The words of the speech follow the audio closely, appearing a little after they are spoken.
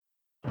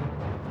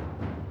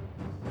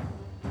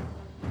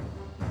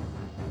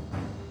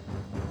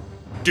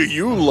Do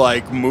you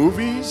like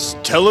movies,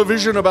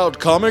 television about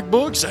comic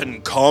books,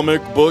 and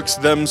comic books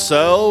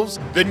themselves?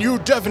 Then you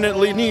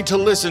definitely need to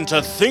listen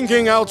to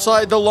Thinking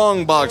Outside the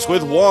Long Box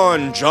with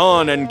Juan,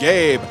 John, and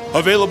Gabe.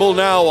 Available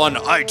now on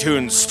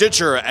iTunes,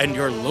 Stitcher, and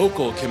your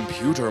local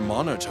computer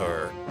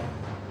monitor.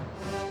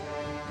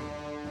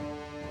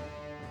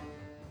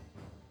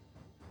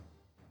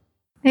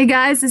 Hey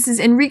guys, this is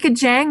Enrica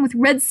Jang with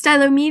Red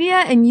Stylo Media,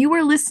 and you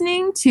are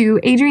listening to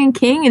Adrian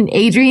King and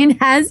Adrian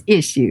Has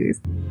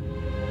Issues.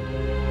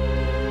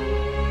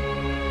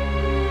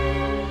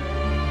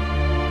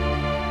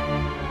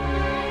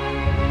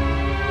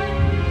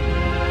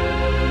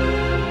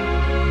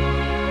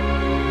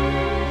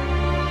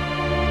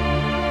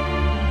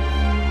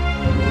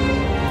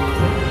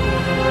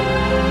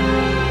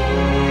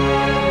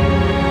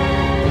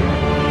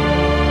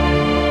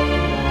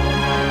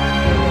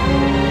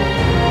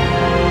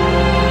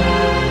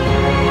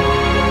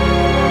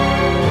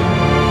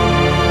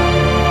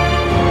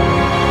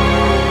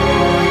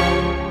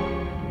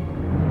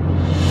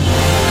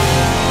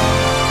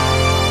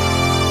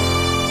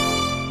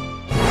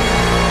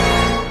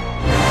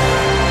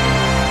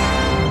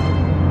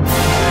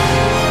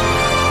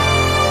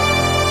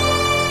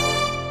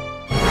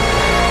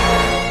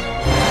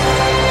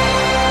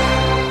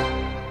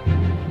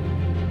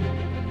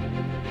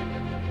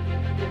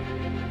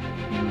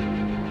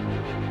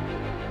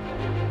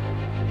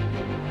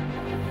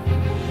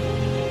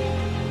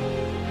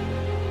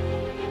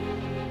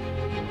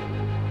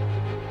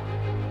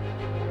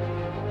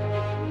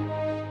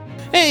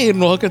 Hey,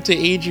 and welcome to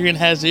Adrian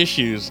Has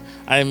Issues.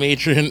 I'm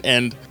Adrian,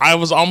 and I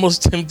was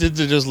almost tempted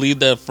to just leave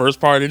that first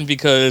part in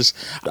because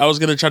I was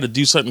going to try to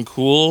do something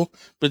cool,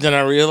 but then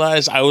I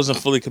realized I wasn't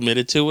fully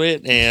committed to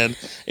it, and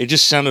it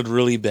just sounded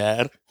really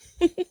bad.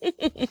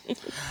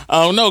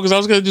 No, because I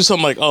was going to do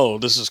something like, oh,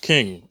 this is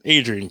King,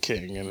 Adrian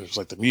King, and it's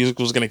like the music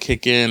was going to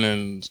kick in,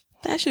 and...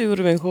 That actually would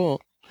have been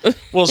cool.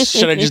 Well,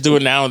 should I just do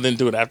it now and then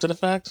do it after the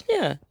fact?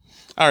 Yeah.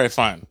 All right,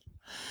 fine.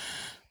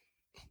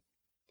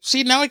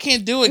 See, now I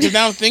can't do it because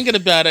now I'm thinking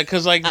about it.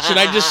 Because, like, should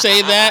I just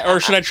say that or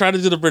should I try to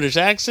do the British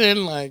accent?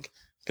 Like,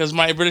 because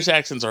my British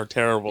accents are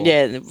terrible.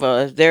 Yeah, well,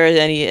 if there is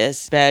any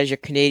as bad as your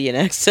Canadian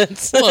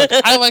accents. Look,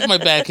 I like my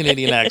bad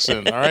Canadian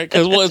accent, all right?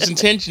 Because, well, it's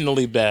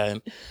intentionally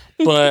bad.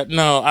 But,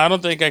 no, I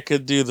don't think I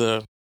could do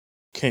the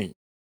King.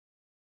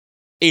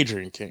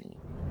 Adrian King.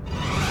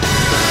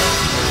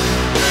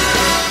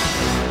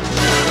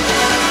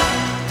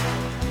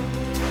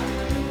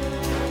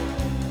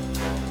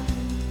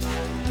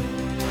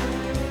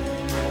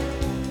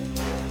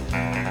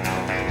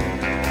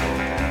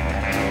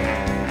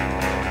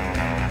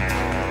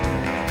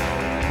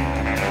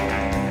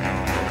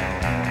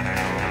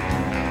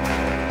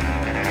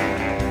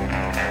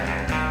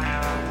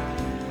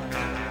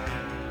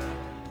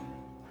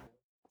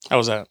 How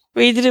was that?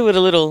 Well, you did it with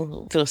a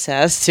little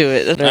sass to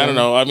it. I don't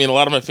know. I mean, a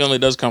lot of my family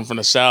does come from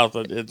the South.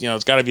 But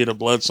it's got to be the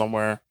blood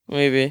somewhere.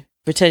 Maybe.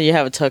 Pretend you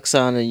have a tux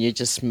on and you're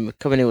just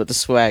coming in with the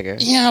swagger.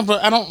 Yeah,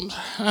 but I don't...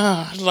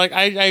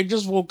 I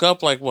just woke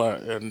up, like, what,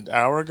 an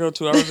hour ago,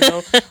 2 hours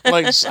ago?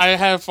 Like, I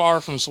have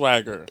far from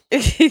swagger.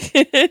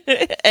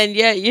 And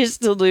yet, you're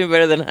still doing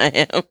better than I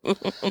am.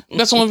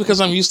 That's only because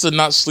I'm used to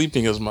not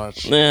sleeping as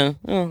much. Yeah,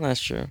 well,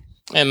 that's true.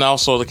 And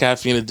also, the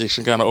caffeine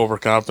addiction kind of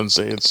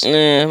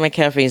overcompensates. My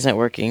caffeine's not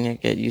working. I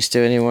get used to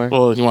it anymore.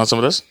 Well, you want some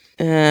of this?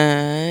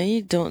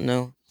 You don't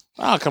know.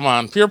 Oh, come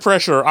on. Peer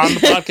pressure on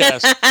the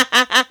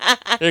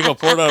podcast. There you go.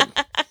 Pour it up.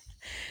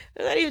 It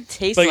doesn't even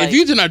taste like... if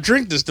you do not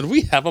drink this, then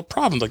we have a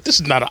problem. Like, this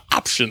is not an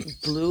option.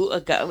 Blue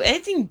agave.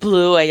 Anything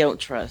blue, I don't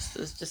trust.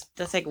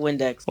 That's like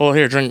Windex. Well,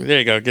 here, drink. There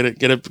you go.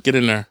 Get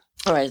in there.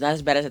 All right, it's not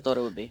as bad as I thought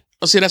it would be.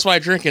 Oh, see, that's why I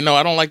drink it. No,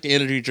 I don't like the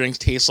energy drinks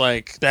taste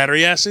like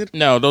battery acid.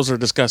 No, those are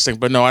disgusting.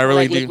 But no, I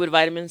really do. Liquid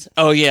vitamins?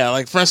 Oh, yeah.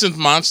 Like, for instance,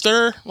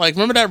 Monster. Like,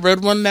 remember that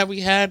red one that we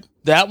had?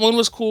 That one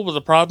was cool, but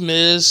the problem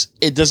is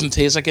it doesn't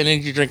taste like an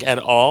energy drink at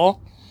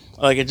all.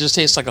 Like, it just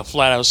tastes like a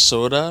flat-out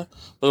soda.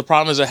 But the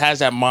problem is it has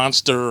that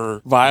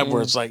Monster vibe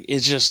where it's like,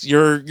 it's just,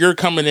 you're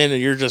coming in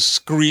and you're just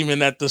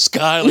screaming at the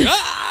sky. Like,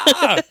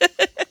 ah!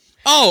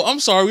 Oh, I'm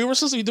sorry. We were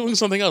supposed to be doing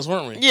something else,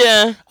 weren't we?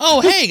 Yeah.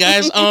 Oh, hey,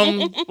 guys.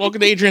 Welcome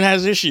to Adrian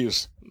Has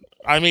Issues.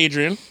 I'm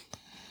Adrian.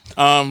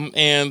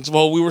 And,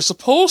 well, we were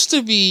supposed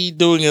to be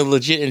doing a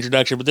legit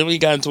introduction, but then we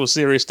got into a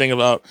serious thing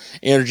about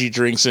energy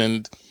drinks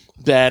and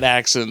bad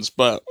accents.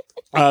 But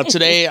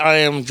today I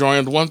am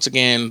joined once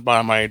again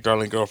by my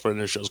darling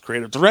girlfriend, the show's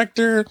creative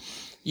director.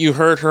 You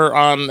heard her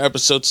on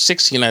episode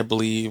 16, I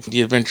believe,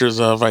 The Adventures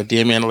of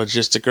Idea Man and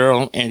Logistic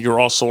Girl, and you're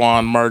also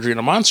on Marjorie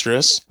the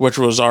Monstrous, which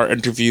was our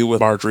interview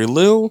with Marjorie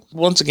Liu.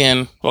 Once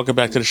again, welcome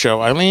back to the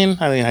show. Eileen,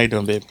 how you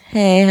doing, babe?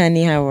 Hey,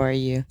 honey, how are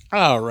you?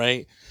 All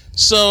right.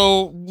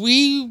 So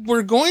we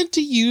were going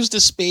to use the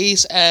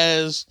space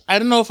as, I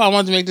don't know if I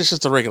wanted to make this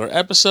just a regular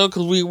episode,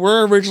 because we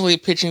were originally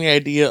pitching the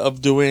idea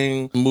of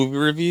doing movie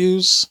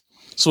reviews.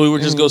 So we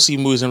would just go see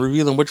movies and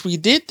review them, which we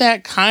did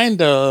that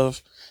kind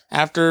of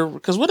after,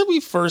 because what did we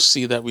first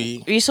see that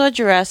we... We saw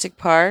Jurassic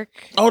Park.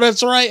 Oh,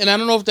 that's right. And I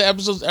don't know if the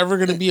episode's ever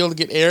going to be able to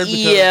get aired.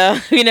 Because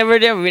Yeah, we never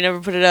did. We never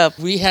put it up.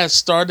 we had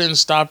started and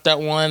stopped that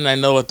one. And I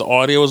know that the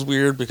audio was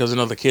weird because,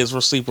 the kids were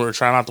asleep. We were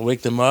trying not to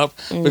wake them up.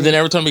 But then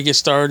every time we get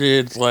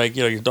started, like,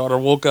 your daughter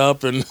woke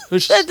up and...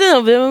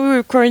 Then we were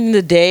recording in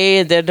the day,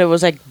 and then there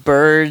was like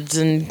birds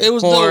and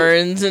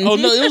horns. Oh,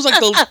 no, it was like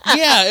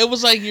it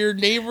was like your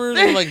neighbors,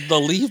 or like the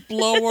leaf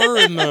blower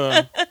and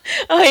the...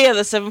 Oh, yeah,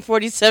 the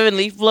 747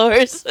 leaf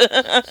blowers.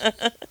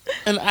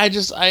 And I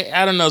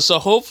don't know. So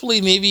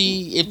hopefully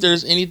maybe if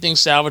there's anything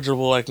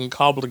salvageable, I can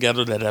cobble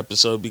together that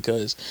episode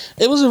because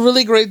it was a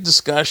really great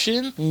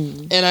discussion.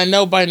 And I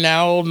know by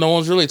now no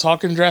one's really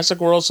talking Jurassic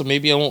World, so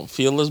maybe I won't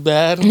feel as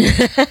bad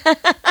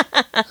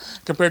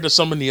compared to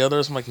some of the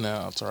others. I'm like,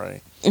 no, it's all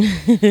right.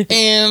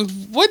 And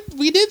what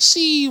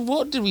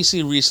did we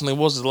see recently?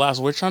 What was it, The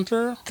Last Witch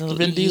Hunter? The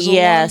Vin Diesel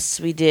Yes,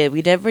 we did.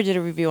 We never did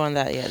a review on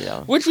that yet,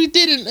 though. Which we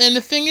didn't. And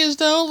the thing is,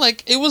 though,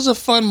 like, it was a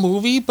fun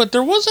movie, but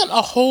there wasn't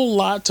a whole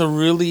lot to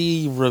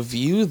really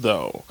review,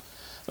 though.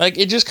 Like,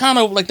 it just kind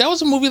of, like, that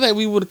was a movie that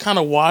we would kind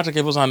of watch, like,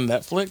 it was on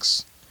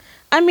Netflix.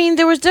 I mean,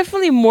 there was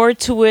definitely more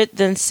to it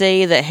than,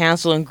 say, the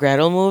Hansel and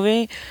Gretel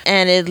movie,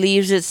 and it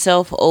leaves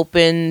itself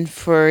open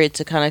for it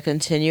to kind of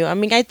continue. I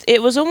mean,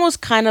 it was almost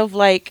kind of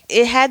like,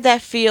 it had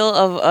that feel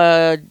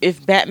of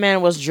if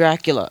Batman was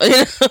Dracula.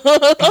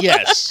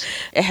 Yes.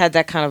 It had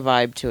that kind of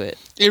vibe to it.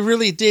 It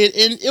really did,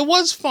 and it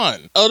was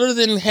fun. Other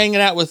than hanging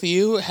out with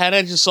you, had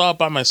I just saw it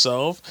by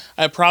myself,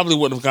 I probably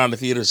wouldn't have gone to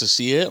theaters to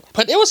see it.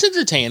 But it was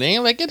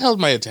entertaining, like, it held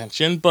my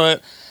attention,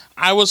 but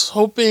I was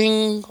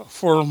hoping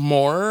for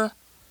more.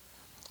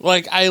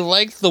 Like, I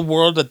liked the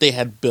world that they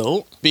had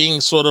built,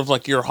 being sort of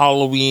like your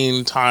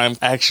Halloween time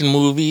action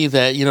movie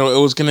that, it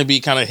was going to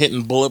be kind of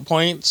hitting bullet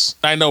points.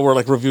 I know we're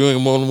like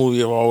reviewing one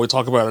movie while we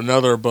talk about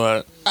another,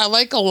 but I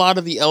like a lot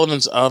of the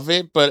elements of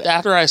it. But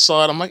after I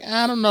saw it, I'm like,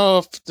 I don't know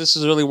if this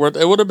is really worth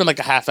it. It would have been like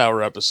a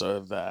half-hour episode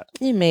of that.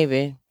 Yeah,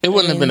 maybe. It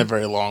wouldn't have been a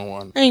very long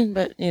one.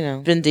 But,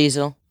 Vin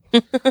Diesel.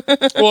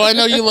 Well, I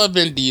know you love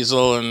Vin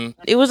Diesel, and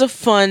it was a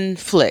fun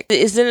flick.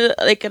 Isn't it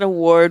like an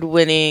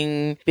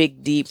award-winning,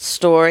 big, deep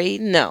story?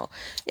 No.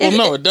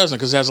 No, it doesn't,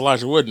 because it has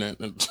Elijah Wood in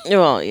it.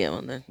 Well,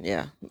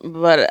 yeah.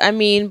 But, I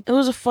mean, it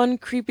was a fun,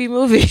 creepy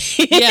movie.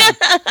 Yeah,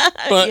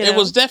 but it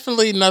was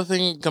definitely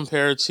nothing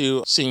compared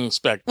to seeing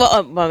Spectre.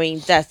 Well, I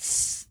mean,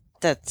 that's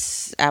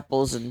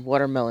apples and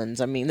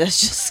watermelons. I mean, that's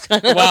just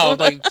kind of... Wow,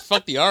 like,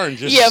 fuck the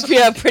oranges.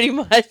 Yeah, pretty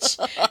much.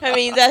 I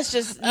mean, that's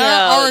just...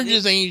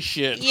 oranges ain't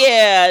shit.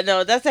 Yeah,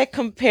 no, that's like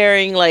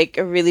comparing, like,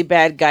 a really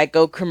bad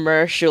Geico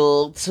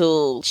commercial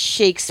to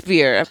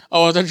Shakespeare.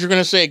 Oh, I thought you were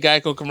going to say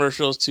Geico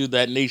commercials to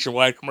that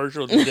Nationwide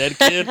commercial with the dead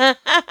kid.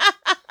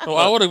 Well,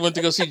 I would have went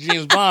to go see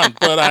James Bond,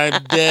 but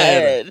I'm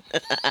dead.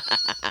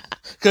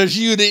 Because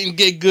you didn't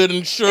get good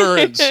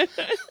insurance.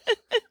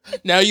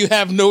 Now you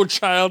have no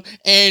child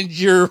and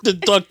your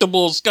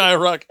deductible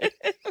skyrocket.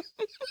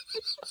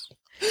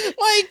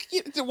 Like,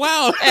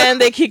 wow.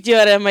 And they kicked you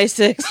out of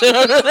MI6.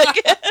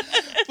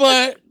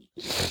 But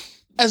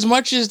as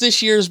much as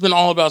this year has been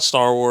all about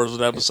Star Wars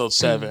with Episode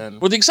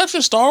 7, with the exception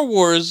of Star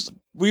Wars,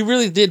 we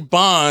really did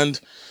bond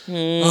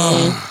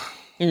over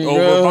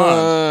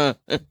Bond.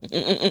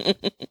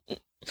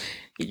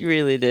 You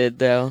really did,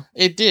 though.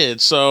 It did.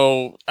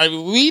 So,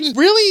 we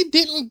really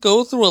didn't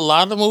go through a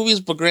lot of the movies,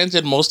 but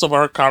granted, most of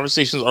our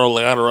conversations are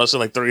late or us at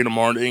like 3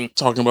 a.m,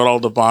 talking about all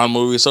the Bond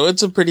movies, so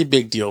it's a pretty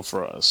big deal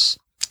for us.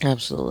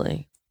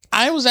 Absolutely.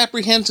 I was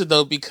apprehensive,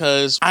 though,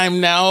 because I'm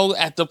now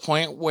at the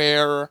point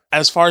where,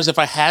 as far as if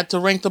I had to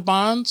rank the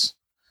Bonds,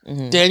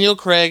 Daniel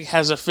Craig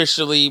has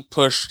officially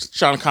pushed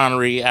Sean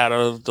Connery out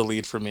of the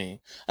lead for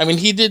me. I mean,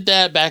 he did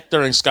that back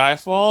during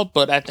Skyfall,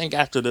 but I think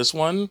after this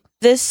one...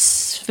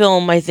 This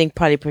film, I think,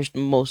 probably pushed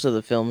most of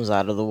the films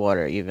out of the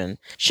water, even.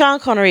 Sean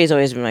Connery has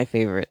always been my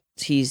favorite.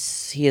 He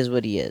is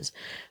what he is.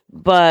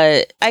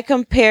 But I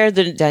compare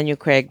the Daniel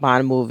Craig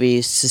Bond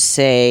movies to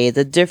say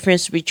the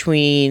difference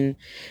between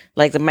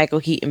like the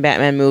Michael Keaton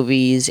Batman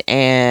movies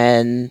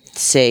and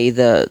say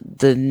the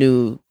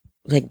new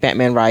like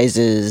Batman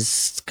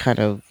Rises kind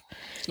of,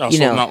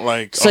 not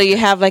like... So you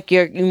have like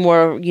your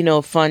more,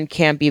 fun,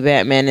 campy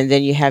Batman, and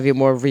then you have your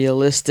more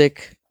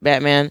realistic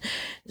Batman.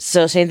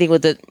 So same thing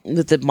with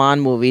the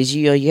Bond movies.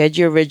 You had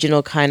your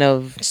original kind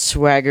of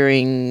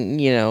swaggering,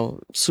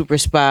 super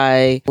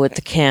spy with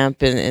the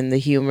camp and the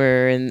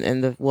humor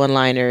and the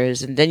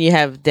one-liners, and then you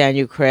have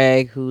Daniel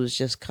Craig, who's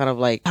just kind of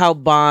like how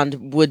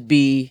Bond would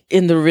be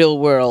in the real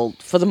world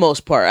for the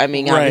most part. I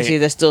mean, obviously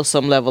there's still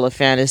some level of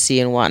fantasy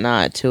and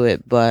whatnot to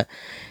it, but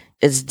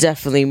it's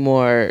definitely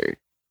more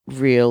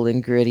real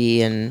and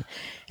gritty, and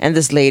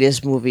this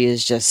latest movie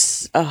is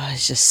just,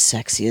 it's just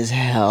sexy as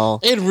hell.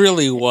 It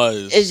really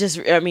was. It's just,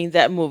 I mean,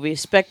 that movie,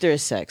 Spectre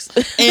is sex.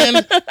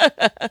 And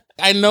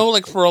I know,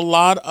 like, for a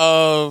lot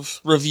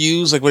of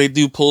reviews, like, when they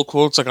do pull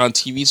quotes, like, on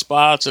TV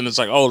spots, and it's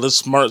like, oh, this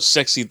smart,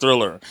 sexy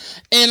thriller.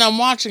 And I'm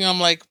watching,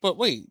 I'm like, but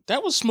wait,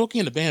 that was Smokey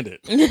and the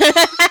Bandit.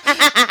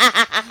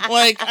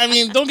 Like, I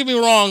mean, don't get me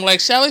wrong. Like,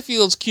 Sally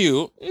Field's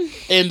cute,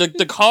 and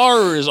the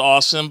car is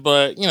awesome.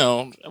 But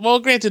well,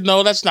 granted,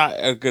 no, that's not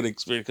a good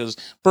experience because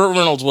Burt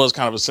Reynolds was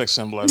kind of a sex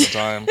symbol at the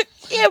time.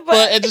 Yeah,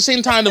 But at the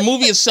same time, the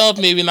movie itself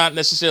maybe not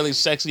necessarily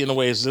sexy in the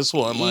way as this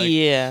one. Like,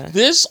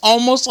 this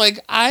almost like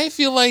I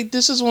feel like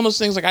this is one of those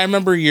things. Like, I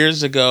remember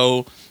years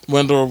ago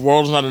when The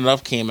World's Not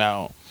Enough came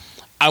out.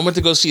 I went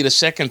to go see it a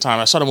second time.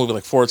 I saw the movie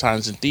like 4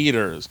 times in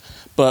theaters.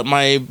 But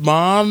my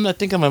mom,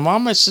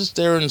 my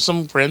sister, and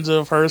some friends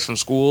of hers from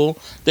school,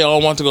 they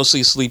all want to go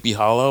see Sleepy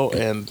Hollow.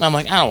 And I'm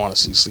like, I don't want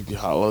to see Sleepy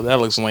Hollow. That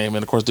looks lame.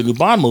 And of course, the new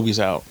Bond movie's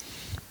out.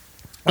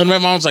 And my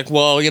mom's like,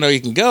 well, you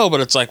can go.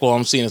 But it's like, well,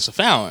 I'm seeing it's a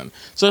Fallon.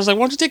 So I was like,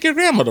 why don't you take your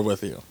grandmother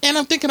with you? And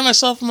I'm thinking to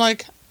myself, I'm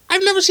like,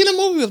 I've never seen a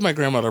movie with my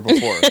grandmother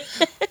before.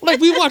 Like,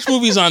 we watch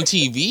movies on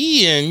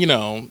TV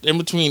and, in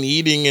between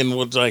eating and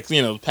with, like,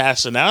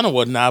 passing out and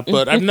whatnot,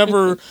 but I've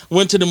never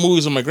went to the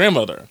movies with my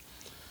grandmother.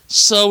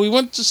 So we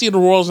went to see The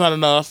World's Not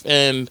Enough,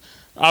 and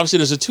obviously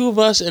there's the 2 of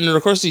us, and then,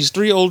 of course, these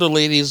 3 older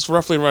ladies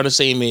roughly around the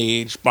same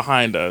age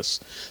behind us.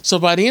 So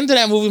by the end of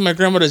that movie, my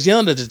grandmother's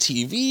yelling at the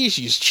TV,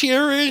 she's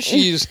cheering,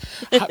 she's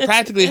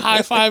practically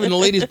high-fiving the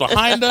ladies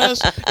behind us,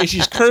 and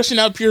she's cursing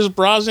out Pierce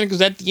Brosnan,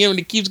 because at the end,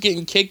 he keeps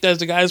getting kicked as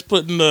the guy's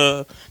putting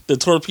the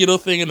torpedo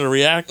thing in the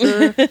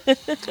reactor. And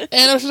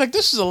I was just like,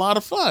 this is a lot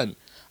of fun.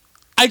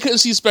 I couldn't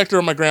see Spectre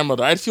with my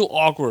grandmother. I'd feel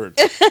awkward.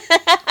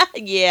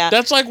 Yeah.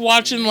 That's like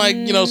watching, like,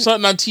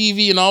 something on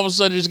TV and all of a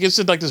sudden it just gets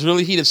into, like, this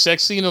really heated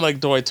sex scene and,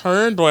 like, do I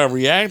turn? Do I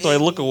react? Do I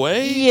look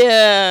away?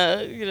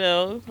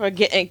 Yeah. Or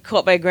getting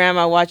caught by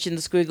grandma watching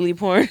the squiggly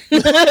porn.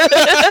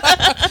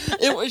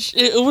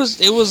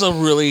 It was a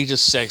really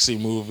just sexy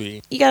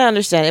movie. You gotta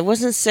understand, it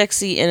wasn't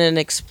sexy in an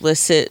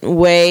explicit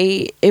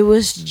way. It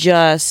was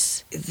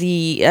just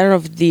the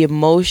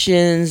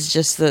emotions,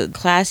 just the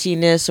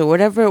classiness or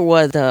whatever it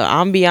was, the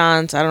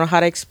ambiance. I don't know how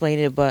to explain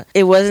it, but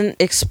it wasn't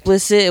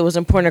explicit. It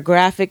wasn't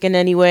pornographic in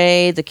any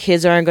way. The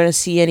kids aren't going to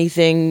see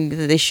anything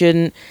that they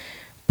shouldn't.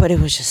 But it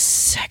was just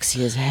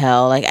sexy as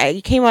hell. Like,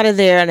 I came out of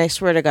there and I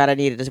swear to God I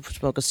needed to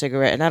smoke a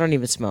cigarette, and I don't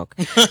even smoke.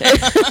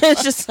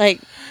 It's just like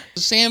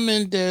Sam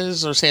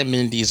Mendes, or Sam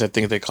Mendes, I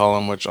think they call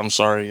him, which I'm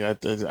sorry,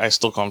 I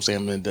still call him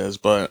Sam Mendes,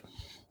 but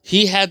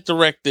he had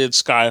directed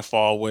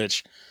Skyfall,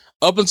 which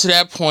up until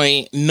that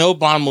point, no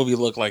Bond movie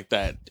looked like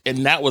that.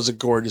 And that was a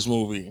gorgeous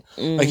movie.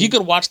 Like, you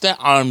could watch that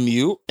on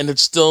mute, and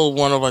it's still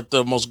one of, like,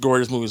 the most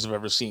gorgeous movies I've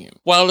ever seen.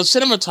 While the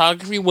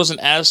cinematography wasn't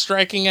as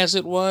striking as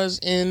it was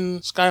in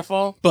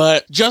Skyfall,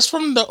 but just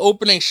from the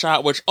opening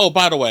shot, which, oh,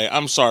 by the way,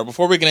 I'm sorry,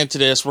 before we get into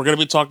this, we're going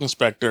to be talking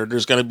Spectre.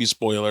 There's going to be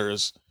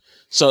spoilers.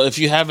 So if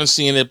you haven't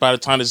seen it by the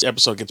time this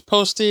episode gets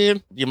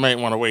posted, you might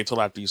want to wait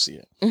till after you see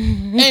it.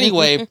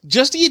 Anyway,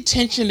 just the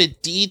attention to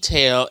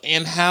detail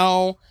and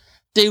how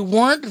they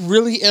weren't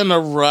really in a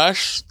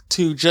rush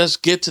to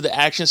just get to the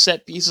action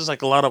set pieces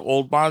like a lot of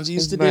old Bonds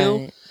used to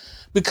do.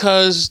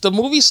 Because the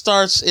movie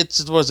starts,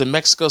 it was in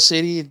Mexico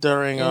City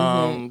during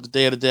the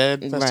Day of the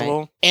Dead festival.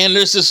 Right. And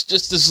there's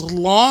this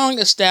long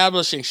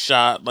establishing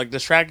shot, like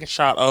distracting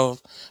shot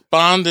of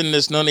Bond and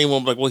this no-name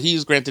woman, like, well,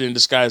 he's granted in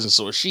disguise and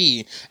so is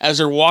she, as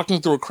they're walking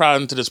through a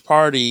crowd into this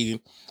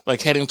party,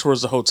 like heading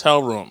towards the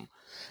hotel room.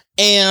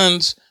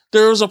 And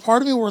there was a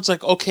part of me where it's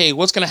like, okay,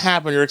 what's going to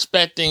happen? You're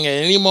expecting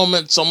at any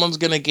moment someone's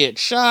going to get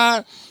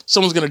shot,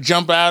 someone's going to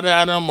jump out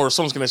at him, or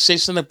someone's going to say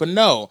something. But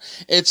no,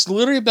 it's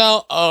literally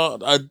about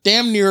a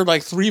damn near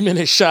like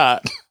 3-minute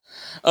shot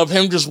of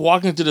him just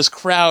walking through this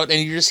crowd,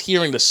 and you're just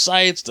hearing the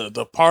sights,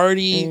 the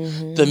party,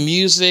 the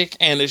music,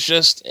 and it's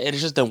just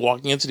them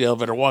walking into the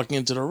elevator, walking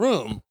into the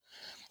room.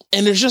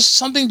 And there's just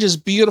something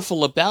just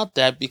beautiful about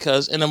that,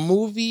 because in a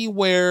movie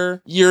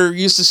where you're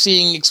used to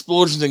seeing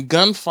explosions and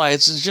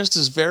gunfights, it's just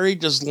this very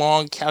just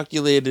long,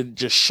 calculated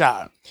just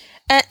shot.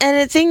 And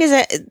the thing is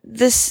that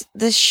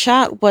this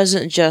shot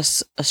wasn't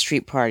just a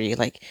street party.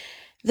 Like,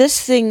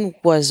 this thing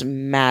was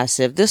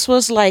massive. This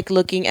was like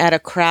looking at a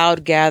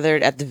crowd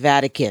gathered at the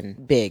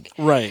Vatican big.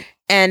 Right.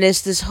 And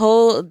it's this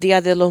whole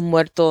Dia de los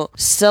Muertos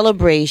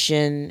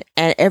celebration,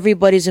 and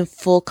everybody's in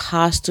full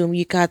costume.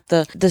 You got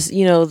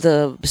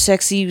the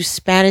sexy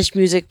Spanish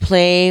music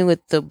playing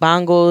with the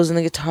bongos and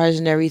the guitars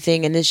and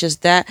everything, and it's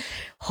just that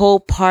whole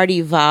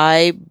party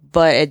vibe.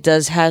 But it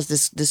has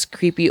this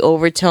creepy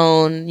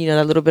overtone,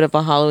 that little bit of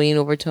a Halloween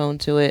overtone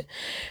to it.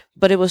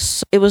 But it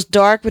was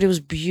dark, but it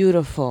was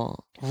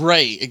beautiful.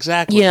 Right,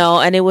 exactly.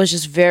 And it was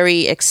just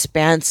very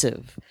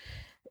expansive.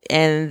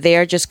 And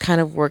they're just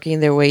kind of working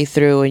their way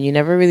through, and you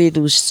never really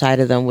lose sight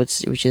of them,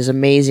 which is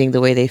amazing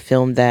the way they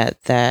filmed that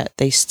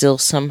they still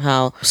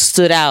somehow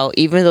stood out,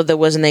 even though there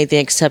wasn't anything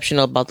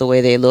exceptional about the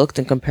way they looked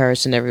in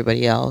comparison to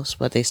everybody else,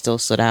 but they still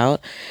stood out,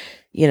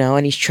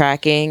 and he's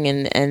tracking,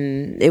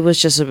 and it was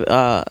just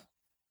an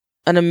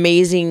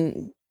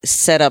amazing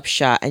setup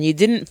shot, and it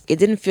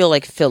didn't feel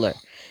like filler.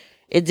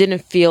 It didn't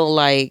feel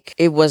like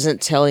it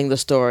wasn't telling the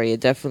story. It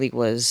definitely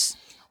was.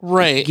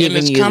 Right, and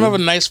it's kind of a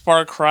nice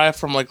far cry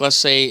from, like, let's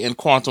say in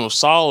Quantum of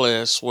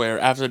Solace, where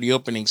after the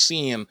opening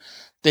scene,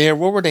 where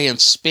were they, in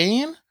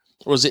Spain?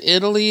 was it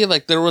Italy?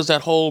 Like there was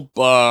that whole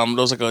there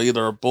was like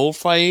either a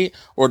bullfight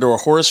or there were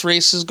horse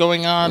races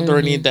going on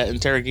during that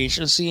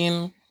interrogation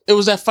scene. It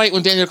was that fight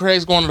when Daniel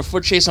Craig's going on a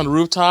foot chase on the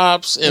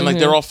rooftops and like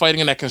they're all fighting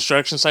in that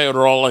construction site or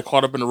they're all like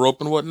caught up in the rope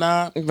and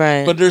whatnot.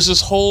 Right. But there's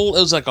this whole, it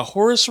was like a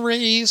horse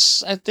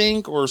race, I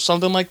think, or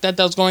something like that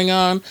was going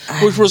on,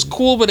 which was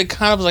cool, but it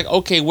kind of was like,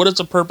 okay, what is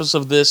the purpose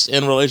of this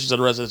in relation to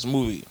the rest of this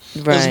movie?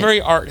 Right. It's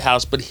very art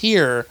house, but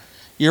here,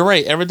 you're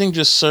right, everything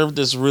just served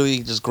this really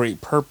just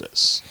great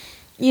purpose.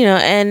 You know,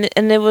 and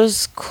it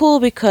was cool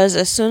because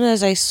as soon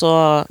as I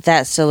saw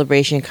that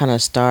celebration kind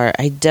of start,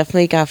 I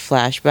definitely got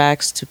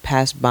flashbacks to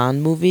past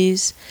Bond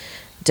movies.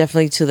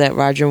 Definitely to that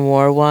Roger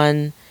Moore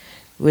one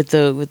with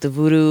the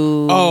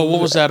voodoo. Oh, what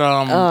was that?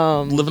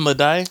 Live and Let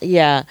Die?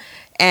 Yeah.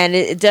 And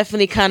it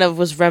definitely kind of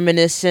was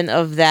reminiscent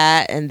of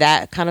that and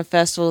that kind of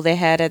festival they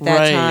had at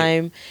that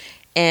time.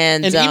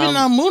 And even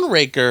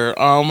Moonraker,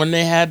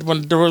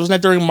 when there was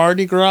that during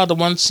Mardi Gras, the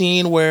one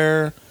scene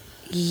where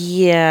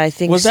I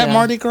think was so. that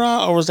Mardi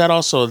Gras or was that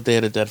also a Day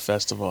of the Dead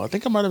festival? I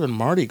think it might have been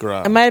Mardi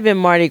Gras. It might have been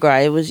Mardi Gras.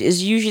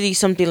 It's usually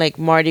something like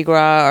Mardi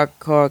Gras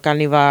or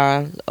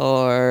Carnival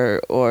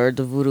or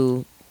the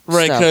voodoo.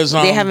 Right, because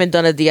they haven't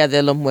done a Dia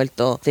de los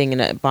Muertos thing in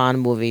a Bond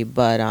movie,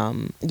 but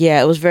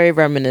it was very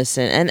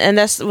reminiscent, and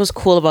that's what's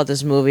cool about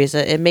this movie is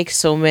that it makes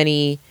so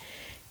many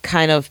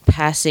kind of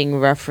passing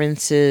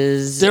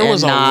references. There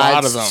was and a nods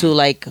lot of them to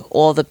like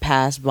all the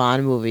past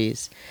Bond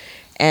movies.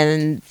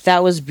 And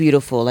that was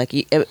beautiful. Like,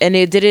 and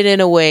it did it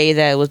in a way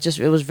that it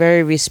was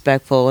very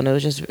respectful, and it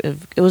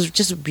was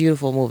just a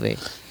beautiful movie.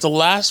 The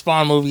last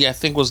Bond movie, I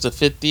think, was the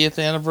 50th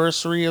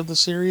anniversary of the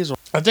series.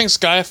 I think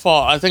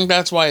Skyfall. I think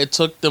that's why it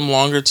took them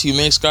longer to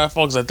make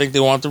Skyfall, because I think they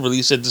wanted to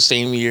release it the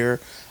same year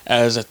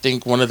as I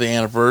think one of the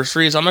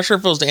anniversaries. I'm not sure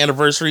if it was the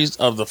anniversaries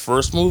of the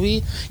first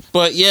movie,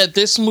 but yeah,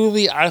 this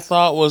movie I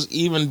thought was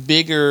even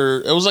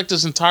bigger. It was like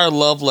this entire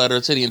love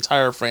letter to the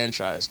entire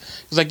franchise.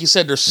 Because like you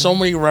said, there's so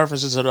many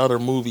references to the other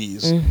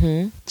movies.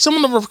 Some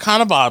of them were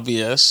kind of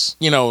obvious.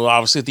 You know,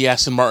 obviously the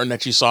Aston Martin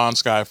that you saw in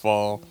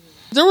Skyfall.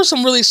 There were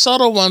some really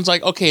subtle ones,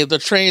 like, okay, the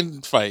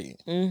train fight,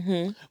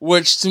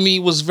 which to me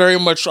was very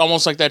much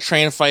almost like that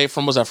train fight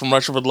from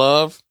Russia with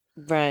Love?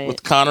 Right.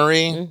 With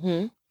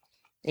Connery.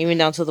 Even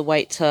down to the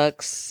white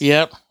tux.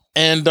 Yep.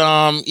 And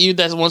even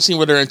that one scene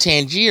where they're in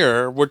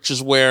Tangier, which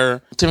is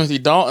where Timothy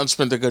Dalton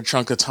spent a good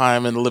chunk of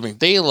time in The Living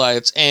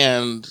Daylights,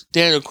 and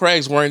Daniel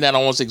Craig's wearing that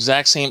almost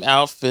exact same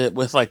outfit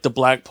with like the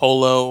black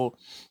polo,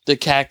 the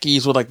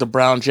khakis with like the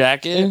brown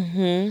jacket.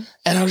 And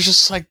I was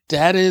just like,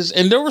 that is...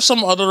 And there were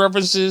some other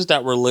references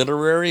that were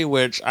literary,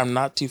 which I'm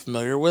not too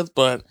familiar with,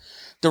 but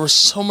there were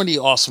so many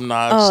awesome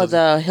nods. Oh,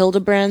 the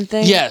Hildebrand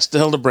thing? Yes, the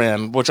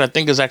Hildebrand, which I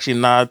think is actually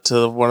a nod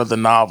to one of the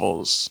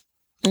novels.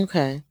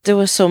 Okay. There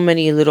were so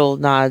many little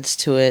nods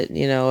to it,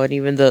 you know, and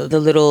even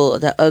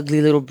the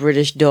ugly little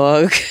British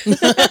dog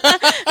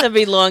that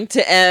belonged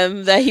to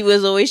M that he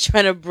was always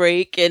trying to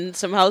break and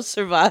somehow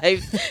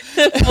survived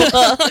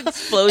the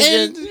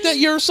explosion. And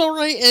you're so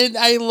right. And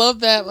I love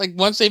that, like,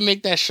 once they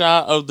make that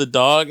shot of the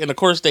dog, and of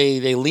course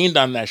they leaned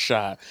on that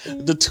shot,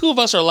 the two of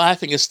us are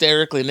laughing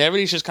hysterically, and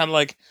everybody's just kind of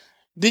like,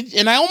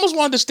 and I almost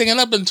wanted to stand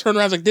up and turn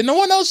around like, did no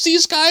one else see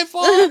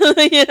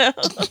Skyfall? You know?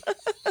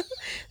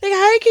 Like,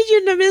 how could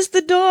you have missed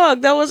the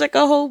dog? That was like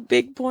a whole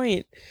big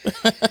point.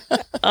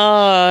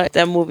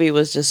 That movie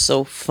was just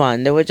so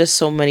fun. There were just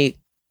so many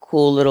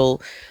cool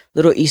little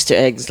Easter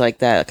eggs like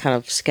that kind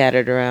of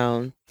scattered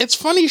around. It's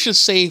funny you should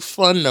say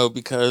fun, though,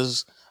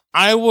 because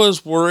I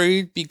was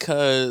worried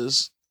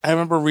because I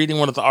remember reading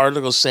one of the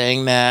articles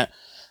saying that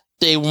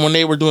when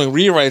they were doing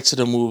rewrites to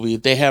the movie,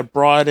 they had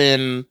brought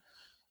in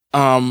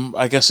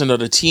I guess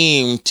another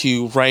team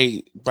to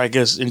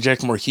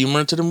inject more humor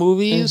into the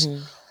movies,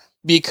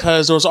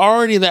 because there was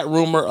already that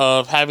rumor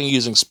of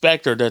using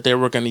Spectre, that they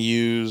were going to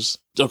use,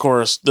 of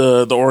course,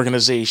 the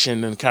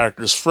organization and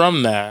characters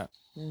from that.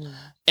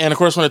 And of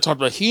course, when they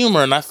talked about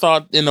humor, and I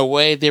thought in a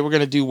way they were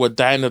going to do what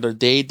Die Another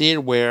Day did,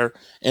 where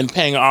in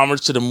paying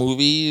homage to the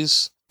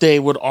movies, they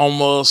would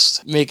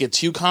almost make it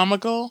too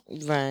comical.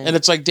 Right. And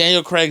it's like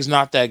Daniel Craig's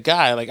not that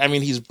guy. Like, I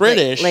mean, he's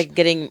British. Like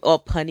getting all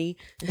punny.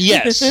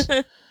 Yes.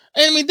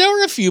 I mean, there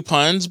were a few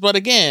puns, but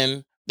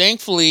again,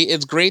 thankfully,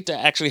 it's great to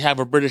actually have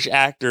a British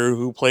actor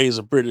who plays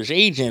a British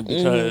agent,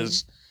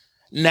 because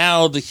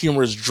now the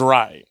humor is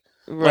dry.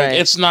 Right. Like,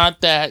 it's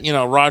not that,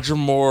 Roger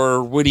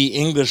Moore, witty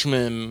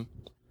Englishman.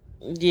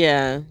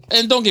 Yeah.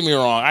 And don't get me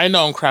wrong, I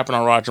know I'm crapping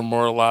on Roger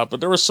Moore a lot, but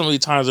there were so many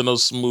times in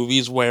those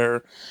movies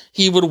where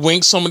he would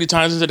wink so many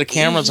times into the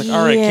camera. It's like,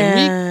 all right,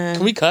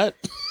 can we cut?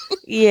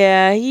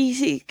 Yeah,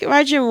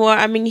 Roger Moore,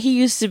 I mean,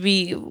 he's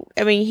the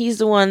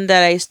one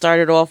that I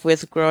started off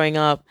with growing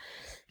up,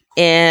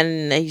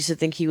 and I used to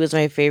think he was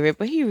my favorite,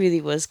 but he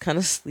really was kind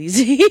of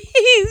sleazy.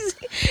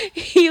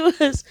 he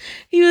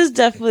was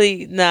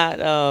definitely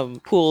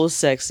not cool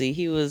sexy.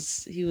 He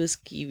was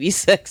skeevy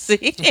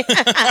sexy.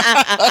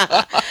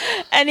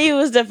 And he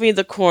was definitely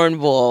the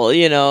cornball,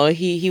 you know.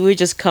 He would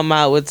just come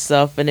out with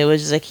stuff, and it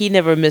was just like he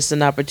never missed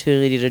an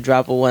opportunity to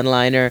drop a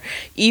one-liner,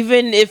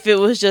 even if it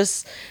was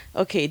just,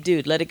 okay,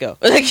 dude, let it go.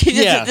 Like,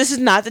 this is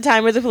not the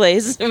time or the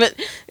place, but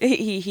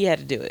he had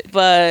to do it.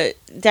 But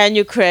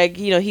Daniel Craig,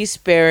 you know, he's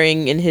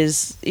sparing in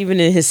his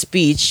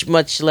speech,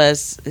 much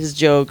less his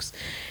jokes.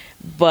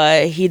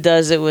 But he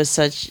does it with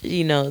such,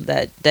 you know,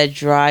 that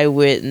dry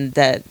wit and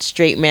that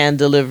straight man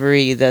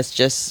delivery that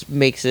just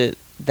makes it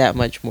that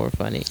much more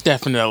funny.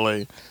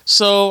 Definitely.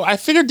 So I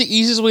figured the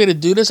easiest way to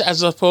do this,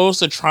 as opposed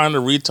to trying to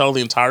retell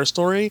the entire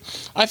story,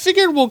 I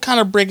figured we'll kind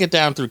of break it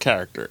down through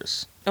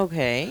characters.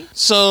 Okay.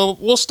 So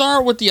we'll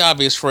start with the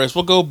obvious first.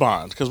 We'll go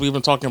Bond, because we've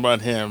been talking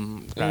about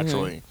him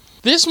naturally. Mm-hmm.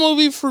 This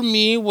movie for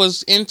me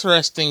was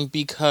interesting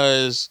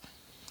because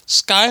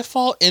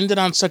Skyfall ended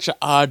on such an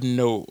odd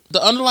note.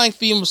 The underlying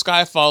theme of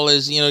Skyfall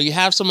is, you know, you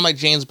have someone like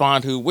James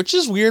Bond who, which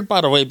is weird,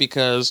 by the way,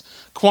 because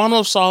Quantum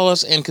of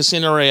Solace and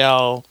Casino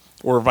Royale,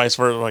 or vice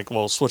versa, like,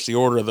 well, switch the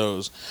order of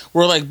those,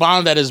 were like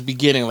Bond at his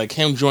beginning, like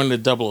him joining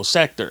the 00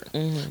 sector.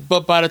 Mm-hmm.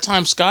 But by the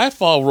time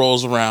Skyfall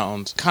rolls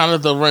around, kind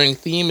of the running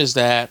theme is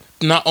that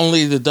not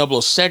only the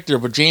 00 sector,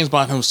 but James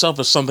Bond himself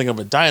is something of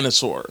a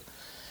dinosaur.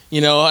 You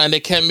know, and they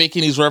kept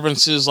making these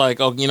references like,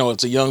 oh, you know,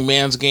 it's a young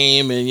man's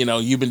game, and, you know,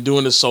 you've been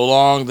doing this so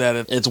long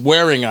that it's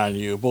wearing on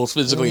you, both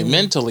physically and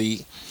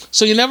mentally.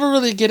 So you never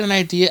really get an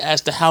idea as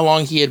to how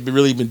long he had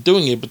really been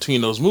doing it between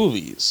those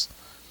movies.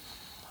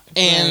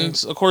 And,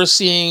 of course,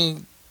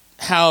 seeing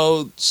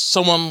how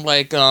someone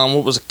like,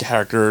 what was the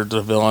character,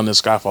 the villain in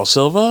Skyfall,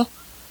 Silva?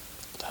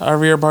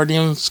 Javier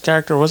Bardem's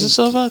character, was it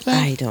Silva, I think?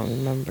 I don't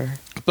remember.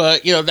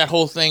 But, you know, that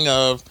whole thing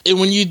of,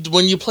 when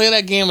you play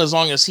that game as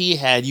long as he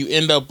had, you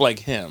end up like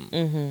him.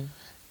 Mm-hmm.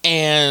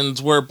 And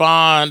where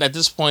Bond, at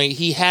this point,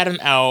 he had an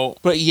out,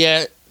 but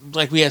yet,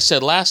 like we had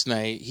said last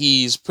night,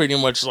 he's pretty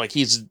much like,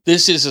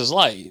 this is his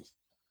life.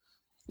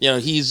 You know,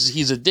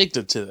 he's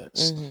addicted to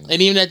this. Mm-hmm.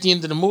 And even at the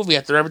end of the movie,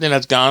 after everything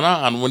that's gone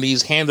on, when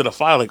he's handed a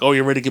file, like, oh,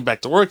 you're ready to get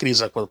back to work? And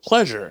he's like, with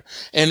pleasure.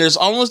 And there's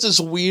almost this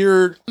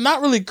weird,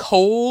 not really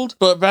cold,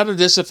 but rather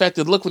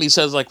disaffected look when he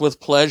says, like,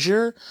 with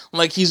pleasure.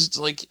 Like, he's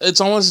like,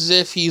 it's almost as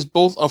if he's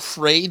both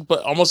afraid,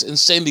 but almost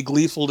insanely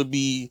gleeful to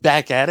be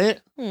back at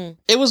it.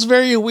 It was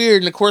very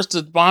weird. And of course,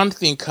 the Bond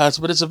theme cuts,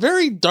 but it's a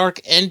very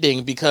dark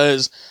ending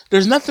because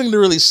there's nothing to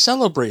really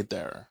celebrate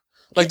there.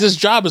 Like, this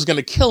job is going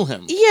to kill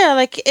him. Yeah,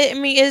 like,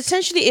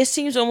 essentially, it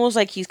seems almost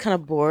like he's kind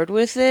of bored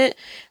with it,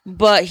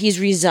 but he's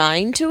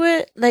resigned to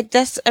it. Like,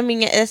 that's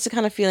the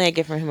kind of feeling I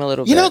get from him a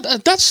little bit. You know,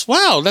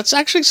 that's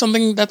actually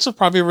something, that's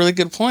probably a really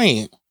good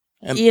point.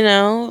 And, you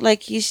know,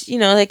 like, he's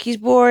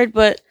bored,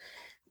 but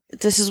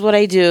this is what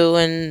I do,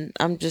 and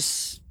I'm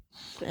just...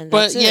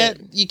 But yet,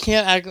 you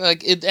can't act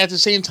like it. At the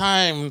same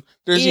time,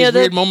 there's these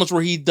weird moments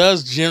where he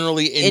does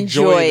generally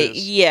enjoy this.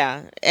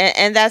 Yeah,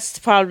 and that's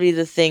probably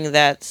the thing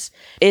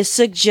it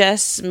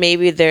suggests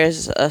maybe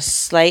there's a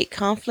slight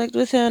conflict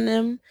within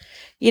him,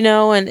 you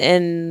know,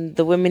 and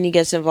the women he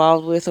gets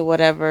involved with or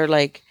whatever.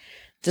 Like,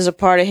 there's a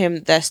part of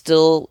him that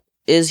still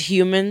is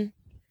human,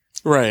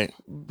 right?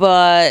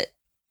 But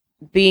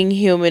being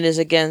human is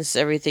against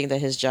everything that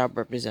his job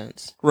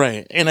represents.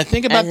 Right. And I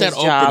think about that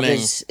opening.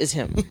 Is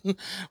him.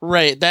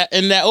 Right.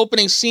 That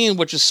opening scene,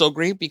 which is so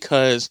great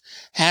because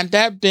had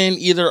that been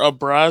either a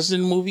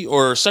Brosnan movie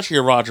or especially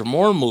a Roger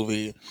Moore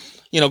movie,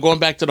 you know, going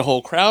back to the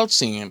whole crowd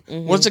scene,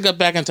 once it got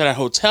back into that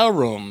hotel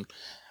room,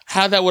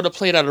 how that would have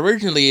played out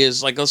originally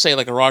is like, let's say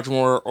like a Roger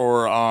Moore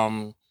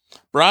or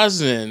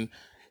Brosnan.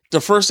 The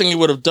first thing he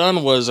would have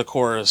done was, of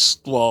course,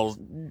 well,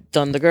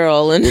 done the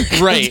girl, and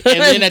right, and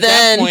then at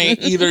that point,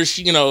 either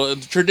she, you know,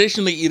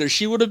 traditionally, either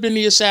she would have been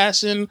the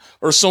assassin,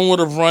 or someone would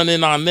have run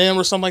in on them,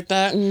 or something like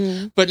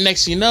that. But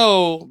next, you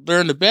know,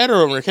 they're in the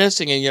bedroom, they're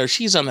kissing, and you know,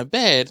 she's on the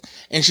bed,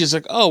 and she's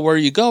like, "Oh, where are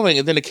you going?"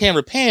 And then the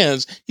camera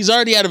pans. He's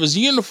already out of his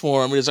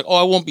uniform, and he's like, "Oh,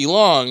 I won't be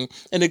long."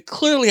 And it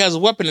clearly has a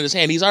weapon in his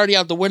hand. He's already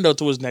out the window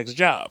to his next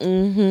job,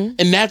 and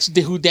that's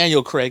who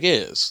Daniel Craig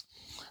is.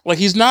 Like,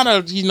 he's not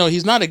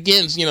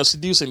against, you know,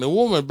 seducing the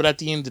woman, but at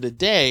the end of the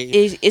day...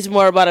 It's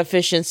more about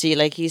efficiency.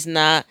 Like, he's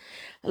not...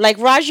 Like,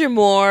 Roger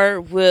Moore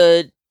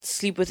would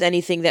sleep with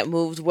anything that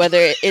moves,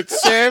 whether it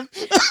served...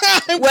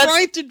 I'm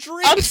trying to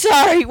drink. I'm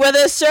sorry.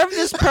 Whether it served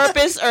his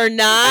purpose or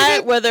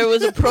not, whether it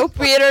was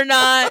appropriate or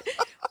not,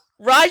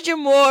 Roger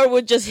Moore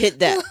would just hit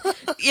that,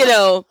 you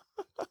know.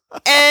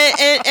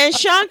 And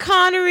Sean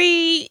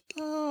Connery...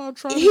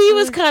 he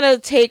was kind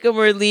of take him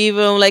or leave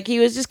him. Like, he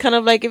was just kind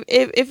of like,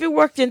 if it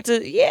worked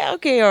into, yeah,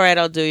 okay, all right,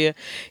 I'll do you.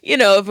 You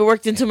know, if it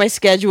worked into my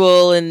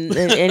schedule and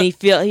he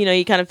feel, you know,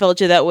 he kind of felt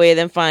you that way,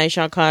 then fine,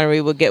 Sean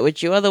Connery will get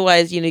with you.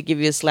 Otherwise, you know, give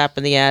you a slap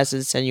in the ass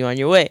and send you on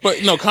your way.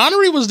 But no,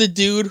 Connery was the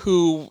dude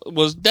who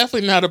was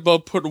definitely not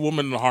above putting a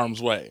woman in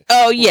harm's way.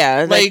 Oh,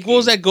 yeah. Like, what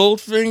was that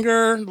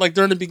Goldfinger? Like,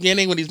 during the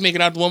beginning when he's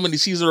making out the woman, he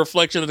sees the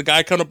reflection of the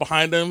guy coming up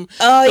behind him.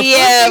 Oh, the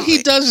yeah. first thing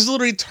he does is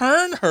literally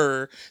turn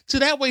her to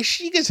that way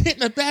she gets hit in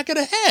the back of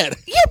the head.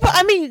 Yeah, but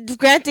I mean,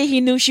 granted,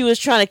 he knew she was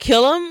trying to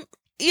kill him,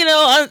 you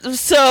know,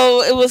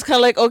 so it was kind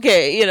of like,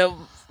 okay, you know.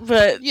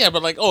 But Yeah,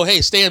 but like, oh,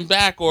 hey, stand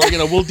back, or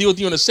we'll deal with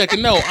you in a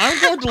second. No,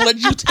 I'm going to let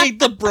you take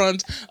the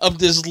brunt of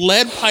this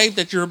lead pipe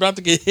that you're about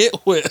to get hit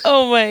with.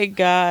 oh my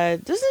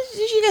god, did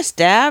she get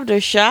stabbed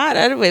or shot?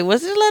 Anyway,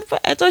 was it lead?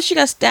 I thought she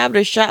got stabbed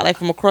or shot like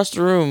from across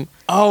the room.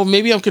 Oh,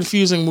 maybe I'm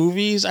confusing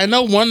movies. I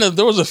know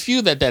there was a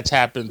few that's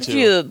happened to.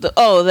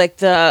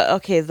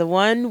 The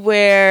one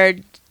where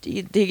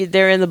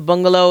they're in the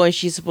bungalow and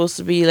she's supposed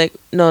to be like,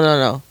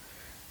 no.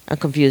 I'm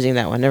confusing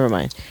that one. Never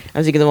mind.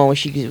 I'm thinking the one where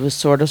she was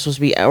sort of supposed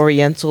to be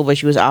Oriental, but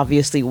she was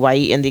obviously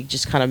white, and they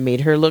just kind of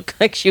made her look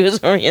like she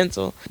was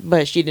Oriental.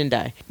 But she didn't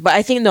die. But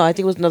I think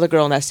it was another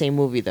girl in that same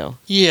movie, though.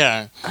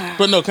 Yeah.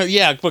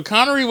 But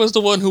Connery was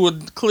the one who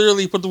would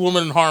clearly put the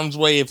woman in harm's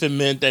way if it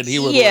meant that he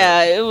would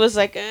live. It was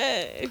like,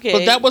 okay.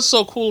 But that was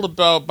so cool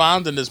about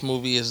Bond in this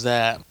movie is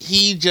that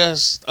he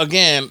just,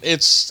 again,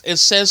 it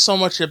says so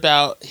much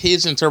about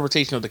his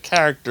interpretation of the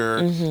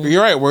character. Mm-hmm.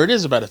 You're right, where it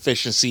is about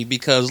efficiency,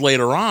 because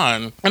later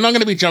on, I'm not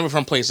going to be jumping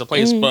from place to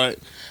place, but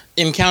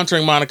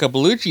encountering Monica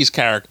Bellucci's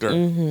character,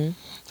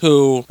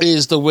 who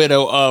is the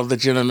widow of the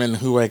gentleman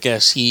who I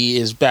guess he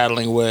is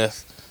battling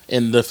with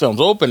in the film's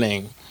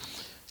opening,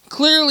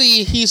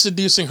 clearly he's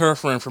seducing her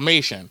for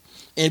information.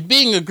 And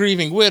being a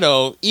grieving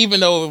widow,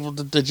 even though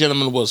the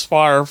gentleman was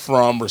far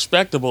from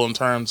respectable in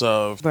terms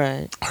of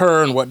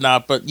her and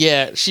whatnot, but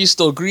yeah, she's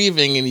still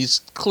grieving, and he's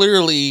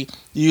clearly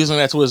using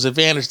that to his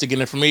advantage to get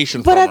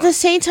information from her. But at the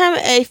same time,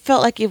 I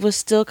felt like it was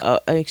still,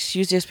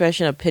 excuse the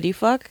expression, a pity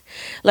fuck.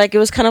 Like, it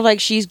was kind of like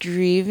she's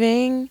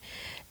grieving,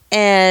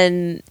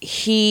 and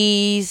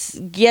he's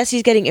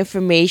getting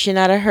information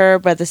out of her,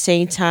 but at the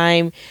same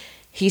time,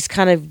 he's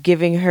kind of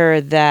giving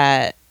her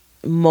that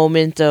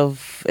moment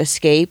of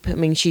escape. I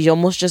mean, she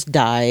almost just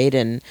died,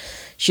 and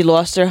she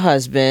lost her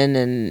husband,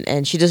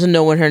 and she doesn't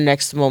know when her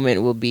next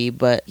moment will be,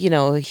 but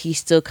he's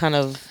still kind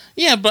of,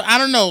 but I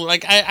don't know,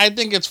 like I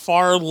think it's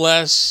far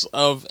less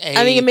of a,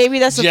 I mean, maybe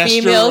that's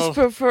maybe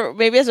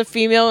that's a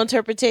female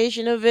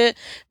interpretation of it,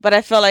 but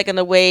I felt like in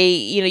a way,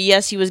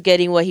 yes, he was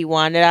getting what he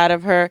wanted out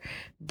of her,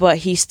 but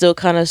he still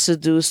kind of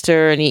seduced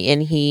her, and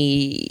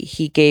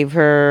he gave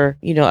her,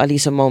 at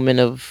least a moment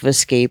of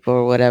escape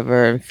or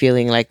whatever, and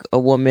feeling like a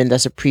woman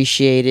that's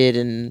appreciated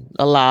and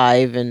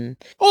alive. And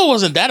it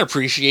wasn't that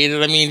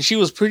appreciated. I mean, she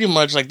was pretty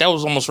much like, that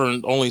was almost her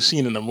only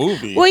scene in the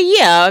movie. Well,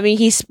 yeah, I mean,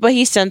 he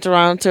sent her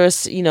around to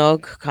us,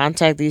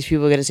 contact these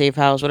people, get a safe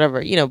house,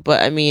 whatever,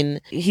 but I mean,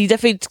 he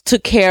definitely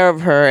took care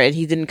of her, and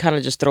he didn't kind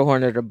of just throw her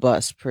under the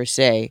bus per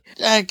se.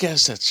 I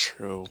guess that's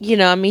true.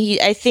 I mean,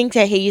 I think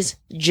that he's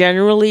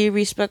generally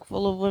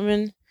respectful of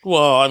women.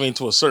 Well, I mean,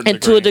 to a certain degree.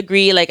 And to a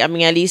degree, like, I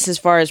mean, at least as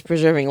far as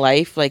preserving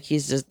life, like,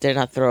 they're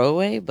not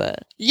throwaway,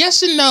 but...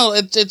 Yes and no.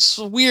 It's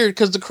weird,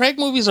 because the Craig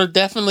movies are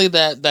definitely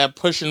that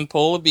push and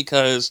pull,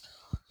 because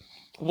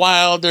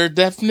while they're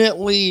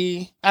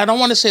definitely... I don't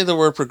want to say the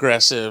word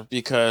progressive,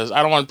 because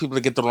I don't want people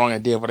to get the wrong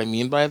idea of what I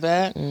mean by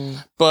that,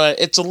 but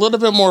it's a little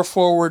bit more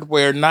forward,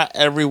 where not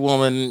every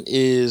woman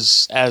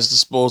is as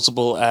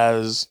disposable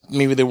as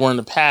maybe they were in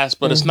the past,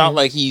 but it's not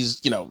like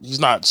he's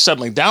not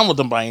settling down with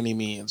them by any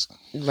means.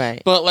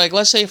 Right. But, like,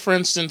 let's say, for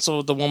instance,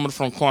 the woman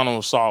from Quantum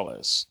of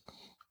Solace,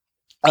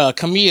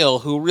 Camille,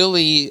 who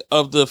really,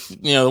 of the,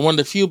 one of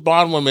the few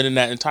Bond women in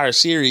that entire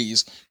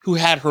series who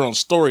had her own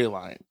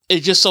storyline.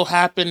 It just so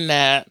happened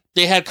that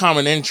they had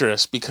common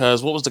interests,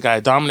 because what was the guy?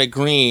 Dominic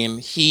Green,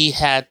 he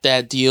had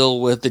that deal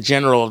with the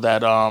general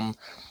that,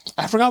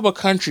 I forgot what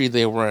country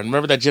they were in.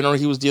 Remember that general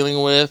he was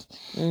dealing with?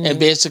 And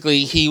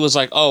basically he was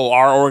like, oh,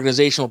 our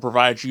organization will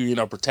provide you,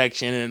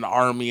 protection and an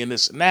army and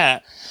this and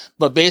that.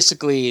 But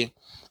basically,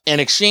 in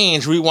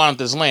exchange, we want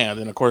this land.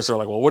 And of course, they're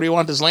like, well, what do you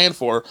want this land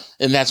for?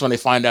 And that's when they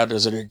find out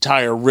there's an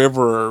entire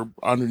river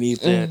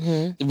underneath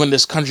it, when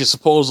this country is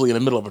supposedly in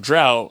the middle of a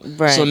drought.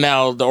 Right. So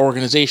now the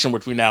organization,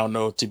 which we now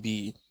know to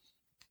be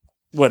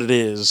what it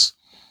is,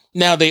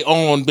 now they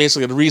own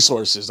basically the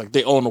resources, like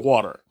they own the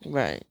water.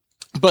 Right.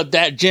 But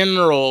that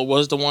general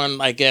was the one,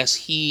 I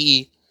guess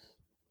it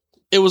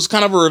was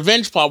kind of a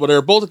revenge plot where they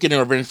were both getting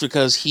revenge,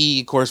 because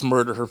he, of course,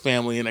 murdered her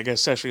family and I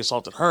guess sexually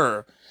assaulted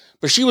her.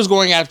 But she was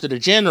going after the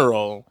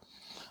general,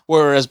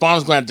 whereas Bond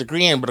was going after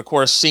Green. But of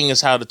course, seeing as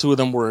how the two of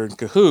them were in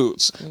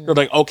cahoots, they're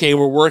like, okay,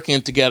 we're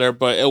working together.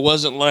 But it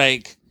wasn't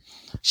like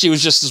she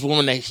was just this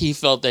woman that he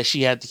felt that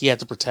he had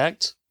to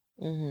protect.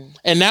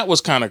 And that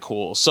was kind of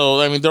cool.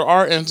 So, I mean, there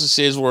are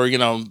instances where,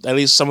 at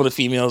least some of the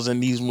females in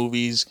these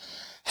movies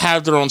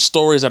have their own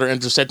stories that are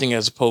intersecting,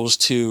 as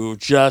opposed to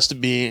just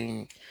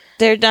being...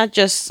 They're not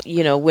just,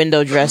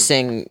 window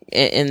dressing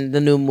in the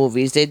new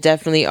movies. They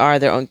definitely are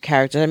their own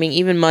characters. I mean,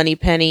 even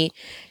Moneypenny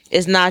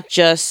is not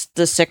just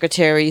the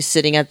secretary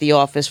sitting at the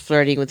office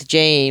flirting with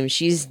James.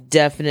 She's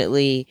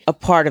definitely a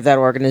part of that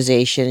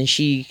organization.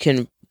 She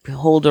can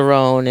hold her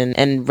own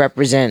and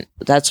represent.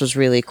 That's what's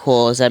really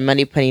cool, is that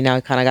Moneypenny now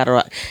kind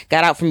of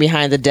got out from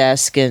behind the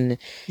desk, and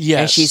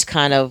she's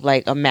kind of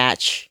like a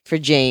match for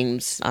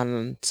James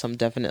on some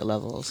definite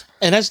levels.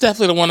 And that's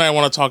definitely the one I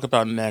want to talk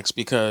about next,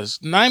 because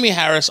Naomi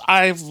Harris,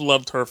 I've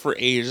loved her for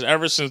ages,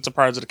 ever since the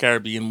Pirates of the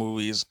Caribbean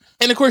movies.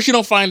 And of course, you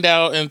don't find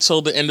out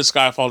until the end of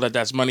Skyfall that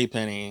that's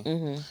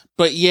Moneypenny.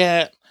 But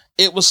yet,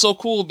 it was so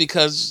cool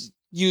because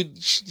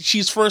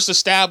she's first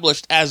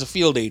established as a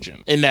field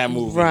agent in that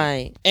movie.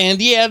 Right.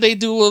 And yeah, they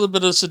do a little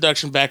bit of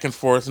seduction back and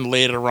forth and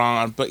later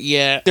on, but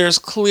yeah, there's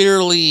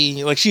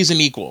clearly, like, she's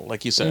an equal,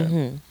 like you said.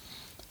 Mm-hmm.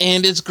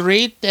 And it's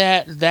great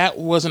that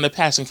wasn't a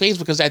passing phase,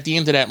 because at the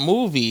end of that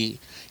movie,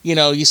 you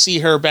know, you see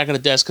her back at the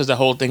desk because the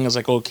whole thing is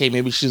like, okay,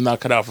 maybe she's not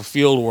cut out for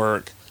field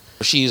work.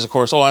 She's, of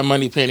course, I'm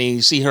Moneypenny.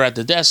 You see her at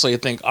the desk, so you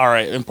think, all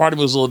right. And part of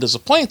me was a little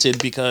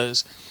disappointed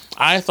because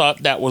I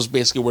thought that was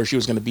basically where she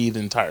was going to be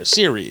the entire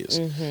series.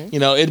 Mm-hmm. You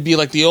know, it'd be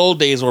like the old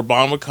days where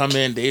Bond would come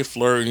in, they'd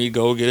flirt, and he'd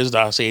go get his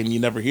dossier, and you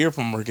never hear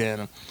from her again.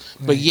 Right.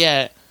 But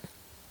yet,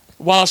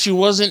 while she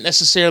wasn't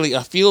necessarily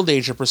a field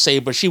agent per se,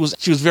 but she was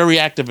very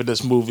active in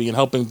this movie and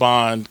helping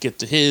Bond get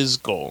to his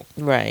goal.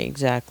 Right,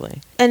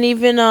 exactly. And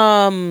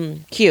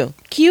even Q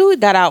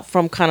got out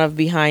from kind of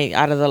behind,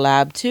 out of the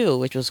lab too,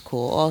 which was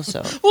cool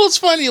also. Well, it's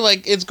funny,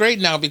 like, it's great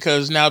now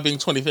because now being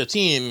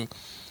 2015,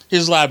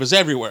 his lab is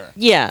everywhere.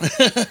 Yeah.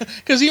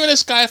 Because even in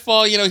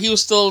Skyfall, you know, he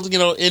was still, you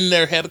know, in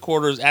their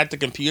headquarters at the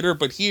computer,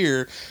 but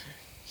here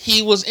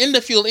he was in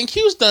the field, and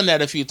Q's done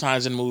that a few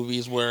times in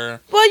movies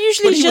where... Well,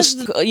 usually he just,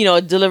 you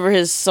know, deliver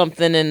his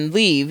something and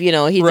leave. You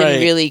know, he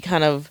didn't really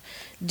kind of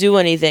do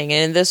anything.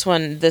 And in this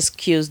one, this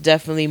Q's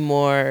definitely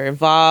more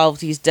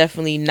involved. He's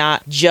definitely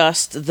not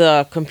just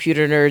the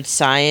computer nerd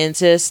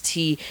scientist.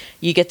 You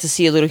get to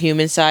see a little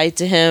human side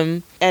to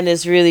him. And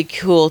it's really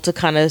cool to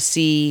kind of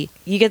see...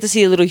 You get to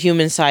see a little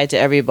human side to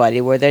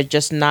everybody, where they're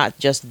just not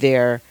just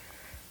their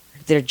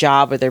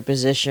job or their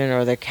position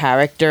or their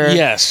character.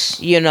 Yes.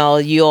 You know,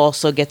 you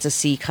also get to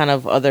see kind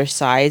of other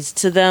sides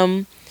to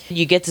them.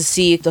 You get to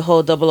see the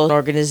whole 00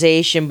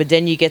 organization, but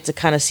then you get to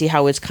kind of see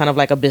how it's kind of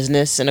like a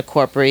business and a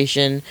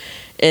corporation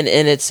in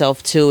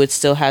itself too. It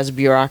still has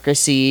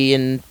bureaucracy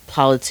and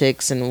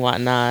politics and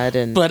whatnot.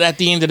 But at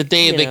the end of the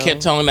day, they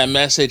kept telling that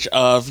message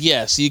of,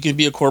 yes, you can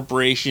be a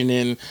corporation,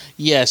 and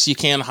yes, you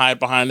can hide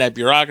behind that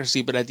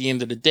bureaucracy, but at the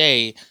end of the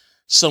day,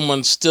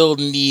 someone still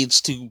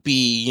needs to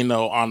be, you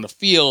know, on the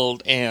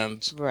field.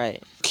 And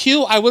right.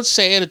 Q, I would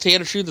say, to tell you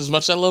the truth, as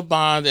much as I love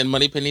Bond and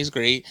Moneypenny's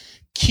great,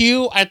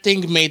 Q, I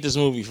think, made this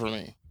movie for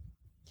me.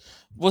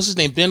 What's his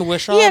name? Ben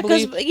Whishaw, I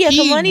believe?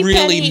 He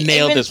really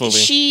nailed this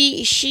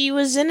movie. She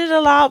was in it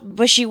a lot,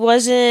 but she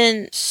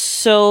wasn't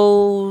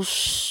so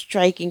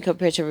striking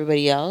compared to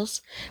everybody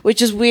else,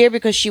 which is weird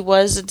because she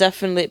was a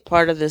definite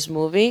part of this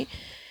movie.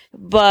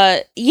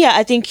 But yeah,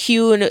 I think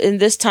Q in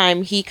this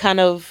time, he kind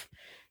of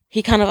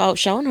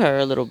outshone her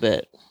a little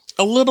bit.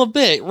 A little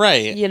bit,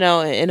 right. You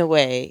know, in a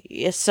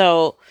way.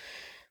 So,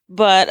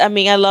 but I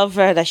mean, I love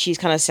her that she's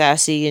kind of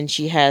sassy and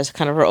she has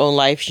kind of her own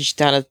life. She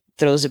kind of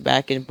throws it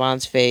back in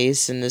Bond's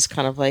face and is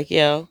kind of like,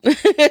 yo.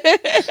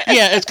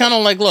 Yeah, it's kind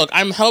of like, look,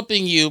 I'm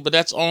helping you, but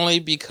that's only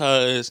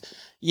because,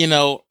 you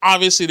know,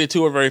 obviously the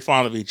two are very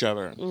fond of each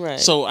other. Right.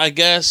 So I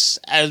guess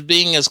as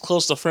being as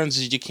close to friends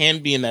as you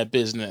can be in that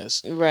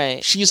business.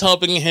 Right. She's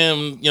helping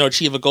him, you know,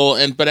 achieve a goal,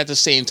 but at the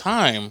same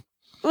time,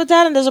 well,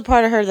 that, and there's a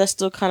part of her that's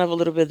still kind of a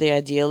little bit the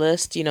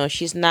idealist. You know,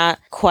 she's not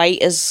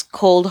quite as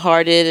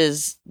cold-hearted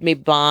as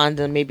maybe Bond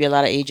and maybe a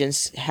lot of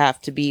agents have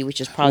to be,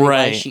 which is probably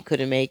why she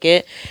couldn't make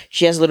it.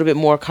 She has a little bit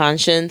more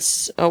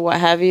conscience or what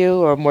have you,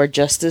 or more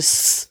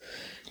justice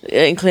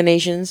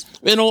inclinations.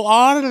 And a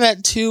lot of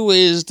that, too,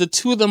 is the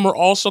two of them are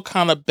also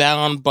kind of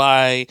bound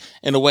by,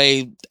 in a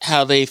way,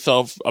 how they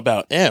felt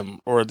about M,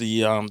 or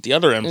the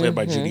other M played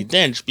by Judi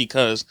Dench,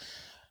 because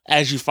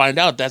as you find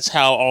out, that's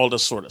how all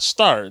this sort of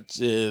starts,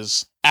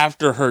 is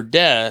after her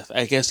death,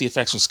 I guess the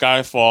effects from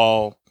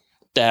Skyfall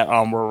that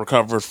were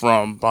recovered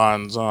from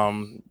Bond's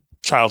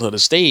childhood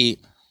estate,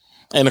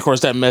 and of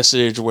course that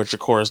message, which of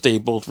course they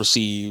both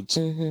received,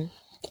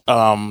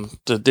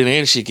 the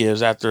data she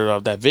gives after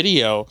that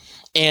video.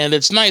 And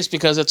it's nice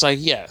because it's like,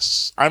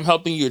 yes, I'm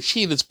helping you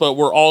achieve this, but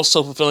we're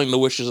also fulfilling the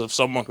wishes of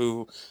someone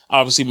who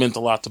obviously meant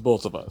a lot to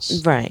both of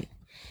us. Right.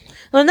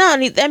 Well, no,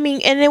 I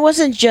mean, and it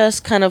wasn't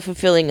just kind of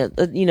fulfilling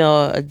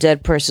a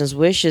dead person's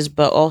wishes,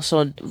 but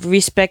also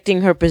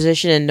respecting her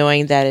position and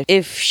knowing that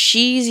if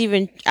she's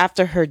even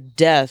after her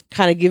death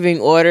kind of giving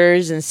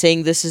orders and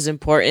saying this is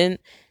important,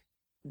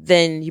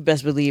 then you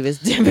best believe it's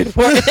damn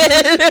important.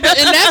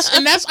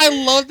 and that's I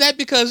love that,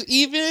 because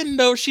even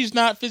though she's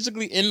not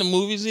physically in the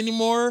movies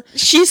anymore,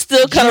 she's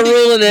still kind of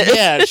ruling it.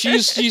 Yeah,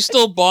 she's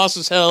still boss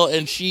as hell,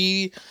 and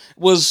she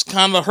was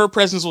kind of, her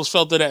presence was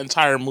felt in that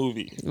entire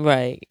movie.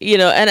 Right. You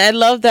know, and I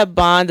love that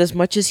Bond, as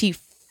much as he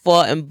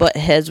fought and butt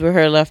heads with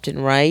her left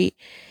and right,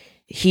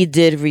 he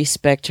did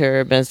respect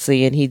her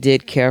immensely and he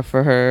did care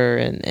for her,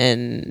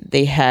 and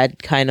they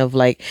had kind of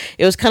like,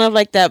 it was kind of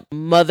like that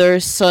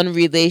mother-son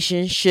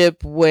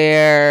relationship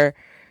where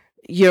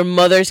your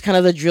mother's kind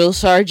of the drill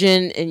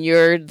sergeant and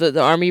you're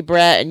the army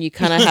brat, and you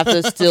kind of have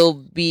to still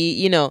be,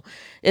 you know,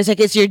 it's like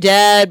it's your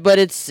dad, but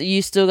it's,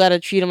 you still got to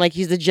treat him like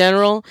he's the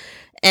general.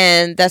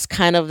 And that's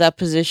kind of that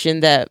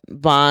position that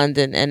Bond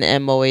and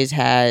M always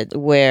had,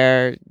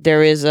 where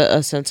there is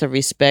a sense of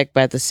respect,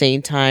 but at the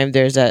same time,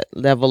 there's that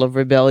level of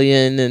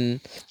rebellion and...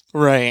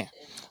 Right.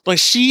 Like,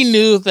 she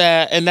knew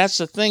that, and that's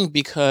the thing,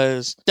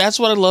 because that's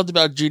what I loved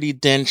about Judi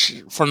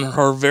Dench from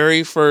her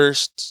very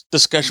first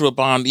discussion with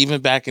Bond,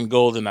 even back in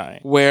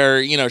GoldenEye,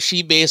 where, you know,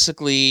 she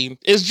basically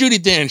is Judi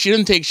Dench. She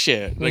didn't take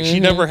shit. Like,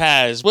 she never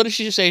has. What did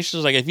she say? She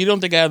was like, if you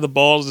don't think I have the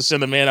balls to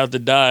send a man out to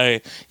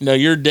die, you know,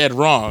 you're dead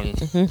wrong.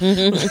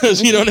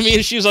 Because, you know what I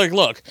mean? She was like,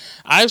 look,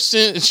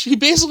 she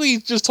basically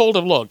just told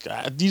him, look,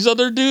 these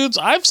other dudes,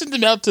 I've sent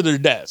them out to their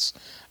deaths.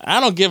 I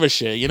don't give a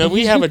shit. You know,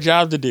 we have a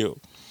job to do.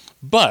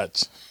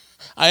 But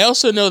I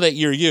also know that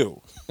you're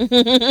you.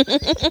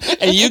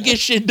 And you get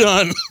shit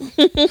done.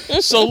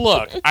 So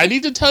look, I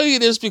need to tell you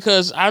this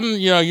because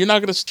you're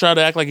not going to try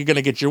to act like you're going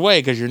to get your way,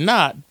 because you're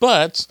not.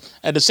 But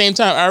at the same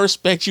time, I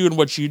respect you and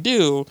what you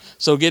do.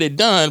 So get it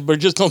done, but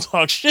just don't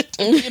talk shit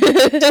to me.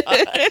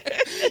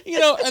 You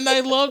know, and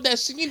I love that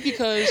scene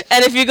because.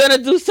 And if you're going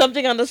to do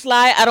something on the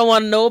sly, I don't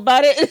want to know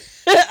about it.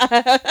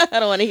 I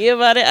don't want to hear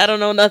about it. I don't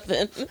know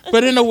nothing.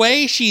 But in a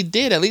way, she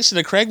did, at least in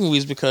the Craig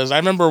movies, because I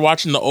remember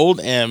watching the old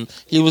M.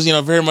 He was, you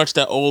know, very much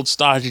that old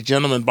stodgy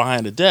gentleman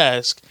behind the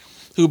desk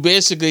who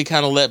basically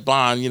kind of let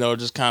Bond, you know,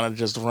 just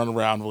run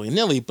around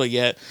willy-nilly, but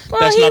yet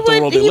that's not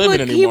the world they live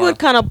in anymore. He would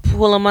kind of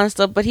pull him on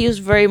stuff, but he was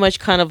very much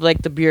kind of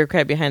like the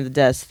bureaucrat behind the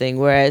desk thing,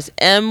 whereas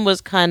M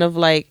was kind of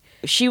like,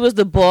 she was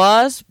the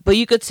boss, but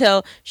you could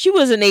tell she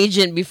was an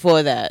agent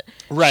before that.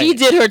 Right. She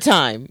did her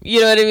time.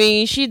 You know what I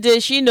mean?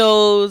 She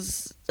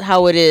knows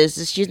how it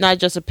is. She's not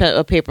just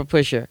a paper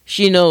pusher.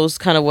 She knows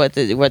kind of what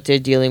they're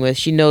dealing with.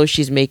 She knows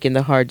she's making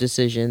the hard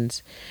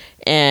decisions.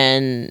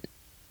 And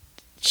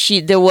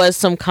there was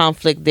some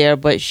conflict there,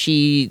 but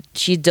she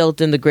dealt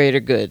in the greater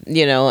good,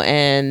 you know,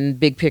 and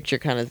big picture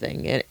kind of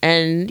thing.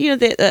 And you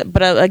know,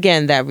 but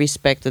again, that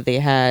respect that they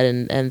had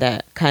and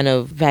that kind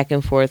of back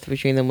and forth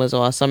between them was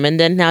awesome. And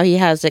then now he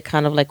has it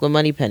kind of like with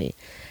Moneypenny.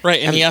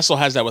 Right, and he also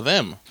has that with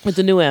M. With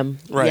the new M.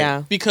 Right.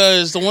 Yeah.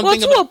 Because the one thing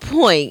to a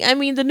point. I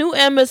mean, the new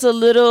M is a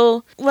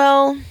little,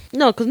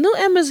 because new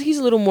M he's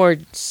a little more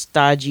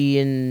stodgy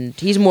and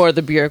he's more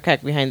the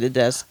bureaucrat behind the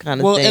desk kind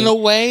of thing. Well, in a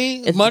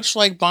way, much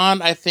like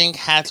Bond, I think,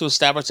 had to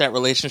establish that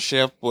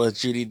relationship with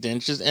Judi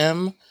Dench's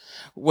M,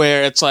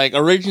 where it's like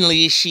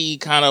originally she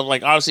kind of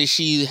like, obviously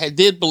she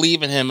did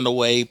believe in him in a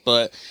way,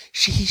 but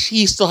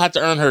she still had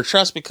to earn her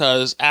trust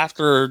because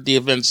after the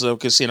events of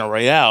Casino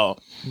Royale,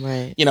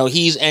 right, you know,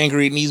 he's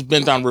angry and he's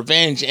bent on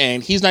revenge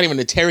and he's not even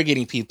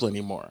interrogating people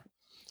anymore.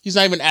 He's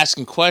not even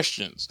asking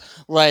questions.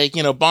 Like,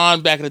 you know,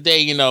 Bond back in the day,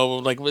 you know,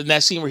 like in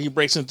that scene where he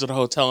breaks into the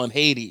hotel in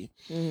Haiti,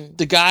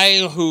 the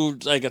guy who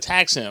like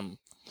attacks him,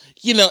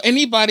 you know,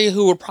 anybody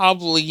who would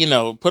probably, you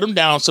know, put him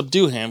down,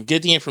 subdue him,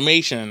 get the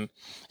information.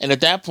 And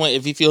at that point,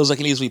 if he feels like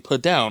he needs to be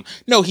put down,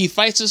 no, he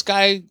fights this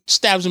guy,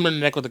 stabs him in the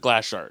neck with a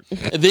glass shard,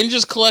 and then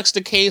just collects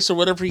the case or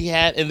whatever he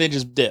had, and then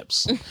just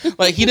dips.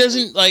 Like, he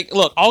doesn't, like,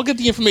 look, I'll get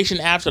the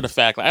information after the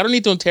fact. Like, I don't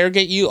need to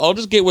interrogate you. I'll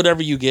just get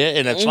whatever you get,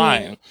 and that's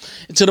fine.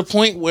 And to the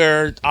point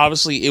where,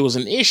 obviously, it was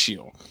an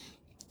issue.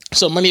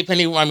 So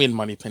Moneypenny,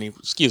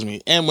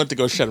 M went to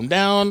go shut him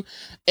down.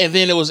 And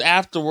then it was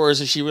afterwards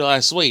that she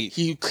realized, wait,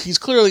 he's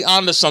clearly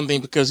onto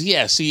something because,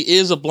 yes, he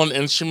is a blunt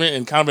instrument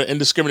and kind of an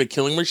indiscriminate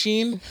killing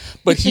machine,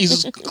 but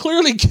he's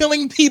clearly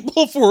killing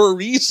people for a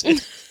reason.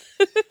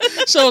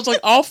 So it's like,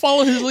 I'll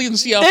follow his lead and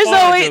see how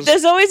far it goes.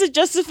 There's always a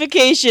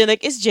justification.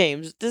 Like, it's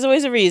James. There's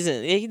always a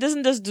reason. He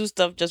doesn't just do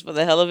stuff just for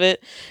the hell of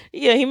it.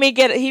 Yeah, he may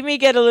get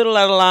a little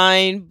out of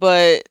line,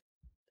 but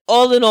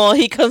all in all,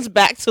 he comes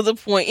back to the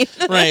point.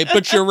 Right,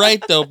 but you're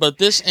right though. But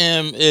this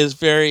M is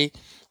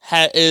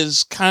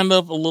is kind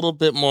of a little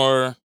bit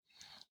more,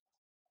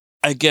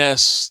 I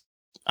guess,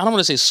 I don't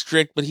want to say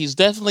strict, but he's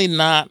definitely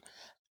not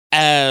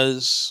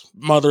as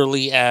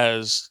motherly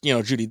as, you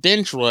know, Judi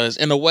Dench was.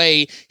 In a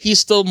way, he's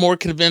still more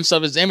convinced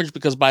of his image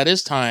because by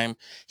this time,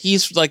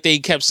 he's like they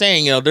kept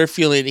saying, you know, they're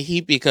feeling the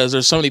heat because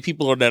there's so many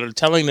people that are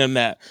telling them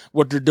that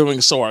what they're doing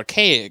is so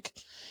archaic.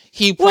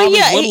 He probably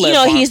would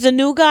let Bond. He's the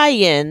new guy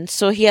in,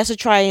 so he has to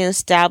try and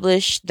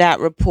establish that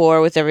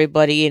rapport with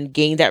everybody and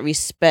gain that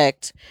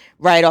respect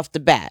right off the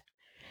bat,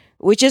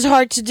 which is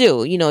hard to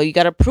do. You know, you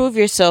got to prove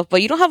yourself,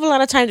 but you don't have a lot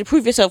of time to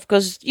prove yourself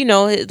because, you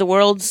know, the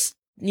world's,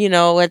 you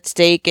know, at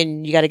stake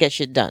and you got to get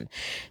shit done.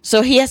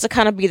 So he has to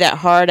kind of be that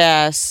hard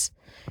ass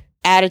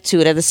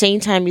attitude. At the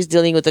same time, he's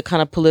dealing with the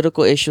kind of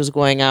political issues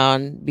going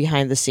on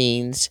behind the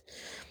scenes.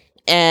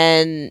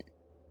 And,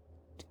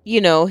 you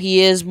know,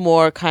 he is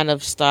more kind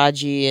of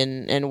stodgy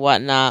and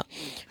whatnot.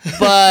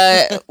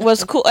 But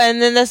what's cool,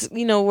 and then that's,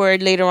 you know, where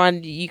later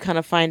on you kind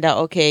of find out,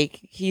 okay,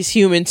 he's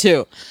human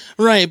too.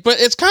 Right,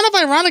 but it's kind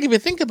of ironic if you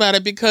think about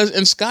it, because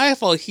in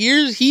Skyfall,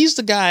 he's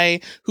the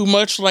guy who,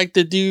 much like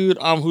the dude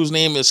whose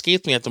name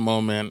escapes me at the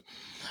moment,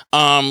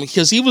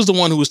 because he was the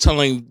one who was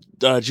telling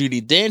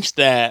Judi Dench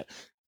that,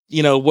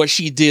 you know, what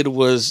she did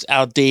was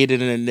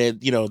outdated and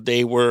that, you know,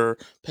 they were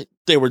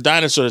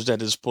dinosaurs at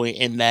this point,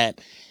 and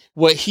that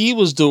what he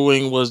was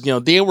doing was, you know,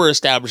 they were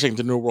establishing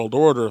the New World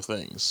Order of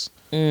things.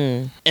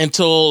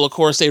 Until, of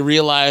course, they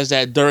realized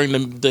that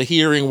during the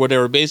hearing where they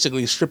were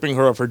basically stripping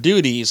her of her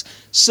duties,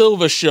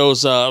 Silva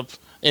shows up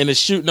and is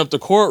shooting up the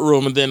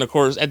courtroom. And then, of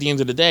course, at the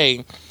end of the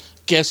day,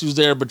 guess who's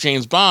there but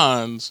James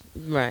Bond's,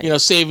 Right. you know,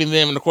 saving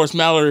them. And of course,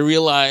 Mallory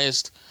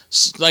realized,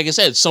 like I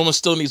said, someone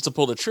still needs to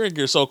pull the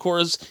trigger. So of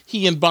course,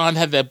 he and Bond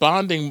had that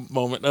bonding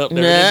moment. Up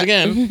there it is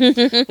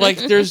again. Like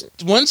there's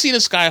one scene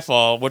of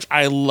Skyfall which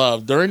I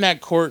love during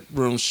that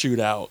courtroom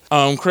shootout.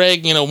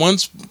 Craig, you know,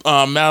 once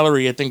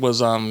Mallory, I think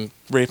was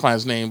Ray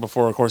Fiennes' name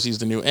before, of course, he's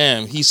the new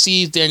M. He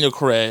sees Daniel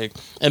Craig,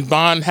 and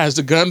Bond has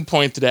the gun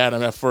pointed at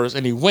him at first,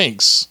 and he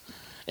winks.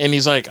 And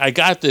he's like, I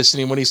got this.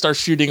 And when he starts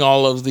shooting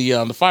all of the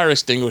fire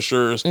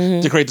extinguishers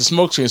to create the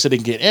smoke screen so they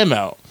can get M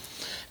out.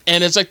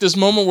 And it's like this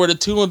moment where the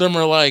two of them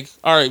are like,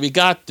 all right, we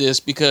got this,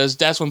 because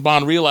that's when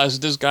Bond realizes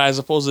this guy, as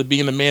opposed to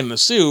being the man in the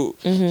suit,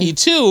 he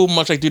too,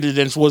 much like Judi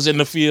Dench, was in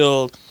the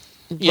field,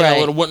 you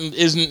know, and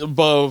isn't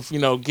above, you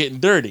know, getting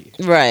dirty.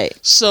 Right.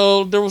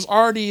 So there was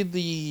already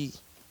the,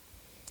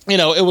 you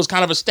know, it was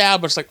kind of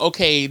established, like,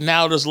 okay,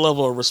 now there's a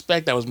level of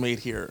respect that was made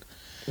here.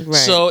 Right.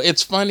 So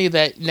it's funny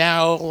that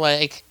now,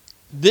 like,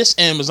 this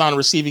M is on the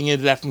receiving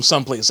end of that from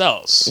someplace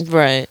else.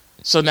 Right.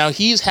 So now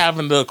he's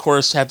having to, of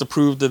course, have to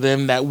prove to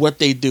them that what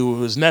they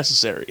do is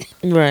necessary.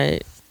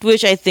 Right.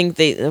 Which I think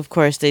they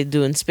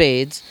do in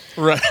spades.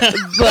 Right.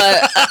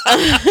 But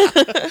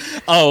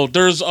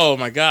oh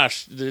my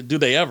gosh, do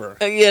they ever?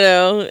 You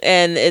know,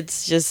 and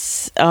it's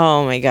just,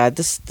 oh my God,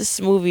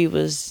 this movie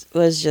was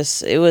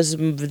just, it was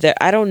there.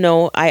 I don't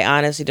know. I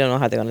honestly don't know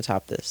how they're going to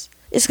top this.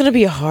 It's going to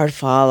be a hard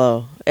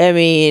follow. I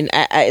mean,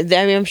 I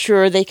mean, I'm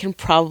sure they can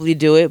probably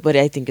do it, but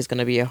I think it's going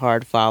to be a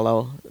hard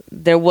follow.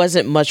 There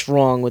wasn't much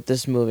wrong with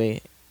this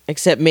movie,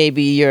 except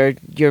maybe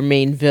your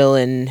main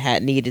villain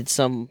had needed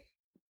some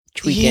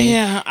tweaking.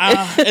 Yeah,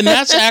 and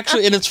that's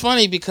actually, and it's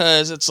funny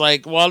because it's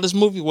like, while this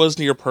movie was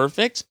near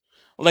perfect,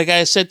 like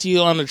I said to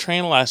you on the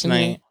train last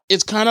night,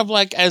 it's kind of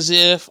like as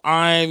if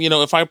I'm, you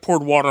know, if I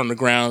poured water on the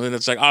ground and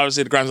it's like,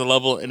 obviously the ground's a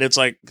level and it's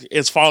like,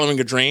 it's following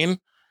a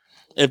drain.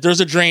 If there's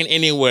a drain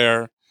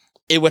anywhere,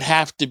 it would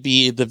have to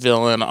be the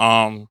villain,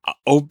 Oberhauser.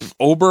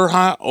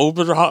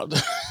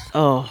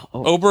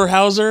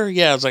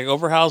 Yeah, it's like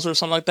Oberhauser or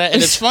something like that.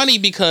 And it's funny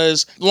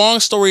because, long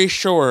story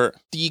short,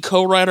 the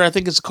co-writer, I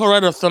think it's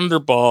co-writer of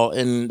Thunderball,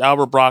 and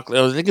Albert Broccoli,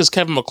 I think it's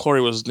Kevin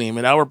McClory was his name,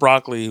 and Albert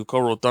Broccoli, who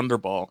co-wrote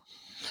Thunderball.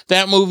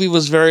 That movie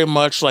was very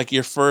much like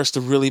your first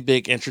really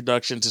big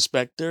introduction to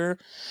Spectre.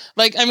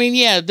 Like, I mean,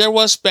 yeah, there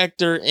was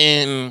Spectre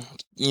in,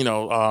 you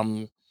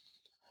know,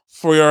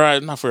 For Your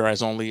Eyes, not For Your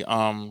Eyes Only,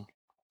 From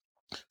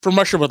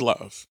Russia With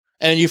Love.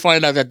 And you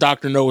find out that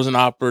Dr. No was an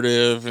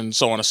operative and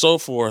so on and so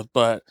forth.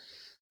 But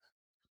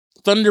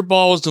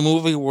Thunderball is the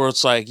movie where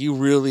it's like you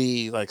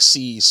really like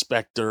see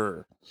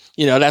Spectre.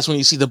 You know, that's when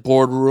you see the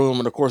boardroom,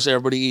 and of course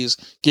everybody's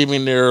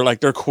giving their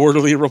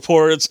quarterly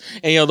reports.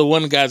 And, you know, the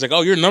one guy's like,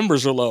 oh, your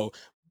numbers are low.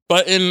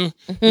 Button,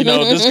 you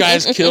know, this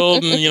guy's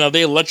killed, and, you know,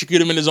 they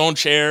electrocute him in his own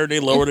chair, they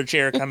lower the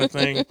chair kind of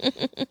thing.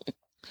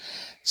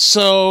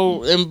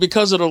 So, and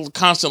because of the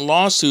constant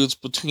lawsuits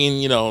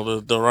between, you know,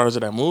 the writers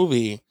of that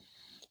movie,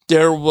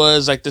 there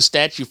was like the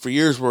statute for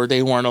years where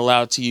they weren't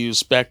allowed to use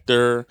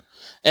Spectre.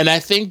 And I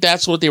think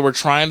that's what they were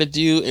trying to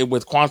do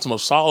with Quantum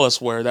of Solace,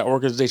 where that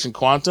organization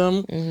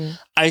Quantum,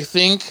 I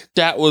think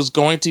that was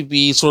going to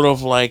be sort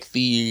of like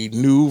the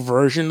new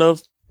version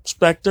of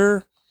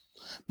Spectre.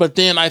 But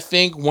then I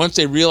think once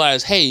they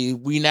realized, hey,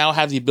 we now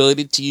have the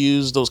ability to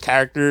use those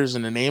characters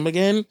in the name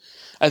again,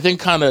 I think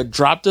kind of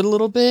dropped it a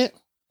little bit.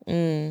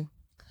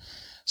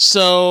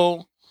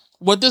 So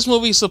what this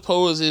movie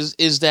supposes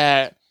is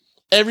that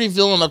every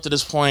villain up to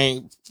this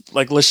point,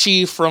 like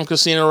Lashif from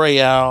Casino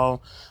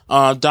Royale,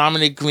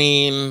 Dominic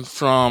Green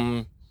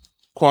from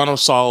Quantum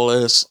of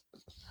Solace,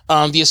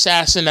 the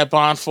assassin that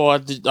Bond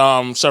fought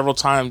several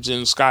times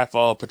in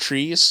Skyfall,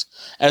 Patrice,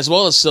 as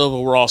well as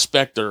Silva, were all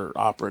Spectre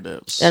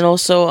operatives. And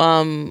also,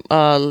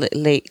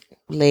 the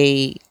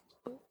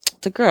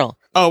girl.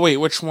 Oh wait,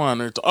 which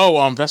one?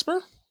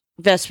 Vesper.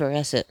 Vesper,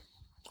 that's it.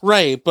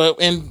 Right,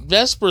 but in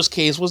Vesper's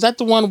case, was that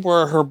the one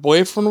where her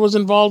boyfriend was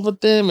involved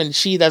with them, and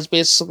she was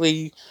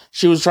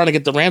trying to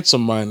get the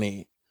ransom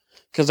money?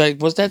 Because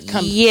was that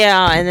kind of...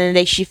 Yeah, and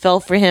then she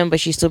fell for him, but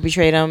she still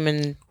betrayed him,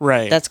 and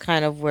right. That's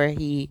kind of where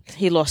he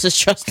lost his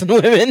trust in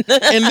women.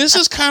 And this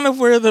is kind of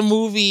where the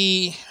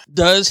movie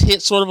does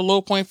hit sort of a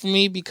low point for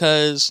me,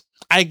 because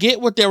I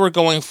get what they were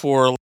going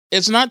for.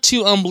 It's not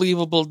too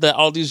unbelievable that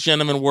all these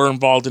gentlemen were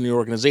involved in the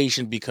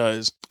organization,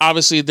 because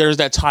obviously there's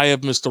that tie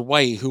of Mr.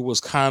 White, who was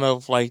kind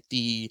of like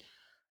he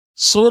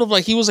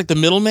was like the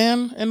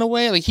middleman in a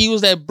way. Like he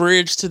was that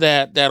bridge to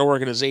that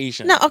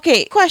organization. No,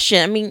 okay,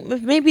 question. I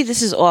mean, maybe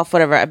this is off,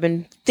 whatever. I've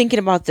been thinking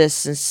about this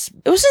since...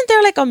 Wasn't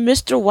there like a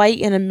Mr.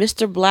 White and a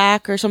Mr.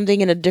 Black or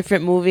something in a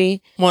different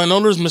movie? Well, I know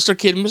there's Mr.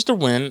 Kidd and Mr.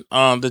 Wynn,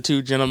 the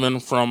two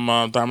gentlemen from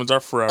Diamonds Are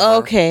Forever.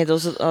 Okay,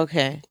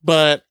 okay.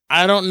 But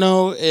I don't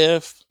know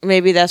if...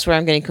 Maybe that's where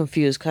I'm getting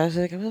confused, because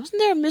I was like, wasn't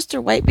there a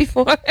Mr. White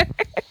before?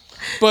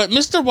 But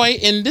Mr.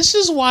 White, and this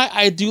is why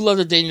I do love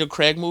the Daniel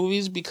Craig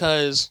movies,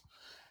 because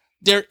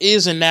there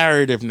is a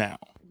narrative now.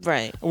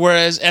 Right.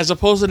 Whereas, as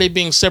opposed to they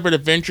being separate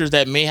adventures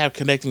that may have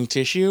connecting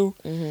tissue,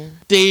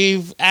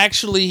 they've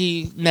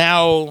actually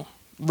now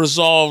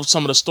resolved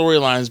some of the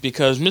storylines,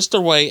 because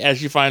Mr. White,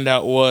 as you find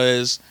out,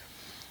 was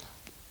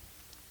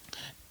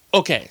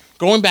Okay,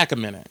 going back a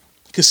minute.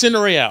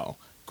 Casino Royale.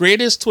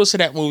 Greatest twist of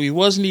that movie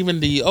wasn't even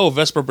the,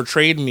 Vesper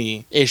betrayed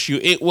me issue.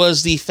 Le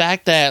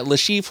fact that Le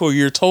Chiffre, who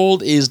you're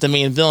told is the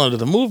main villain of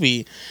the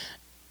movie,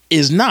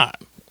 is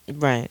not.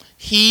 Right.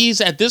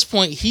 He's, at this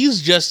point,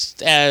 he's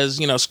just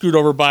as, screwed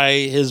over by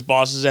his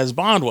bosses as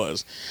Bond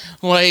was.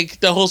 Like,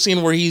 the whole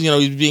scene where he's,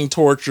 he's being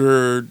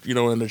tortured,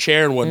 in the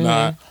chair and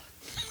whatnot.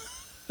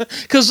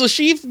 Because Le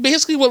Chiffre,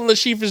 basically what Le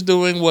Chiffre is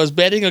doing was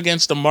betting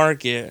against the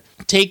market,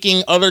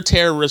 taking other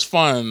terrorist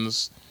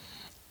funds,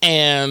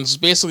 and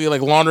basically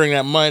like laundering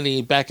that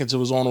money back into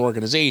his own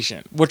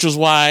organization, which was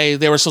why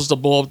they were supposed to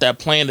blow up that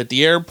plane at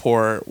the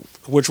airport,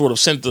 which would have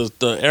sent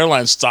the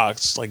airline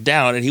stocks like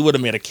down, and he would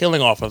have made a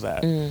killing off of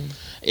that.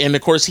 And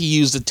of course, he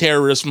used the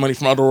terrorist money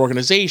from other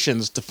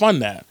organizations to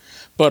fund that.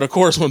 But of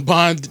course, when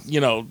Bond,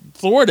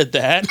 thwarted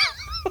that,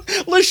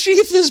 Le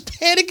Chiffre is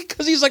panicking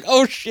because he's like,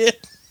 oh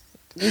shit.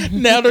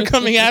 Now they're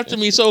coming after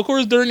me. So, of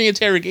course, during the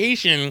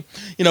interrogation,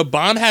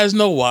 Bond has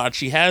no watch.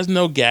 He has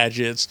no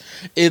gadgets.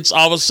 It's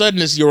all of a sudden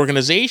it's the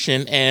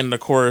organization. And, of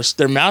course,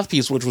 their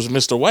mouthpiece, which was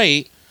Mr.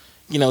 White,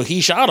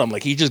 he shot him.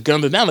 Like, he just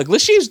gunned him down. Like, Le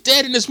Chiffre's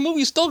dead in this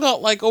movie. Still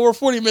got, like, over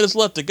 40 minutes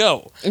left to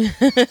go.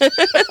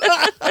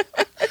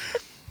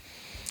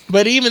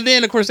 But even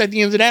then, of course, at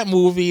the end of that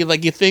movie,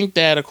 like, you think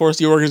that, of course,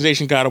 the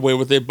organization got away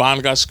with it.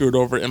 Bond got screwed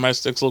over.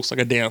 MI6 looks like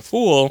a damn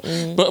fool.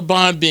 But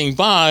Bond being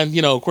Bond,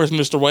 of course,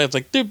 Mr. White's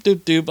like, doop, doop,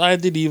 doop, I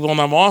did evil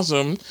and I'm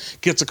awesome.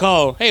 Gets a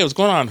call. Hey, what's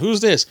going on?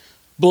 Who's this?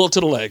 Bullet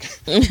to the leg.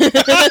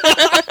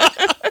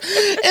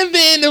 And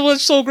then it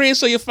was so great.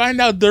 So you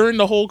find out during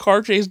the whole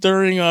car chase,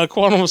 during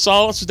Quantum of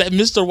Solace, that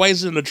Mr.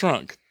 White's in the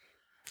trunk.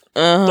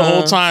 The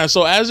whole time.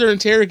 So as they're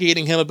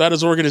interrogating him about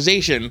his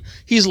organization,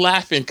 he's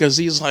laughing because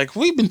he's like,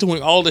 we've been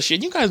doing all this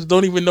shit. You guys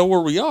don't even know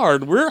where we are.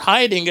 We're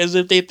hiding as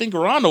if they think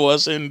we're onto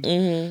us.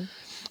 And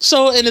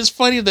so, and it's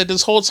funny that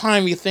this whole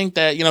time you think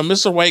that,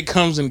 Mr. White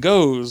comes and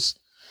goes.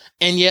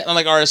 And yet, I'm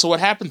like, all right, so what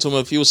happened to him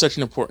if he was such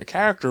an important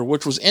character?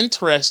 Which was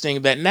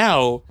interesting that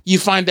now you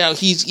find out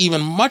he's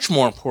even much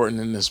more important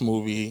in this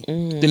movie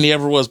than he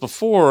ever was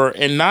before.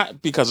 And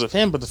not because of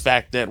him, but the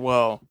fact that,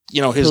 well,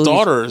 his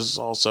daughter is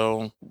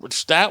also,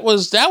 which that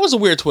was a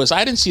weird twist.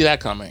 I didn't see that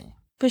coming.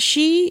 But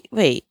she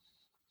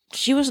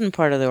wasn't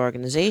part of the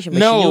organization. But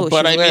no,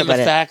 but I mean the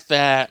fact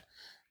that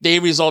they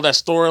resolved that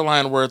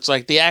storyline where it's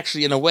like they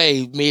actually, in a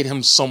way, made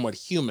him somewhat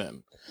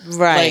human.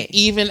 Right. Like,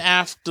 even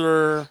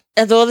after...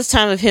 And all this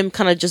time of him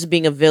kind of just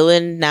being a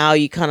villain, now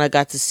you kind of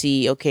got to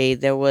see, okay,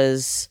 there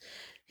was...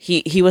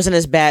 He wasn't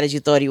as bad as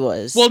you thought he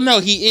was. Well, no,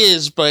 he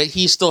is, but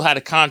he still had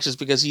a conscience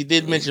because he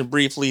did mention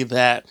briefly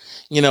that,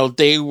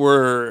 they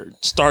were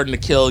starting to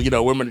kill,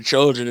 women and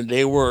children, and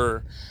they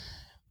were...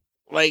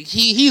 Like,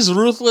 he's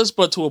ruthless,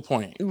 but to a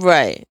point.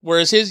 Right.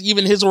 Whereas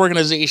his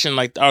organization,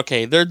 like,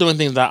 okay, they're doing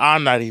things that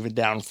I'm not even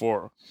down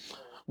for.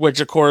 Which,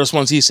 of course,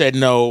 once he said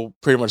no,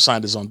 pretty much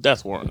signed his own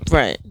death warrant.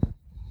 Right.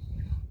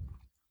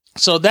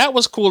 So that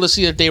was cool to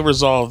see that they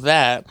resolved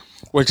that,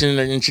 which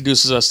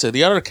introduces us to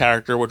the other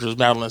character, which was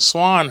Madeline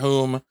Swan,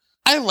 whom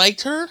I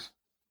liked her.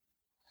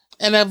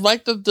 And I've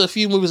liked the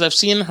few movies I've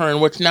seen her in,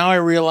 which now I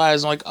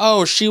realize, like,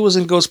 oh, she was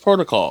in Ghost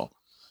Protocol,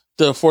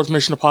 the fourth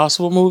Mission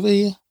Impossible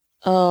movie.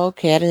 Oh,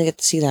 okay. I didn't get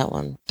to see that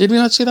one. Did we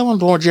not see that one?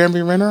 The one with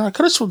Jeremy Renner? I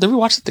could have. Did we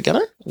watch it together?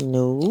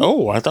 No.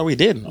 Oh, I thought we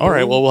did. All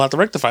right. Well, we'll have to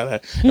rectify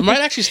that. It might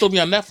actually still be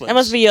on Netflix. That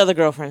must be your other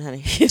girlfriend,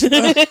 honey.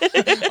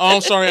 Oh,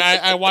 I'm sorry.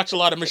 I watch a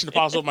lot of Mission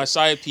Impossible with my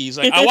side piece.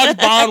 Like, I watch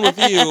Bond with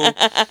you,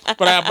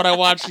 but I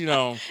watch,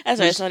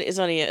 That's right. It's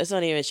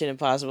only Mission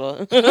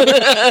Impossible.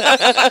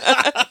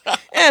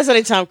 It's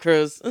only Tom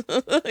Cruise.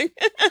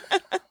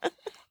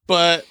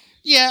 But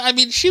yeah, I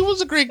mean, she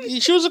was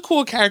a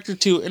cool character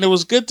too, and it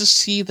was good to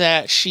see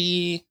that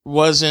she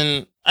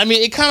wasn't. I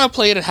mean, it kind of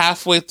played it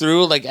halfway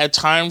through. Like, at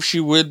times she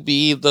would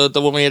be the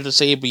woman you had to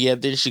say, but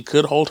yet then she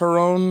could hold her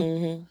own.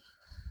 Mm-hmm.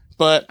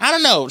 But I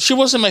don't know. She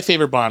wasn't my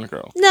favorite Bond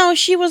girl. No,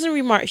 she wasn't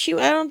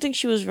I don't think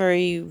she was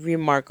very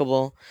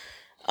remarkable.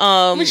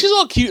 I mean, she's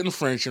all cute and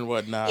French and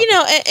whatnot.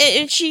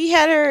 And she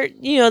had her.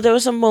 There were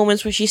some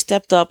moments where she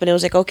stepped up, and it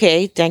was like,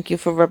 okay, thank you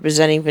for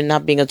representing, for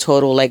not being a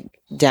total like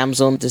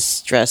damsel in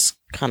distress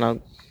kind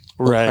of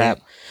crap.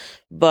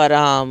 But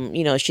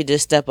she did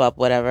step up,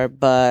 whatever.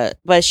 But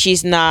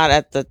she's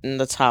not in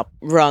the top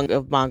rung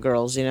of Bond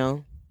girls,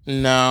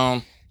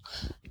 No,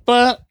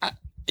 but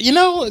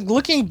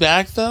looking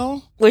back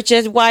though, which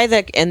is why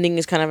that ending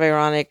is kind of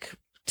ironic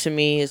to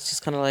me. It's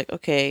just kind of like,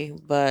 okay,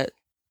 but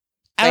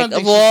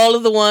all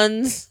of the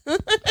ones,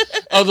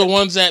 of the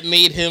ones that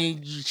made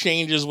him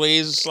change his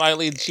ways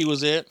slightly, she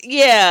was it.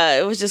 Yeah,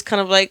 it was just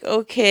kind of like,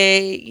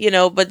 okay,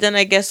 but then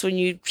I guess when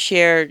you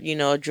share,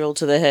 a drill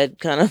to the head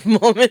kind of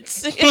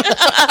moments, maybe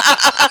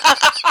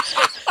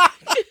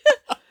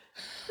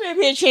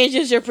it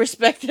changes your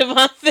perspective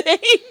on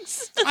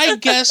things. I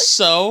guess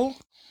so.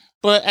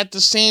 But at the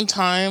same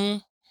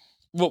time,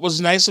 what was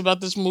nice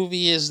about this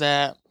movie is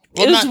that...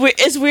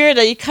 It's weird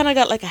that you kind of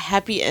got like a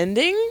happy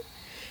ending.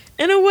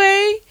 In a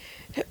way,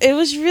 it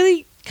was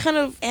really kind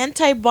of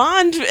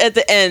anti-Bond at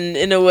the end,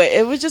 in a way.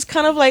 It was just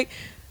kind of like,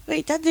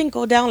 wait, that didn't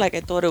go down like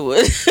I thought it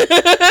would.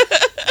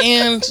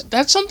 And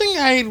that's something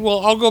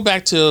I'll go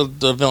back to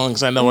the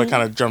villains. I know I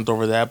kind of jumped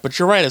over that, but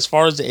you're right. As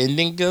far as the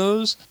ending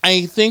goes,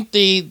 I think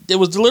it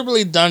was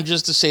deliberately done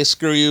just to say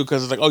screw you,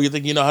 because it's like, oh, you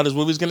think you know how this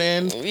movie's gonna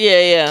end?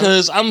 Yeah.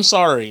 Because I'm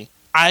sorry,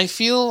 I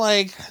feel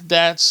like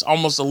that's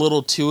almost a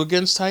little too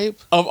against type.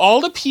 Of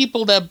all the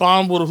people that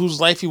Bond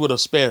whose life he would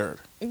have spared,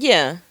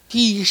 Yeah.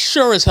 he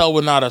sure as hell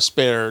would not have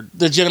spared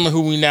the gentleman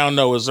who we now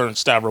know as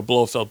Ernst Stavro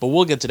Blofeld. But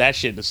we'll get to that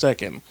shit in a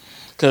second,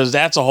 because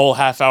that's a whole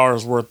half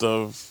hour's worth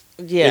of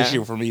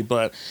issue for me.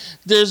 But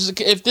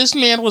if this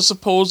man was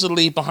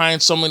supposedly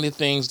behind so many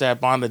things that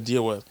Bond had to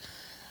deal with,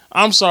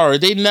 I'm sorry,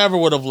 they never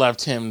would have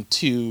left him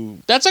to.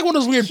 That's like one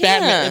of those weird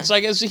Batman. It's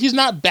like he's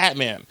not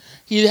Batman.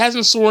 He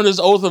hasn't sworn his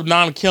oath of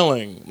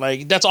non-killing.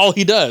 Like, that's all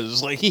he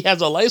does. Like, he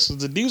has a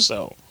license to do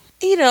so.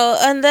 You know,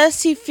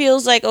 unless he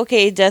feels like,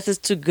 okay, death is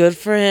too good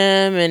for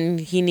him and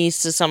he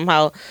needs to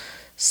somehow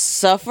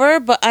suffer.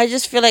 But I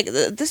just feel like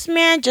this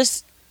man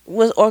just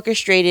was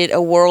orchestrated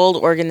a world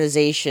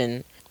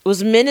organization.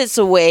 Was minutes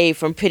away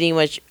from pretty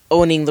much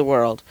owning the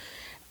world.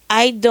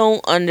 I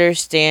don't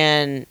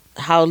understand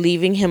how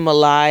leaving him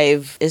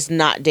alive is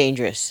not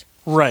dangerous.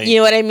 Right. You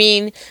know what I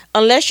mean?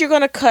 Unless you're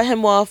going to cut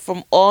him off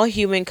from all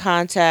human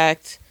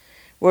contact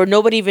where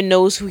nobody even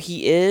knows who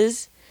he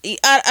is.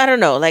 I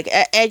don't know. Like,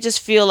 I just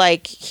feel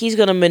like he's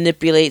going to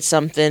manipulate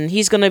something.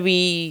 He's coming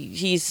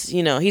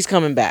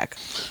back.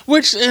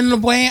 Which, in a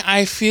way,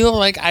 I feel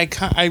like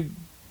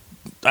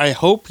I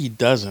hope he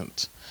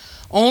doesn't.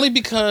 Only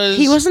because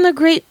he wasn't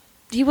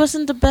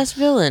the best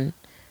villain.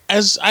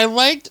 As I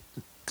liked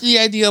the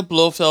idea of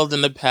Blofeld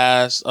in the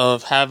past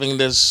of having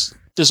this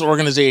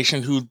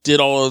organization who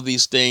did all of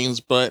these things,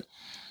 but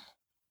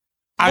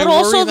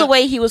also the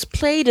way he was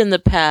played in the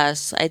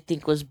past, I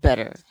think, was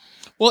better.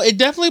 Well, it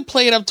definitely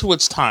played up to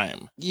its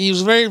time.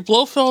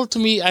 Blofeld, to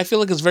me, I feel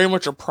like is very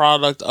much a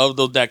product of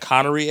that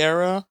Connery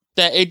era,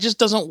 that it just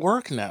doesn't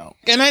work now.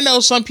 And I know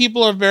some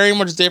people are very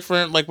much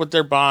different, like with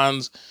their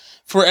Bonds.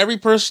 For every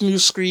person who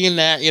screamed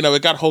that,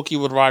 it got hokey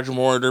with Roger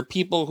Moore, there are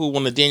people who,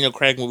 when the Daniel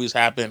Craig movies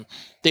happened,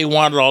 they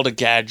wanted all the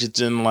gadgets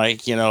and,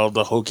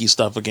 the hokey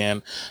stuff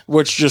again,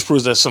 which just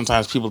proves that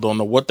sometimes people don't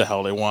know what the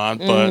hell they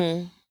want.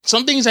 But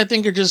some things I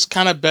think are just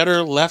kind of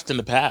better left in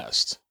the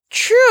past.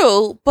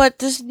 True, but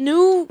this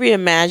new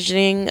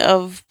reimagining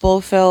of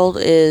Blofeld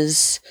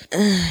is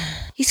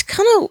it's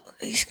kind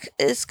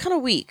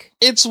of weak.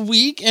 It's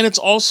weak, and it's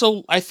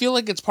also, I feel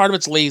like it's part of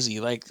it's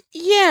lazy. Like,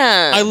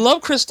 yeah, I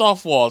love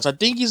Christoph Waltz. I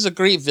think he's a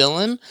great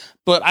villain,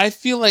 but I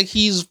feel like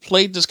he's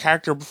played this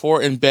character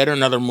before and better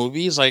in other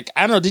movies. Like,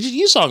 I don't know.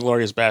 You saw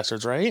Inglourious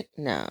Basterds, right?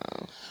 No.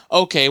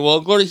 Okay, well,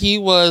 he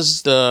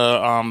was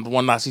the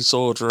one Nazi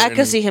soldier. I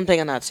could see him playing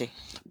a Nazi.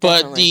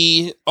 But Definitely.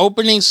 The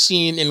opening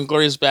scene in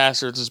Inglourious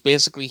Basterds is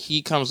basically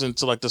he comes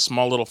into the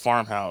small little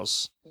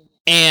farmhouse,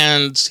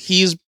 and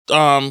he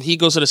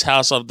goes to this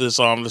house of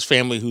this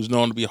family who's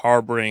known to be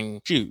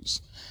harboring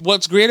Jews.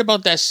 What's great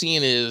about that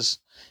scene is,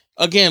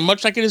 again,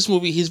 much like in this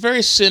movie, he's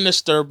very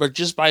sinister, but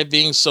just by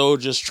being so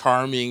just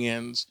charming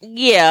and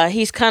yeah,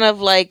 he's kind of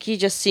like, he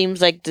just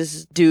seems like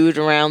this dude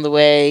around the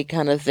way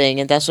kind of thing,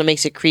 and that's what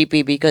makes it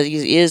creepy, because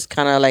he is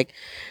kind of like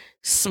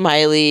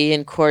smiley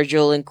and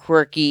cordial and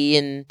quirky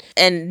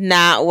and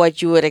not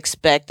what you would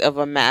expect of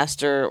a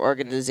master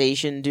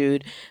organization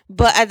dude.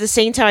 But at the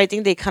same time, I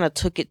think they kind of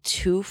took it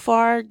too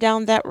far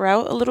down that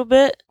route a little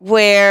bit,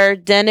 where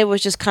then it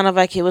was just kind of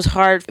like, it was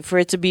hard for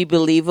it to be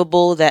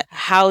believable that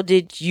how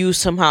did you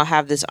somehow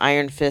have this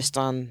iron fist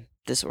on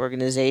this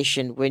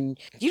organization when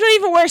you don't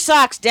even wear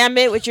socks, damn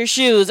it, with your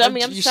shoes. I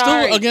mean, I'm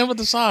sorry. Still, again with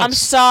the socks. I'm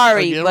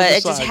sorry, again but I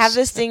just have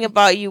this thing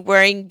about you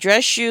wearing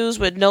dress shoes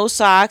with no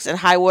socks and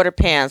high water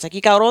pants. Like,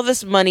 you got all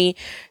this money,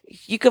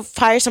 you could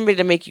hire somebody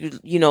to make you,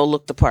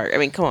 look the part. I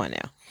mean, come on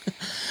now.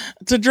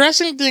 The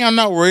dressing thing I'm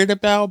not worried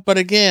about, but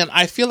again,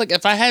 I feel like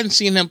if I hadn't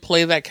seen him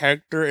play that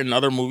character in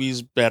other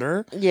movies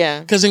better,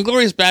 yeah, because in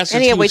Inglourious Basterds,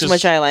 and he had way too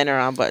much eyeliner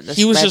on, but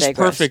he was just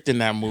perfect in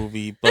that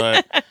movie.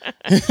 But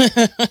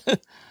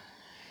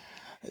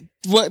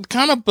what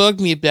kind of bugged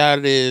me about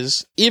it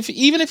is,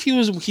 even if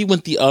he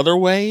went the other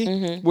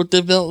way with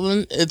the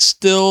villain, it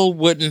still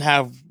wouldn't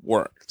have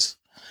worked.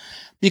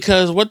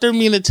 Because what they're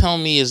meaning to tell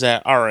me is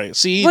that, all right,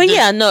 see... Well,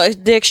 yeah, no,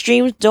 the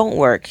extremes don't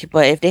work.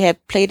 But if they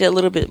had played it a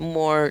little bit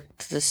more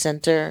to the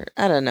center,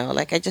 I don't know.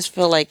 Like, I just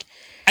feel like...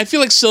 I feel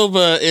like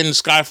Silva in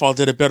Skyfall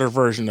did a better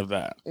version of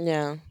that.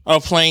 Yeah.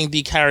 Of playing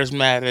the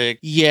charismatic,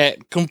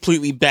 yet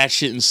completely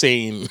batshit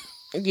insane.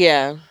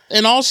 Yeah.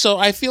 And also,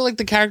 I feel like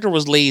the character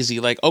was lazy.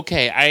 Like,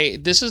 okay,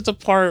 this is the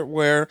part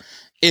where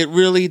it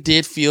really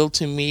did feel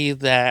to me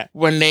that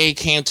when they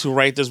came to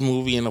write this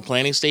movie in the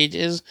planning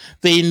stages,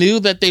 they knew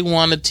that they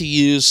wanted to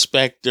use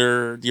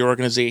Spectre, the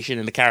organization,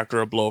 and the character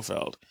of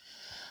Blofeld.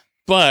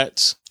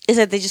 But... is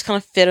that they just kind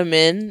of fit him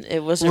in?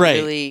 It wasn't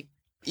really...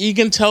 You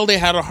can tell they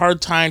had a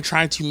hard time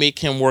trying to make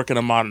him work in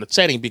a modern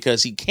setting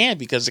because he can't,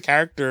 because the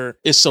character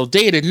is so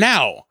dated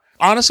now.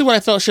 Honestly, what I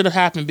felt should have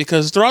happened,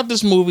 because throughout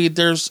this movie,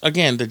 there's,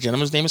 again, the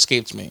gentleman's name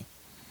escapes me.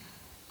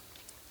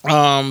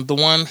 The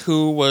one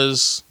who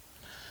was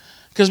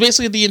Because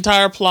basically the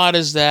entire plot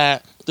is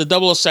that the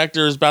 00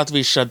 sector is about to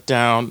be shut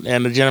down,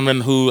 and the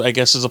gentleman who I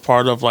guess is a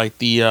part of like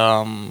the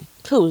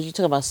Who? You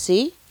talking about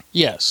C?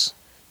 yes.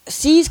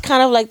 C's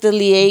kind of like the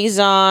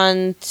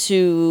liaison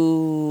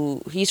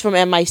to. He's from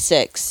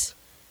MI6.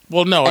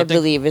 Well, no, I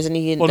believe, isn't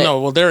he?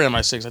 Well, they're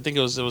MI6. I think it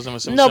was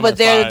MI6. No, but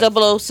they're the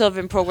MI5.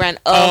 007 program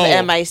of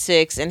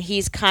MI6, and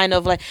he's kind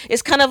of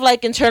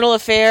like internal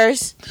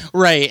affairs.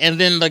 Right, and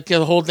then like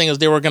the whole thing is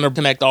they were going to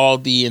connect all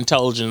the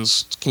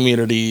intelligence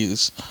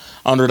communities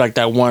under like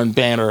that one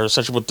banner,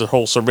 such with the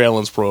whole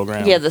surveillance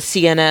program. Yeah, the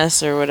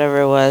CNS or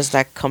whatever it was,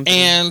 that company.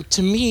 And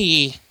to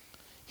me,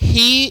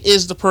 he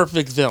is the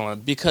perfect villain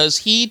because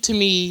he, to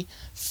me,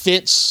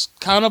 fits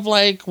kind of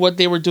like what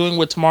they were doing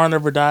with Tomorrow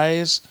Never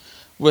Dies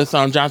with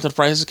Jonathan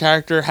Pryce's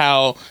character,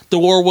 how the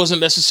war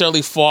wasn't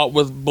necessarily fought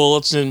with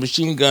bullets and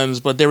machine guns,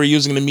 but they were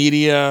using the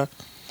media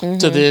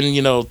to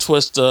then,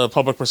 twist the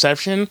public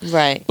perception.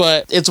 Right.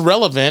 But it's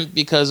relevant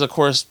because, of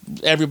course,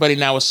 everybody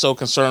now is so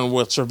concerned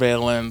with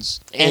surveillance.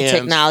 And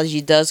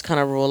technology does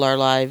kind of rule our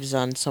lives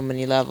on so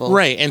many levels.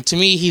 Right. And to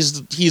me, he's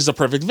the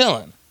perfect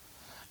villain.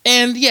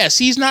 And yes,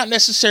 he's not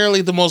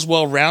necessarily the most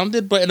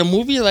well-rounded, but in a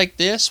movie like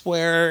this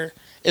where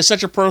it's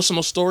such a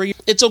personal story,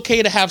 it's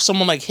okay to have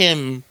someone like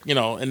him,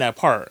 in that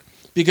part.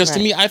 Because to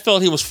me, I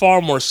felt he was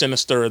far more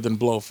sinister than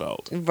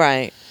Blofeld.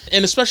 Right.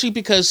 And especially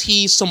because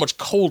he's so much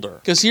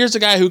colder. Because here's a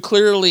guy who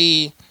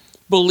clearly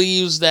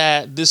believes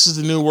that this is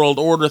the New World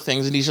Order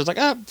things, and he's just like,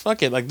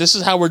 fuck it. Like, this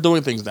is how we're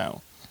doing things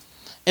now.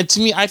 And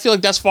to me, I feel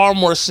like that's far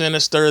more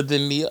sinister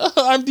than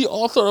I'm the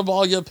author of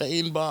all your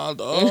pain, Bond.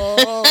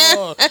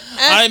 Oh,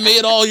 I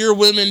made all your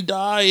women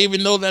die,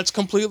 even though that's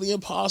completely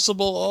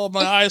impossible. Oh,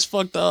 my eyes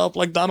fucked up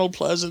like Donald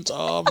Pleasance.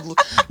 Oh,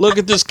 look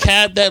at this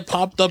cat that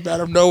popped up out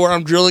of nowhere.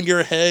 I'm drilling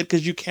your head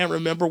because you can't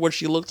remember what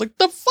she looks like.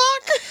 The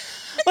fuck?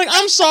 Like,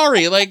 I'm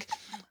sorry. Like,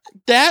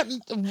 that,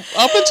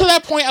 up until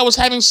that point, I was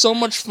having so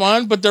much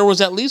fun, but there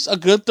was at least a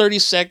good 30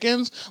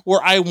 seconds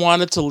where I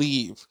wanted to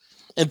leave.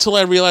 Until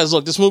I realized,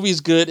 look, this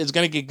movie's good. It's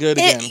going to get good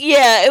again.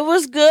 It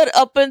was good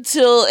up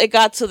until it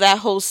got to that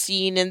whole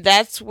scene. And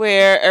that's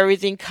where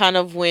everything kind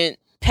of went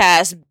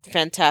past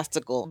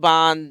fantastical.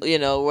 Bond,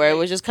 where it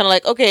was just kind of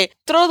like, okay,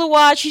 throw the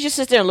watch. He just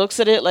sits there and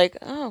looks at it like,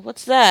 oh,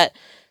 what's that?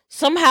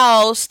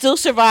 Somehow still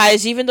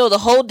survives, even though the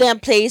whole damn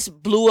place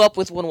blew up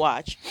with one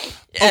watch.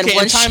 And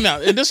time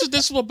out. And this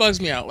is what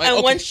bugs me out. Like,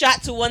 and one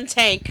shot to one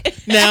tank.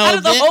 Now, how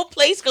did the whole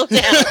place go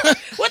down?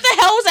 What the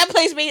hell was that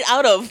place made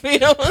out of?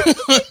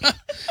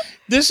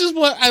 This is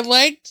what I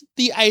liked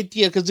the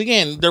idea, because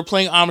again, they're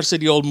playing homage to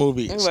the old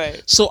movies.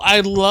 Right. So I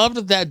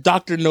loved that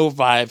Dr. No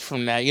vibe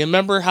from that. You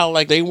remember how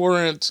like they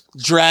weren't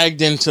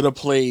dragged into the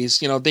place,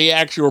 they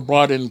actually were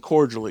brought in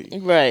cordially.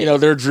 Right.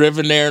 They're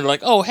driven there and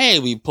like, oh hey,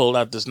 we pulled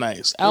out this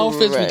nice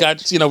outfits.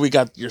 Right. We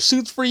got your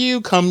suits for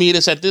you. Come meet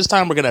us at this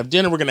time. We're gonna have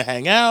dinner, we're gonna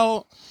hang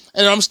out.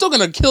 And I'm still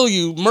gonna kill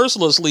you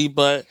mercilessly,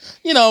 but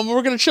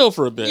we're gonna chill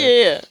for a bit.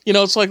 Yeah.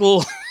 It's like a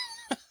little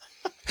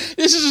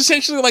this is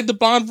essentially like the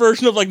Bond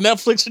version of like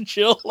Netflix and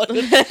chill. And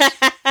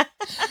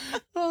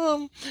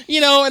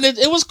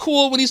it was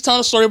cool when he's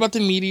telling a story about the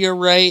media,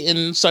 right?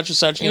 And such,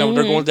 they're going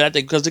to that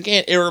thing. Because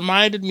again, it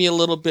reminded me a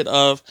little bit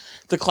of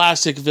the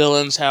classic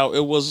villains, how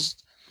it was,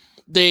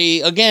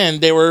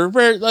 everybody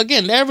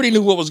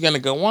knew what was going to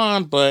go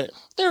on, but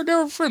they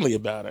were friendly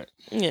about it.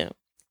 Yeah.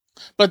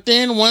 But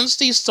then once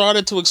they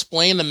started to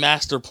explain the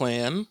master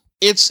plan,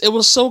 it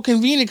was so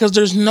convenient because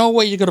there's no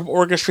way you could have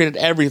orchestrated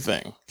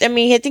everything. I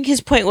mean, I think his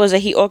point was that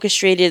he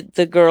orchestrated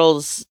the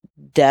girls'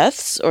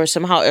 deaths or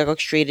somehow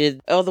orchestrated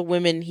all the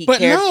women he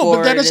cared for.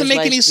 But that doesn't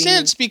make any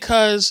sense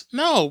because,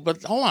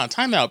 but hold on,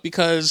 time out.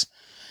 Because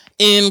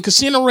in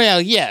Casino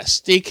Royale, yes,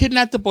 they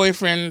kidnapped the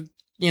boyfriend,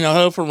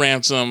 held for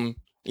ransom.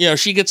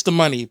 She gets the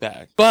money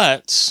back.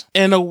 But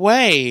in a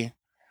way,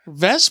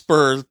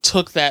 Vesper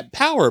took that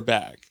power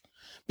back.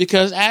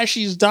 Because as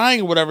she's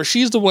dying or whatever,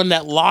 she's the one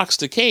that locks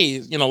the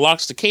cage,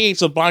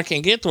 so Bond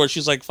can't get to her.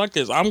 She's like, fuck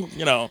this,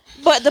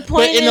 But the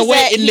point is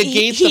that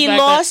he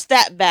lost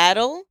that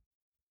battle.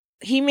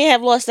 He may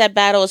have lost that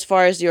battle as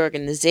far as the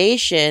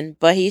organization,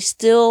 but he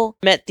still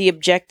met the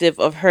objective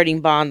of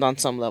hurting Bond on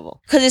some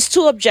level. Because it's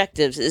two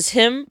objectives. It's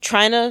him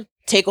trying to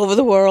take over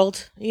the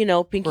world,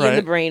 Pinky in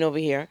the brain over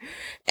here.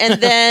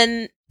 And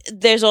then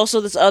there's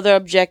also this other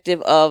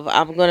objective of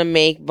I'm going to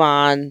make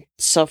Bond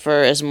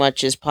suffer as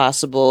much as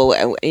possible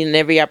in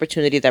every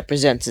opportunity that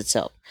presents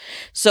itself.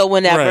 So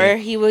whenever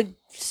he would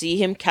see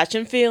him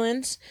catching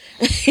feelings,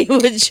 he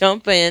would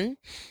jump in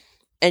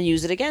and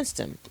use it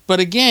against him. But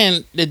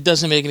again, it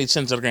doesn't make any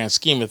sense in the grand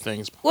scheme of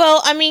things.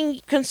 Well, I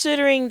mean,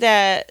 considering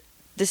that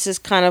this is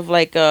kind of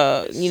like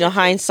a,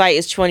 hindsight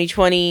is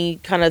 2020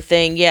 kind of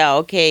thing. Yeah,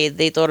 okay,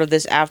 they thought of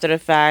this after the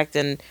fact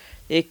and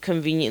it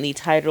conveniently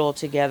tied it all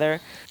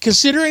together.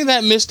 Considering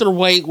that Mr.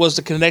 White was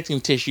the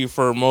connecting tissue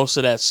for most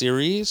of that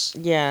series,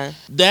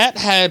 that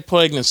had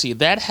poignancy,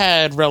 that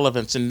had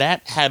relevance, and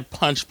that had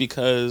punch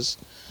because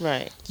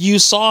you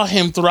saw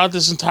him throughout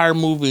this entire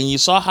movie, and you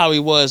saw how he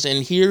was,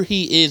 and here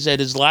he is at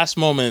his last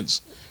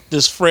moments,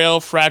 this frail,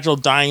 fragile,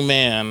 dying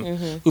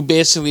man who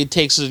basically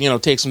takes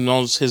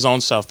his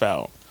own self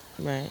out.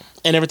 Right.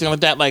 And everything like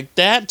that. Like,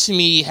 that to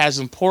me has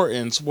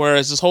importance.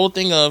 Whereas this whole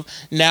thing of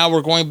now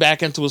we're going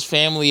back into his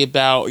family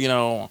about, you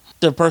know,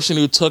 the person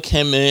who took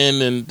him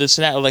in and this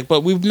and that. Like,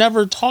 but we've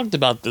never talked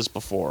about this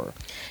before.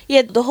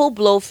 Yeah, the whole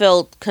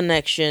Blofeld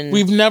connection.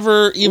 We've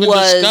never even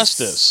discussed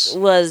this.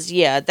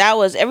 That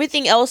was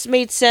everything else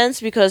made sense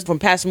because from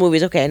past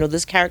movies, okay, I know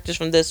this character's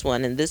from this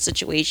one and this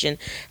situation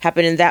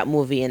happened in that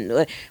movie,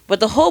 but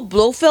the whole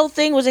Blofeld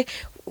thing was like,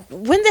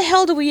 when the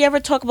hell did we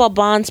ever talk about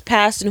Bond's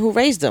past and who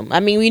raised him?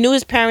 I mean, we knew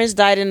his parents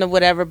died in the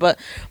whatever, but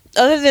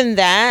other than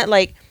that,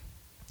 like,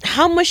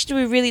 how much do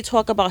we really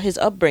talk about his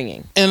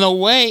upbringing? In a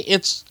way,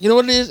 it's, you know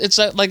what it is? It's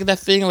like that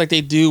thing like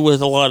they do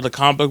with a lot of the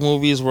comic book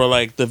movies where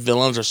like the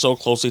villains are so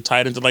closely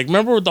tied into, like,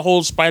 remember the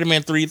whole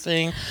Spider-Man 3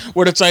 thing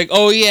where it's like,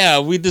 oh yeah,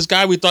 this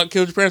guy we thought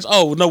killed your parents.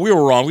 Oh no, we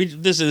were wrong. It's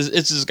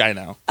this guy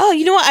now. Oh,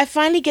 you know what? I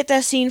finally get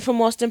that scene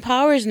from Austin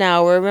Powers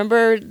now. Where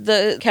remember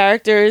the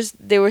characters,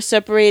 they were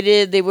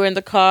separated, they were in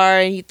the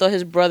car, and he thought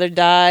his brother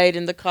died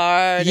in the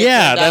car. And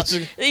yeah, that's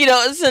you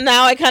know. So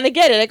now I kind of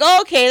get it. Like, oh,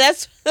 okay,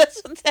 that's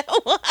what that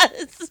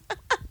was.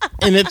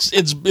 And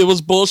it was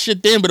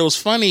bullshit then, but it was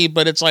funny.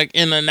 But it's like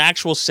in an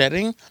actual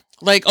setting,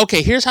 like,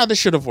 okay, here's how this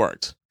should have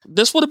worked.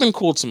 This would have been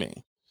cool to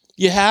me.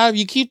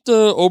 You keep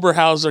the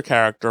Oberhauser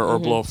character or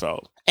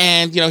Blofeld,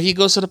 and you know he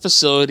goes to the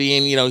facility,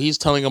 and you know he's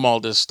telling him all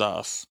this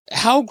stuff.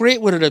 How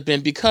great would it have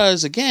been?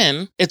 Because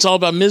again, it's all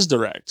about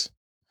misdirect.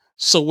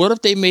 So what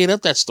if they made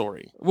up that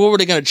story? What were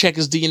they going to check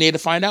his DNA to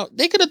find out?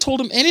 They could have told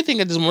him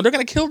anything at this moment. They're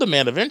going to kill the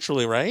man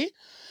eventually, right?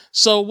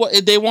 So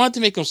what they wanted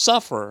to make him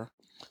suffer.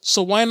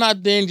 So why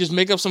not then just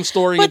make up some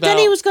story but about... then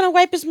he was going to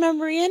wipe his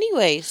memory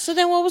anyway. So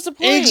then what was the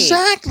point?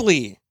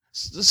 Exactly.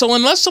 So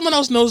unless someone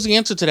else knows the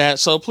answer to that,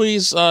 so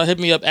please hit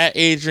me up at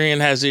Adrian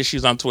Has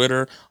Issues on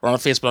Twitter or on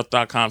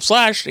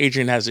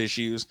Facebook.com/Adrian Has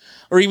Issues,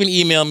 or even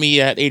email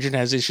me at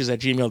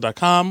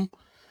adrianhasissues@gmail.com.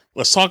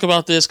 Let's talk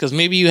about this because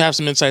maybe you have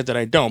some insight that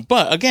I don't.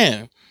 But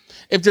again,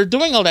 if they're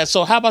doing all that,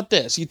 so how about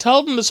this? You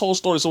tell them this whole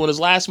story, so in his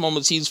last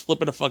moments, he's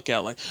flipping the fuck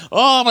out, like,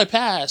 oh, my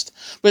past.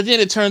 But then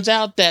it turns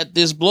out that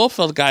this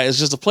Blofeld guy is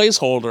just a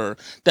placeholder,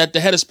 that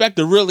the head of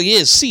Spectre really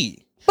is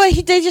C. But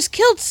they just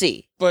killed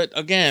C. But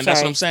again,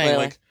 that's what I'm saying.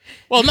 Spoiler. Like,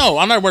 well, no,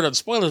 I'm not worried about the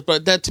spoilers,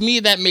 but that to me,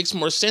 that makes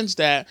more sense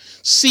that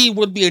C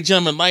would be a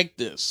gentleman like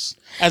this.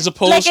 As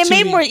opposed like, it to...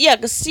 made more, yeah,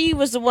 because C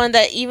was the one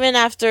that even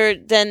after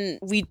then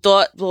we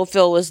thought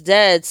Blofeld was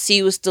dead,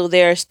 C was still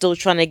there, still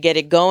trying to get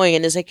it going.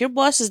 And it's like, your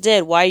boss is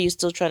dead. Why are you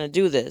still trying to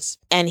do this?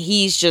 And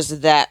he's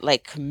just that,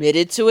 like,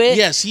 committed to it.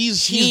 Yes,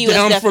 he's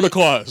down for the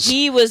cause.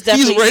 He was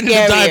definitely he's ready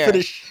scarier. to die for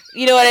this.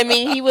 You know what I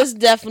mean? He was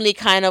definitely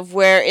kind of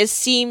where it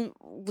seemed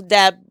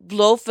that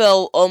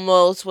Blofeld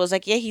almost was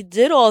like, yeah, he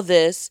did all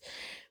this,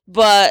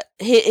 but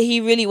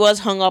he really was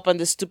hung up on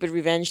this stupid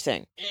revenge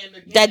thing.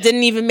 That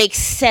didn't even make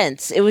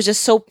sense. It was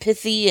just so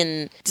pithy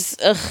and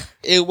just, ugh.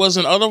 It was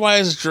an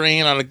otherwise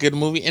drain on a good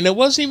movie. And it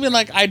wasn't even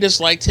like I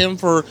disliked him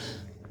for...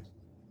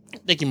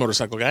 Thank you,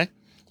 motorcycle guy.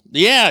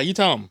 Yeah, you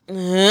tell him.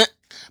 Uh-huh.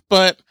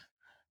 But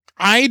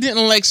I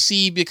didn't like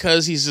C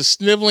because he's a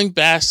sniveling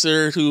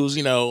bastard who's,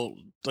 you know,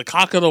 the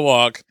cock of the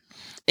walk.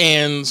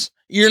 And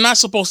you're not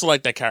supposed to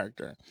like that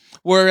character.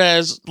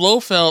 Whereas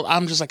Blofeld,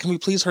 I'm just like, can we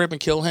please hurry up and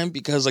kill him?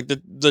 Because like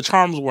the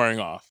charm's wearing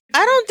off.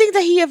 I don't think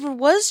that he ever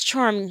was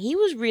charming. He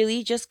was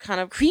really just kind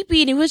of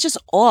creepy and he was just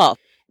off.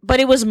 But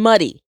it was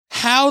muddy.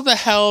 How the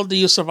hell do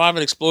you survive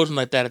an explosion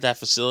like that at that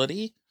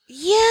facility?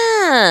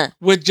 Yeah.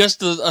 With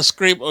just a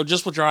scrape or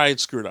just with your eye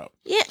screwed up?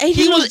 Yeah, he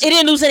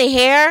didn't lose any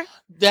hair.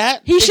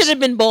 He should have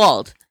been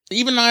bald.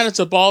 Even though it's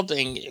a bald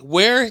thing,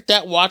 where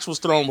that watch was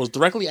thrown was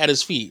directly at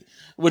his feet,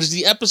 which is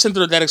the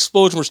epicenter of that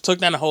explosion, which took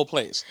down the whole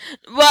place.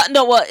 Well,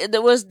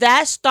 it was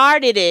that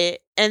started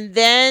it, and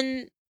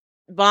then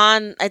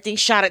Bond, I think,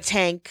 shot a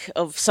tank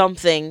of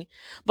something,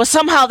 but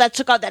somehow that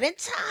took out that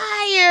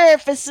entire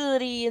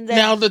facility. And then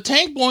now, the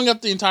tank blowing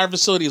up the entire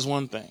facility is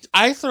one thing.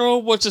 I throw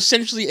what's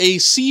essentially a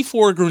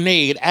C4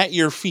 grenade at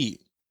your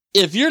feet.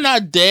 If you're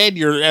not dead,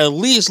 you're at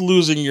least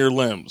losing your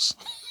limbs.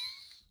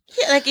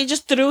 Yeah, like, it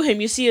just threw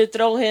him. You see it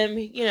throw him,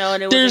 you know,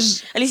 and at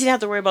least he didn't have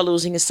to worry about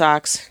losing his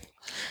socks.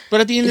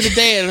 But at the end of the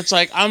day, it's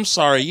like, I'm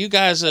sorry, you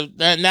guys have...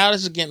 Now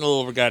this is getting a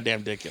little over goddamn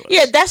ridiculous.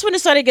 Yeah, that's when it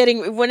started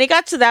getting... When it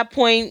got to that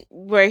point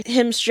where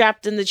him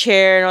strapped in the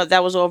chair, and all,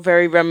 that was all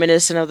very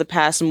reminiscent of the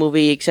past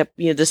movie, except,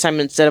 you know, this time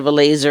instead of a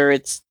laser,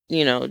 it's,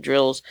 you know,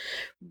 drills.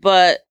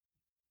 But,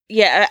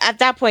 yeah, at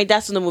that point,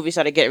 that's when the movie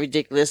started getting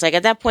ridiculous. Like,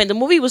 at that point, the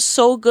movie was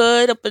so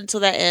good up until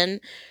that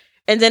end.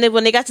 And then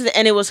when they got to the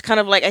end, it was kind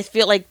of like, I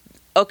feel like,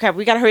 okay,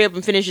 we gotta hurry up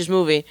and finish this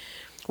movie.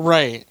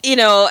 Right. You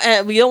know,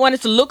 and we don't want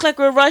it to look like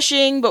we're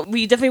rushing, but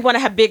we definitely want to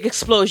have big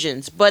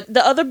explosions. But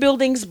the other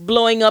buildings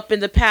blowing up in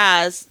the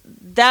past,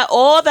 that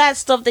all that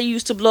stuff they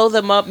used to blow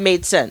them up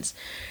made sense.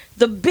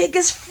 The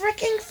biggest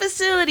freaking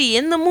facility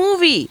in the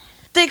movie,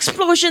 the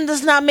explosion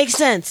does not make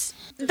sense.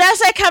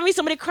 That's like having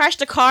somebody crash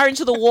the car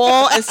into the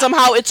wall and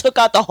somehow it took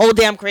out the whole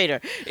damn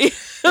crater.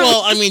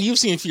 Well, I mean, you've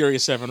seen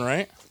Furious 7,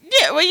 right?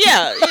 Yeah, well,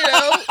 yeah, you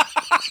know.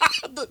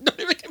 Don't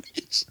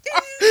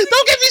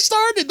get me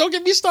started. Don't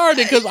get me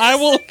started, because I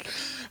will.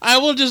 I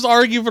will just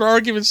argue for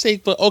argument's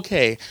sake, but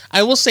okay.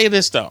 I will say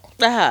this, though.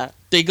 Uh-huh.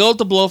 They go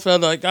to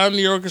Blofeld, like, I'm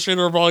the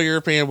orchestrator of all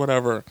European,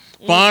 whatever.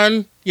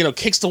 Bond,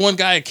 kicks the one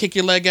guy, kick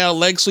your leg out,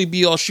 leg sweep,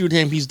 I'll shoot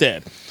him, he's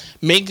dead.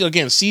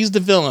 Sees the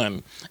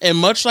villain. And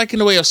much like in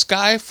the way of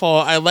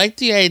Skyfall, I like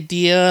the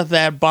idea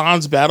that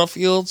Bond's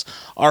battlefields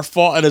are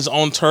fought on his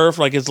own turf.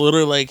 Like, it's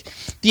literally like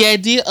the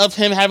idea of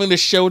him having the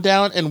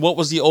showdown in what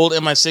was the old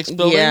MI6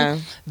 building. Yeah.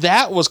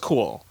 That was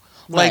cool.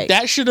 Like,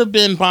 that should have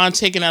been Bond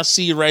taking out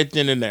C right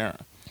then and there.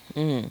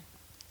 Mm-hmm.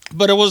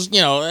 But it was,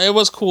 it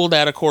was cool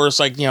that, of course,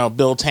 like,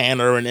 Bill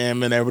Tanner and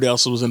M and everybody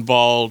else was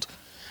involved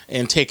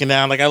in taking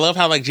down. Like, I love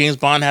how, like, James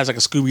Bond has, like, a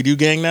Scooby-Doo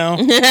gang now.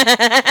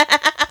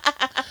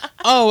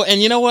 Oh,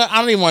 and you know what? I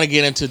don't even want to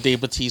get into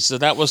Dave Bautista.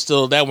 That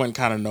went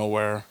kind of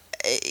nowhere.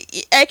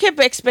 I kept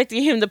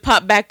expecting him to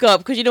pop back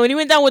up because, when he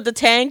went down with the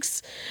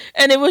tanks,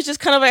 and it was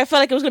just kind of like, I felt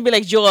like it was going to be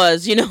like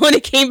Jaws, when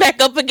it came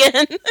back up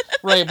again.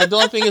 Right, but the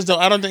only thing is, though,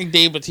 I don't think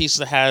Dave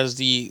Bautista has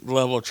the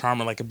level of charm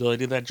and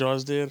likability that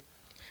Jaws did.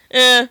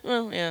 Yeah,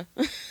 well, yeah.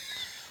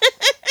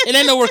 And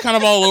I know we're kind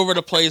of all over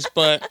the place,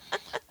 but...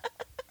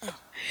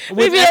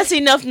 Maybe that's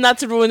enough not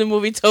to ruin the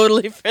movie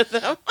totally for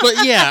them.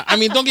 But yeah, I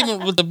mean, don't get me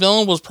wrong, the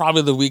villain was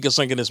probably the weakest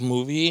link in this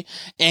movie.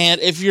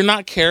 And if you're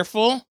not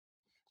careful,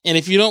 and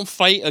if you don't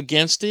fight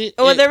against it...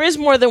 Well, there is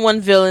more than one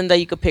villain that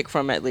you could pick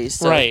from at least.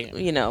 So, right. But.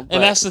 And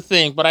that's the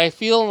thing. But I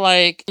feel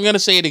like, I'm going to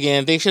say it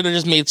again, they should have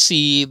just made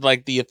C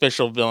like the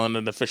official villain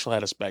and the official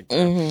head of Spectre.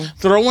 Mm-hmm.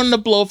 Throw in the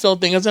Blofeld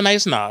thing as a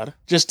nice nod.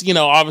 Just,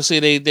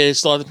 obviously they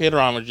still have to pay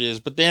their homages.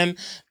 But then...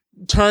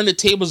 turn the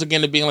tables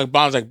again to being like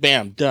Bond's like,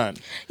 bam, done.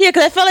 Yeah,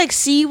 because I felt like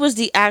C was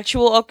the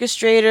actual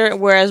orchestrator,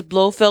 whereas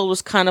Blofeld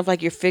was kind of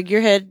like your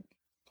figurehead.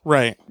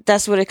 Right.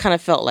 That's what it kind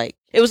of felt like.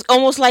 It was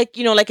almost like,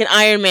 like an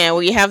Iron Man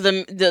where you have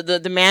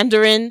the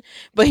Mandarin,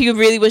 but he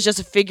really was just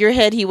a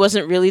figurehead. He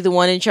wasn't really the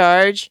one in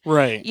charge.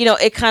 Right.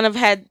 It kind of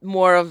had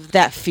more of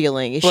that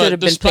feeling. It should have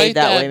been played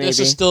that way, maybe. This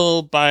is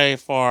still by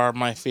far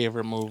my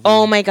favorite movie.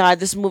 Oh my God,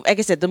 this movie, like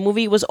I said, the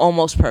movie was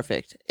almost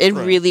perfect. It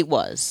really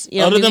was.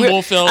 Other than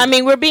Blofeld. I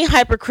mean, we're being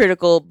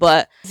hypercritical,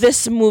 but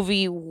this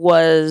movie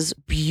was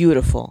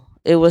beautiful.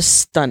 It was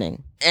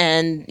stunning.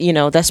 And,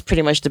 that's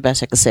pretty much the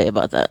best I could say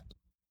about that.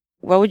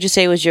 What would you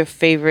say was your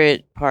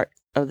favorite part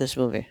of this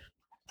movie?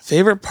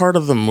 Favorite part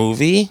of the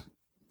movie?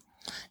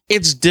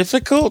 It's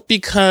difficult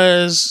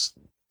because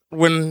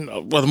with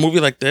a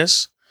movie like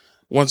this,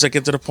 once I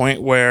get to the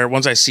point where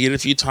once I see it a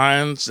few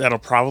times, that'll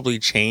probably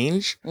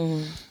change.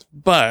 Mm-hmm.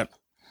 But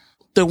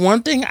the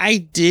one thing I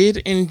did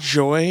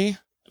enjoy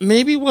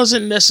maybe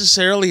wasn't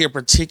necessarily a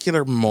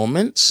particular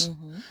moment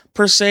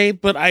per se,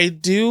 but I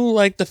do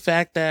like the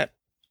fact that,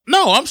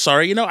 no, I'm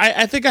sorry.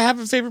 I think I have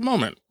a favorite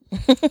moment.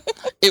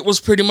 It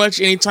was pretty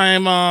much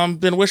anytime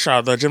Ben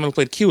Whishaw, the gentleman who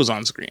played Q, was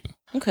on screen.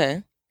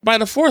 Okay. By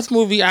the fourth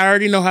movie, I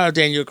already know how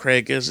Daniel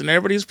Craig is, and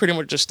everybody's pretty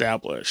much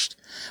established.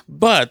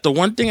 But the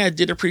one thing I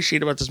did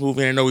appreciate about this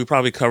movie, and I know we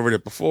probably covered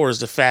it before, is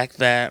the fact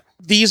that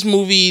these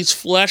movies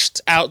fleshed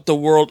out the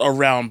world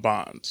around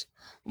Bond.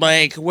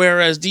 Like,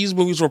 whereas these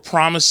movies were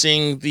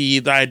promising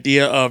the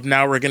idea of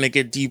now we're going to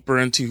get deeper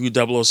into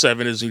who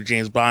 007 is, who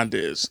James Bond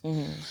is.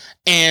 Mm-hmm.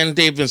 And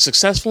they've been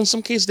successful. In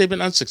some cases, they've been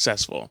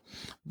unsuccessful.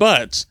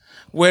 But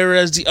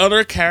whereas the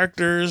other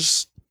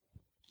characters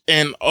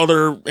and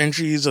other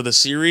entries of the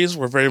series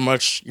were very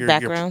much your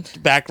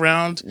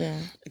background,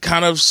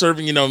 kind of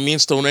serving,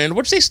 means to an end,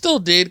 which they still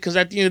did, because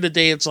at the end of the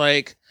day, it's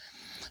like,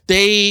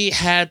 they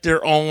had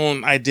their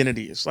own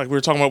identities, like we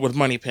were talking about with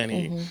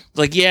Moneypenny. Mm-hmm.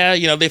 Like,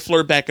 they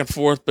flirt back and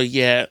forth, but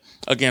yet,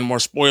 again, more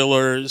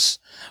spoilers.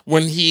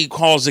 When he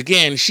calls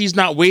again, she's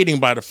not waiting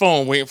by the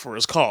phone, waiting for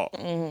his call.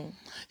 Mm-hmm.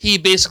 He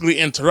basically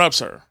interrupts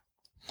her.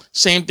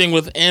 Same thing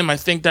with M. I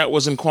think that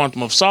was in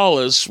Quantum of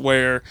Solace,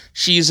 where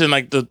she's in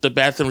like the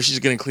bathroom where she's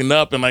getting cleaned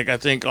up, and like I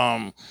think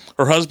her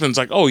husband's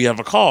like, "Oh, you have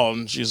a call,"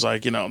 and she's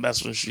like,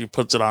 that's when she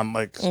puts it on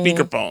like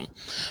speakerphone,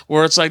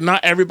 where it's like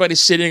not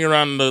everybody's sitting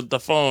around the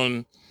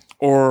phone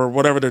or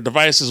whatever their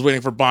device is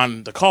waiting for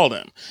Bond to call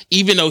them.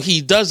 Even though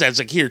he does that, it's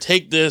like, here,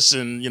 take this,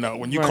 and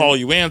when you call,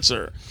 you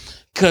answer.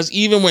 Because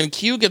even when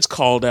Q gets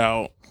called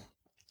out,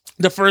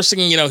 the first thing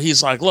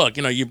he's like, look,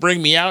 you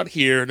bring me out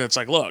here, and it's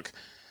like, look,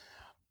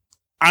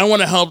 I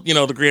want to help,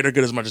 the greater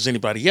good as much as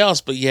anybody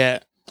else, but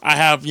yet I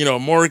have, a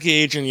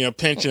mortgage and,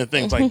 pension and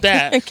things like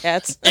that.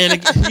 Cats. And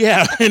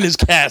and his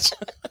cats.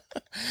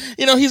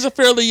 He's a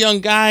fairly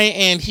young guy,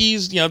 and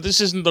he's, this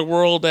isn't the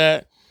world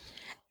that.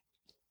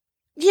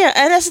 Yeah,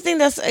 and that's the thing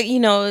that's,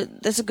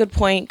 that's a good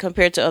point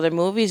compared to other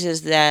movies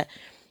is that,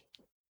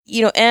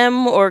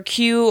 M or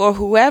Q or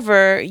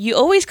whoever, you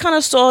always kind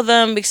of saw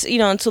them,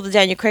 until the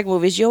Daniel Craig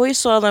movies, you always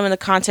saw them in the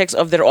context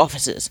of their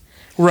offices.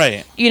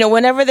 Right.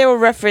 Whenever they were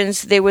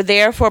referenced, they were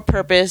there for a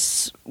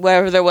purpose,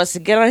 whatever there was, to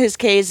get on his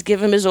case,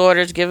 give him his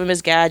orders, give him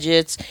his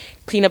gadgets,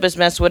 clean up his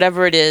mess,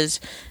 whatever it is.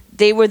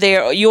 They were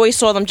there. You always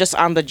saw them just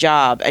on the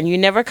job, and you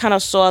never kind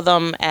of saw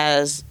them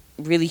as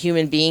really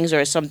human beings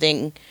or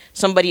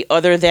somebody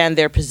other than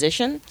their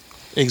position.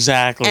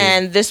 Exactly.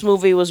 And this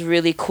movie was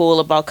really cool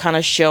about kind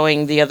of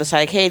showing the other side.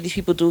 Like, hey, these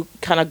people do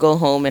kind of go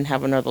home and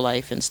have another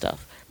life and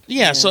stuff.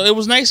 yeah, so it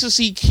was nice to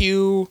see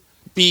Q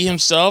be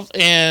himself,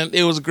 and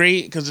it was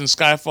great because in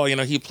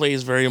Skyfall, he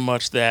plays very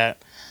much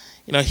that,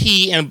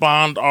 he and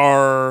Bond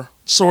are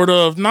sort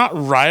of not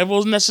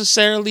rivals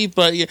necessarily,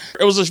 but it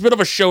was a bit of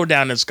a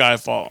showdown in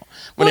Skyfall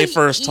when they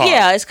first talked.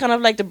 Yeah, it's kind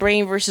of like the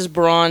brain versus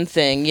brawn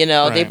thing.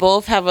 Right. They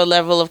both have a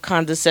level of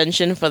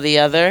condescension for the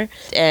other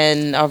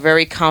and are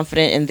very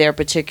confident in their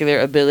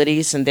particular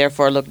abilities and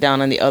therefore look down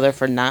on the other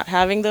for not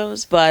having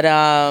those. But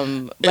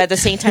at the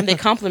same time, they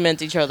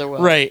complement each other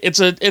well. Right.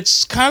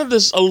 It's kind of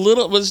this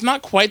but it's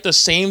not quite the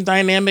same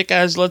dynamic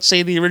as, let's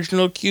say, the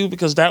original Q,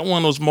 because that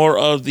one was more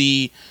of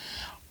the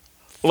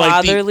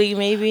fatherly,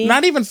 maybe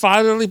not even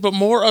fatherly, but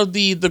more of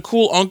the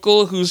cool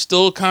uncle who's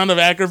still kind of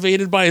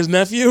aggravated by his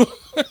nephew.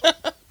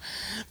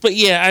 But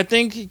yeah, I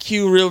think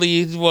Q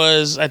really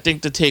was, I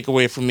think, the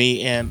takeaway for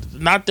me, and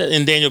not that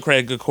in Daniel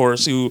Craig, of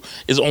course, who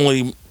is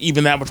only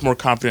even that much more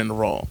confident in the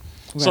role.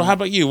 Right. So how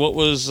about you? What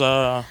was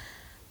other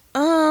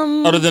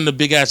than the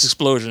big ass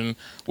explosion,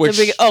 which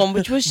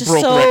was just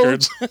broke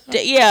records?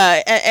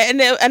 Yeah,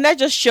 and that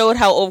just showed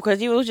how over, because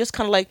he was just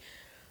kind of like,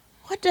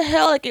 what the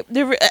hell?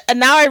 And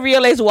now I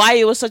realize why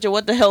it was such a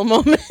what the hell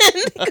moment,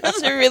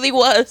 because it really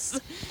was.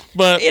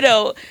 But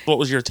what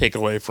was your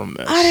takeaway from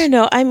this? I don't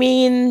know. I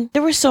mean,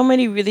 there were so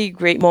many really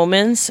great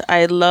moments.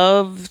 I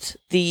loved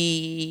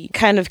the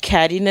kind of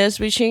cattiness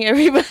between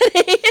everybody.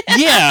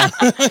 Yeah,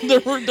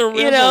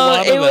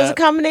 it was a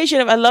combination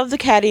of, I love the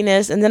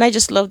cattiness, and then I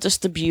just loved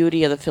just the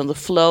beauty of the film, the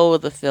flow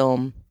of the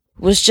film.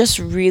 Was just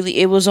really,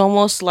 it was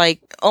almost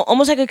like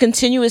a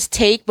continuous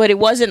take, but it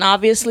wasn't,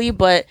 obviously,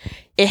 but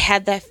it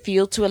had that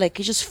feel to it, like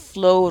it just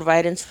flowed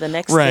right into the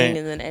next thing,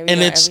 and then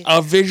it's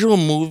a visual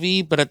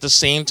movie, but at the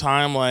same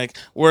time, like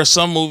where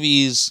some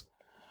movies,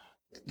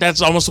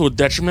 that's almost to a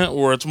detriment,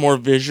 where it's more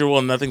visual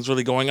and nothing's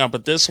really going on.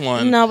 But this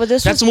one,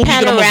 this was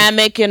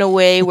panoramic in a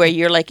way where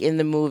you're like in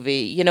the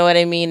movie. You know what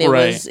I mean?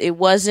 It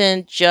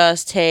wasn't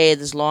just, hey,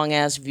 this long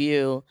ass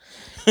view.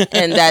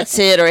 And that's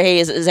it, or hey,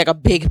 it's like a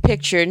big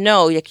picture.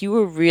 No, like you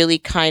were really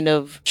kind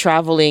of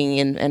traveling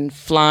and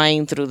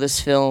flying through this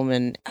film,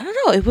 and I don't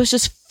know, it was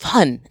just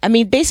fun. I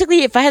mean,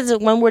 basically, if I had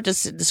one word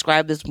to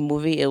describe this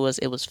movie, it was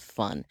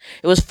fun.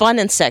 It was fun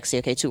and sexy.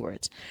 Okay, 2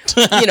 words.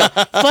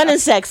 Fun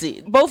and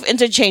sexy, both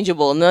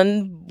interchangeable,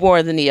 none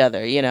more than the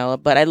other.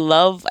 But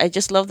I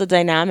just love the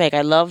dynamic.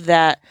 I love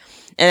that.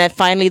 And then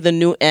finally, the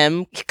new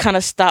M kind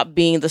of stopped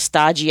being the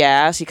stodgy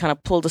ass. He kind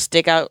of pulled the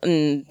stick out,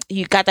 and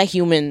you got that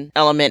human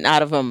element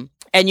out of him.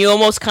 And you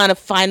almost kind of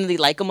finally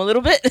like him a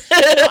little bit.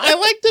 I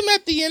liked him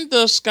at the end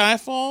of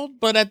Skyfall,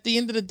 but at the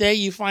end of the day,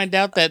 you find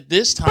out that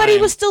this time... But he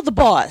was still the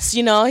boss,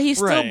 He's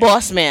still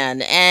boss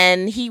man.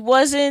 And he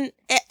wasn't...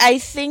 I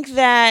think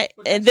that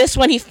in this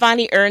one, he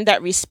finally earned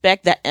that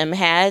respect that M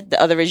had, the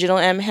other original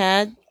M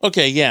had.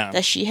 Okay, yeah.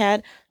 That she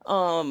had.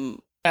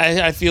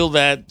 I feel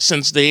that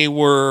since they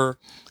were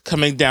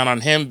coming down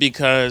on him,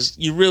 because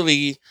you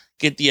really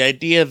get the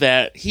idea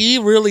that he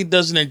really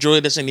doesn't enjoy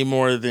this any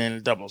more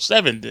than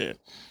 007 did.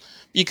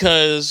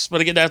 But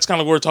again, that's kind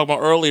of what we were talking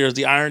about earlier, is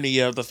the irony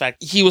of the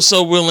fact he was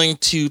so willing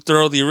to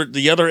throw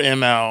the other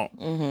M out.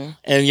 Mm-hmm.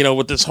 And,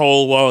 with this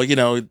whole,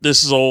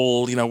 this is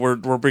old,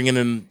 we're bringing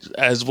in,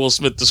 as Will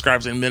Smith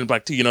describes in Men in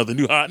Black 2, the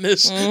new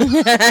hotness.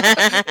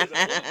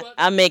 Mm-hmm.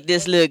 I'll make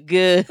this look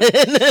good.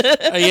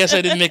 Yes,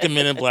 I didn't make a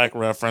Men in Black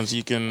reference.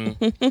 You can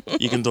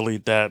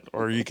delete that,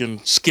 or you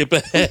can skip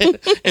ahead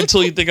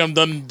until you think I'm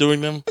done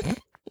doing them.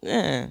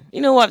 Yeah.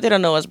 You know what? They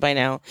don't know us by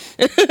now.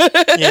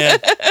 Yeah.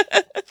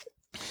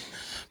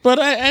 But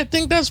I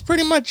think that's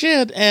pretty much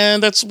it.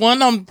 And that's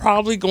one I'm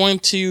probably going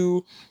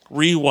to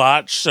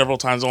rewatch several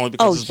times, only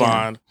because it's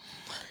Bond.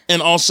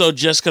 And also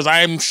just because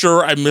I'm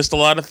sure I missed a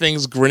lot of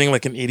things grinning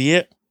like an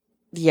idiot.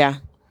 Yeah.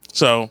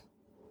 So.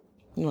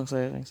 Amongst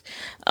other things.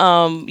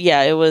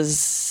 It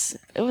was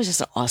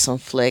just an awesome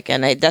flick.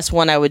 And that's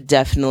one I would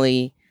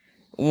definitely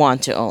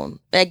want to own.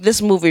 Like,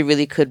 this movie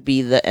really could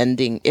be the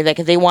ending. If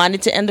they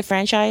wanted to end the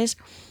franchise,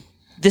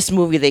 this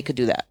movie, they could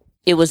do that.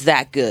 It was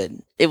that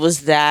good. It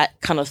was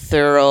that kind of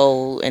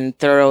thorough in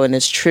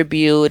its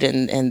tribute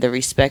and the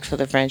respect for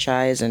the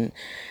franchise. And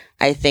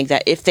I think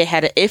that if they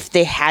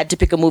had to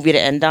pick a movie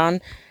to end on,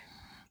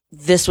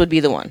 this would be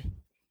the one.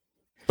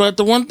 But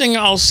the one thing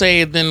I'll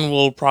say, then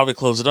we'll probably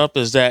close it up,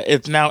 is that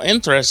it's now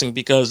interesting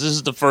because this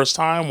is the first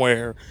time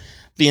where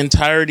the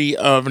entirety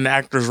of an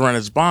actor's run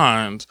as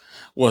Bond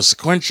was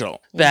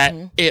sequential. That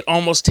it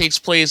almost takes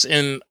place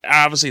in,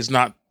 obviously it's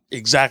not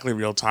exactly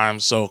real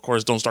time, so of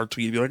course don't start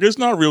tweeting like it's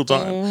not real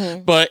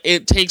time, but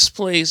it takes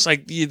place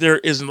like there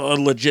isn't a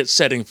legit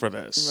setting for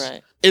this.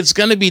 Right. It's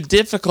going to be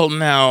difficult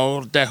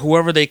now that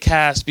whoever they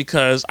cast,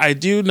 because I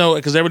do know,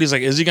 because everybody's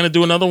like, is he going to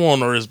do another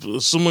one, or is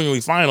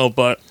assumingly final?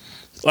 But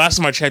last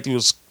time I checked, he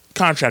was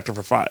contracted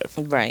for 5.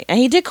 Right, and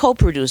he did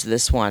co-produce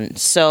this one,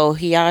 so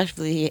he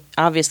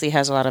obviously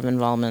has a lot of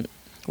involvement.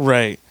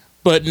 Right.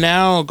 But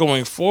now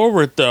going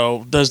forward,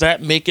 though, does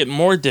that make it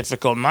more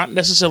difficult? Not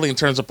necessarily in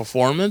terms of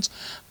performance,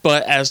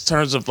 but as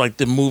terms of like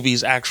the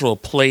movie's actual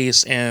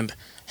place and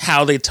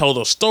how they tell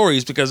those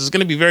stories, because it's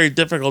going to be very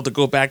difficult to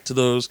go back to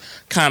those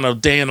kind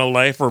of day in the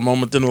life or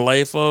moment in the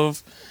life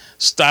of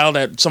style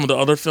that some of the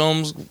other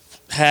films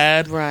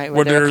had. Right,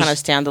 where they're kind of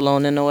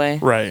standalone in a way.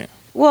 Right.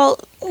 Well,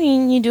 I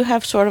mean, you do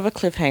have sort of a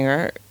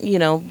cliffhanger, you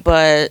know,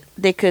 but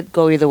they could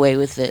go either way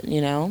with it,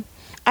 you know.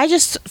 I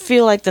just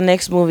feel like the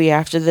next movie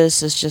after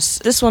this is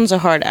just, this one's a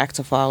hard act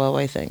to follow,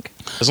 I think.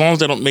 As long as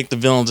they don't make the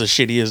villains as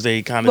shitty as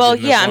they kind of did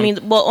in this one. I mean,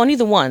 only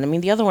the one. I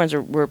mean, the other ones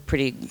were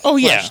pretty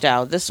fleshed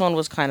out. This one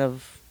was kind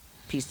of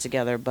pieced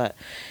together, but,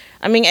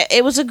 I mean,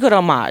 it was a good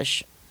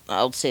homage.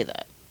 I'll say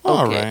that.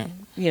 All right.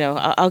 You know,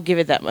 I'll give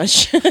it that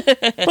much.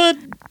 But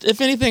if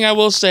anything, I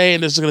will say,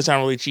 and this is going to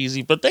sound really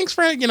cheesy, but thanks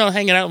for,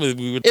 hanging out with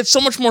me. It's so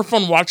much more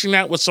fun watching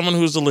that with someone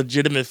who's a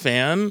legitimate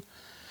fan.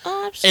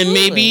 Oh, absolutely. And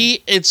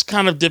maybe it's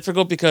kind of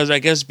difficult because I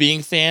guess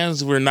being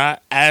fans, we're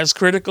not as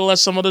critical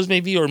as some others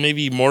may be, or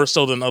maybe more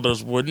so than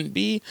others wouldn't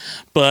be.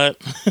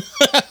 But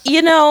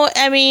you know,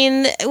 I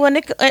mean, when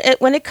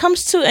it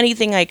comes to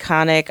anything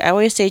iconic, I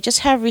always say just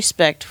have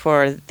respect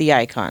for the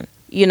icon.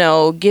 You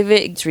know, give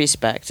it its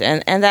respect,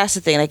 and that's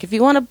the thing. Like, if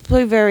you want to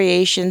put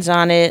variations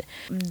on it,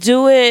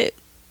 do it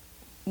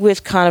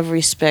with kind of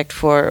respect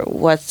for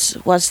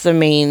what's the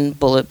main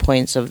bullet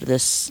points of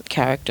this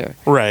character.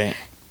 Right.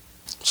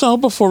 So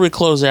before we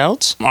close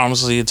out,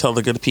 honestly, tell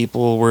the good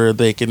people where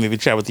they can maybe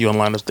chat with you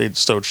online if they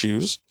so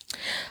choose.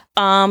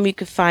 You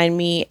could find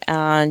me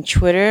on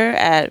Twitter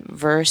at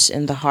Verse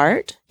in the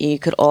Heart. You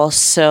could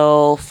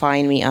also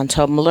find me on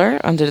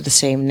Tumblr under the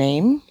same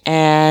name,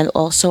 and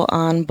also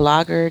on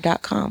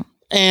blogger.com.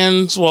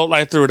 And, well,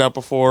 I threw it out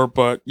before,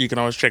 but you can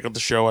always check out the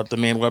show at the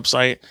main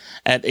website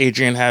at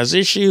Adrian Has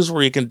Issues,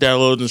 where you can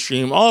download and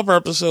stream all of our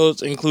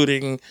episodes,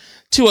 including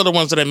 2 other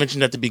ones that I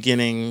mentioned at the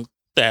beginning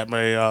that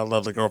my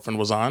lovely girlfriend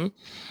was on.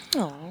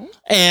 Aww.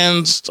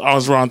 And I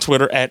was on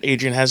Twitter at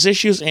Adrian Has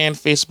Issues and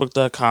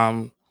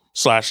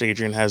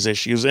Facebook.com/Adrian Has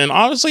Issues. And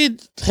honestly,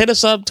 hit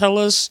us up. Tell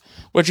us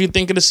what you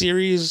think of the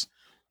series.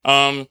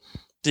 Did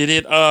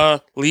it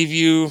leave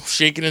you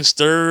shaken and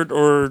stirred,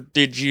 or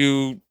did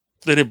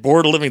it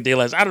bore the living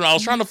daylights? I don't know. I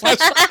was trying to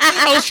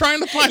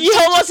find. You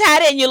almost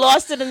had it and you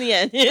lost it in the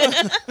end.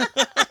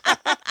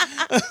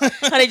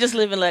 Honey, just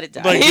live and let it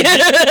die.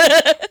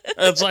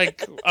 It's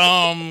like,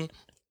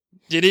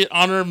 did it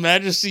honor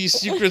Majesty's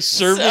Secret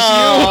Service?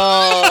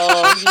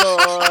 Oh,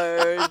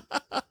 Lord.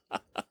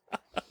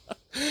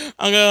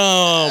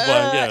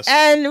 But yes.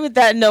 And with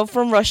that note,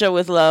 from Russia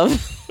with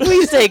love,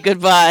 we say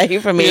goodbye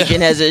from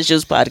Adrian Has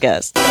Issues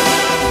podcast.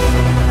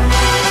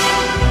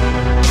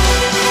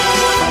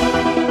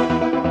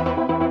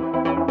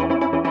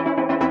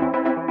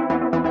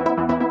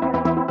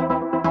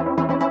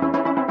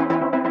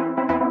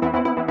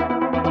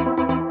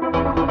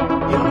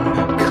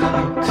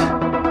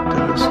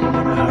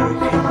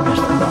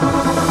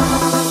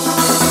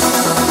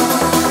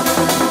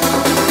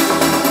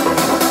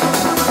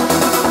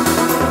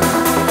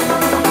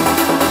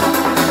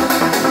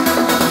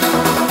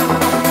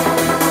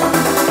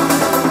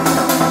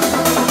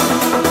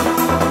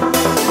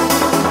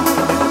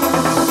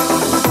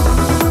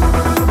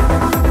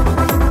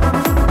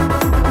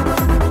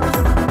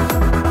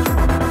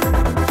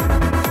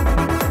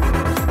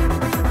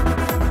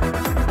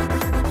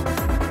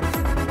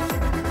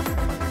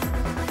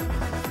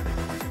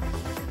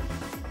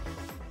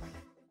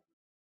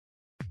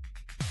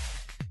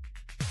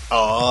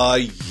 Aw,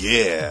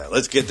 yeah.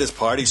 Let's get this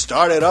party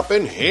started up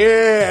in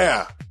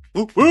here.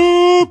 Whoop,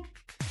 whoop.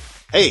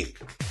 Hey,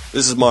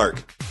 this is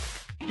Mark.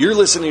 You're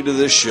listening to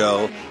this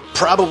show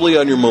probably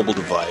on your mobile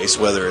device,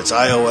 whether it's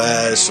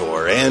iOS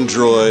or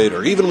Android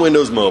or even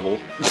Windows Mobile.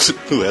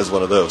 Who has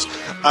one of those?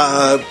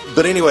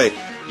 But anyway,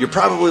 you're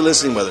probably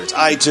listening whether it's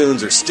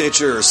iTunes or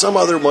Stitcher or some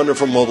other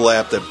wonderful mobile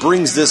app that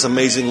brings this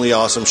amazingly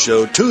awesome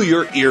show to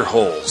your ear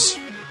holes.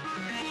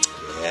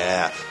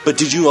 Yeah, but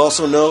did you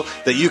also know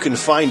that you can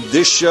find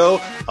this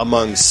show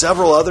among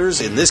several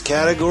others in this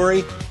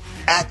category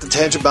at the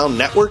Tangent Bound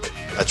Network?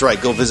 That's right,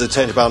 go visit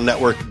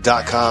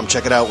tangentboundnetwork.com.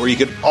 Check it out, where you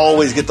can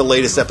always get the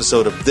latest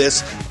episode of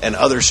this and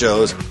other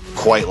shows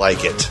quite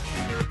like it.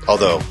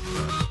 Although,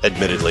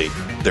 admittedly,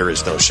 there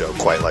is no show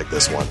quite like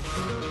this one.